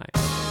life tonight.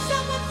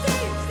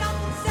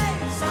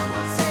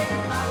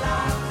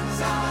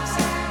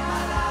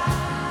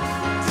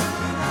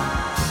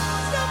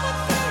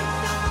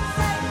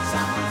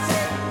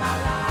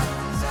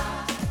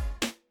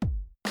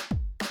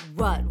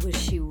 What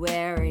was she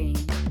wearing?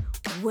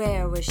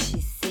 Where was she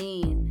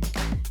seen?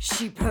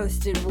 She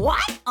posted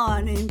what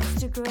on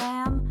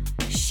Instagram?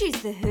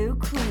 She's the Who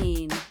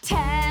Queen.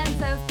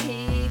 Tens of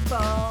people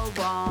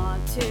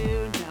want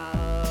to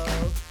know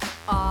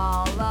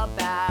all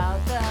about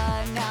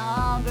the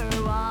number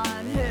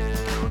one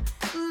Who.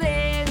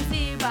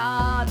 Lindsay,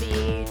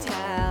 Bobby,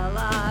 tell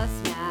us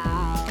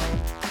now.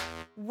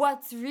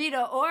 What's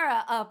Rita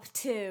Ora up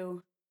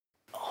to?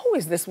 Who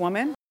is this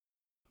woman?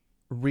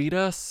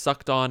 Rita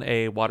sucked on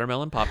a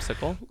watermelon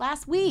popsicle.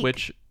 Last week.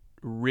 Which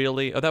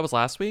really... Oh, that was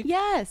last week?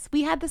 Yes,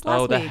 we had this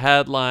last week. The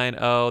headline.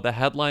 Oh, the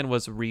headline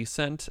was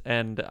recent,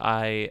 and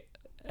the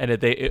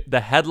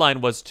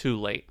headline was too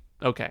late.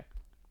 Okay.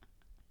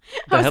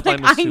 The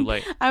headline was too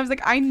late. I was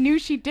like, I knew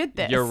she did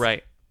this. You're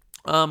right.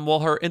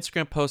 Well, her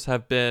Instagram posts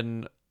have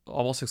been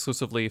almost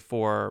exclusively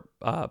for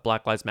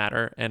Black Lives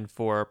Matter and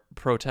for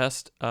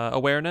protest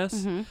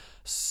awareness.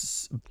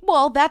 Mm-hmm.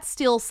 Well, that's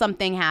still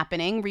something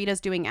happening. Rita's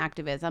doing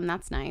activism.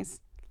 That's nice.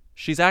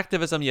 She's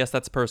activism. Yes,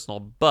 that's personal.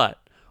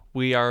 But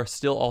we are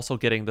still also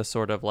getting the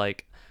sort of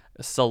like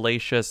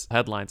salacious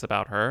headlines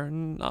about her,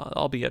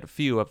 albeit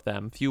fewer of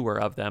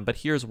them. But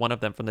here's one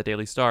of them from the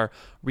Daily Star.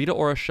 Rita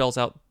Ora shells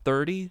out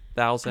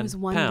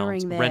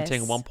 £30,000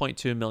 renting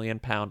 £1.2 million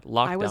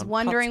lockdown. I was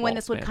wondering when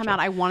this would come out.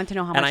 I wanted to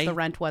know how much the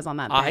rent was on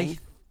that thing. I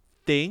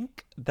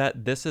think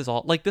that this is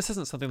all like, this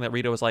isn't something that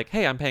Rita was like,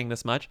 hey, I'm paying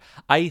this much.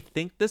 I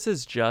think this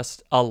is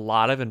just a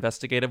lot of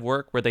investigative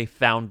work where they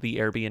found the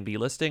Airbnb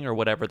listing or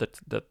whatever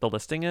the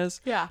listing is.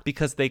 Yeah.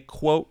 Because they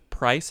quote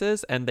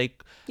prices and they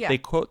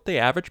quote the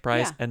average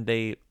price and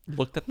they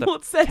looked at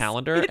the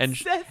calendar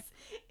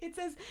It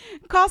says,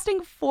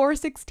 costing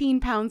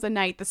 £416 a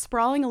night, the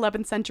sprawling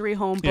 11th century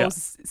home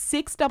boasts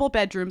 6 double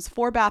bedrooms,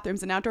 4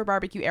 bathrooms, an outdoor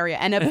barbecue area,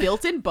 and a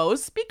built-in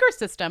Bose speaker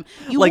system.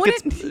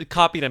 It's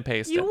copied and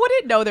pasted. You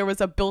wouldn't know there was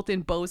a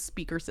built-in Bose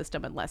speaker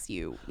system unless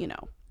you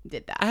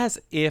did that. As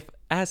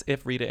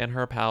if Rita and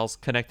her pals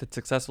connected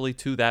successfully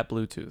to that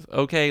Bluetooth.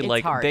 Okay,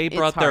 it's hard. They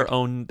brought their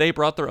own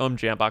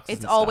jam boxes.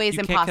 It's always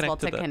impossible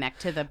to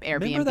connect to the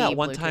Airbnb. Remember that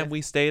one Bluetooth? time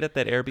we stayed at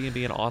that Airbnb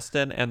in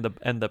Austin and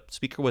the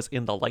speaker was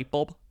in the light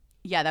bulb?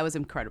 Yeah, that was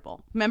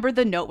incredible. Remember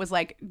the note was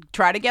like,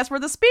 try to guess where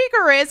the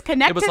speaker is.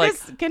 Connect to this.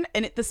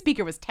 The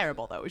speaker was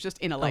terrible, though. It was just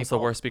in a light bulb. It was the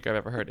worst speaker I've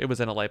ever heard. It was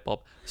in a light bulb.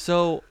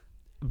 So,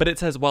 but it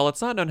says, while it's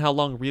not known how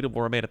long Rita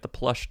will remain at the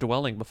plush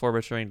dwelling before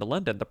returning to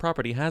London, the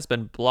property has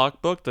been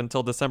block booked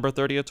until December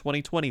 30th,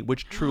 2020,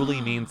 which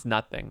truly means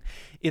nothing.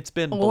 It's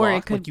been blocked. Or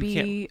it could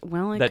be,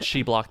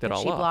 she blocked it all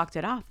off. She blocked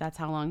it off. That's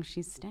how long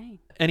she's staying.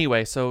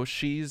 Anyway, so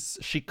she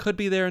could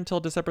be there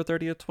until December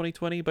 30th,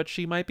 2020, but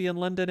she might be in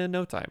London in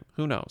no time.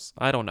 Who knows?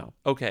 I don't know.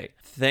 Okay.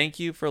 Thank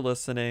you for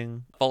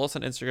listening. Follow us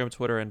on Instagram,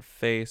 Twitter, and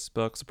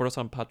Facebook. Support us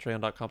on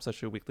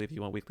patreon.com/weekly if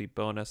you want weekly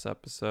bonus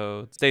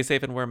episodes. Stay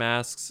safe and wear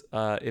masks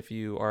if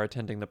you are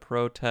attending the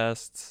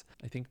protests.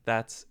 I think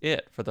that's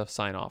it for the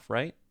sign off,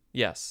 right?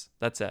 Yes,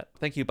 that's it.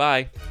 Thank you.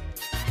 Bye.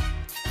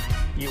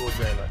 You will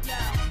dream it.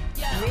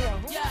 Real.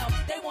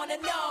 They want to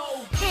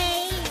know.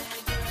 Hey.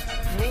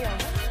 Real.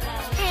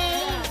 Hey.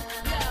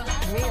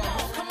 Real.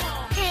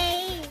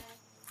 Hey.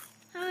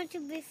 I want to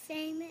be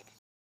famous.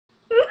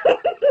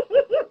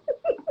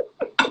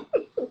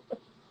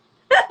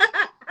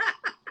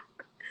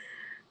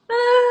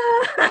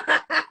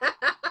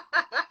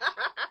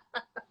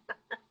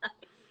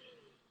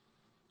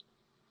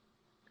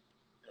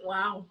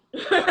 Wow.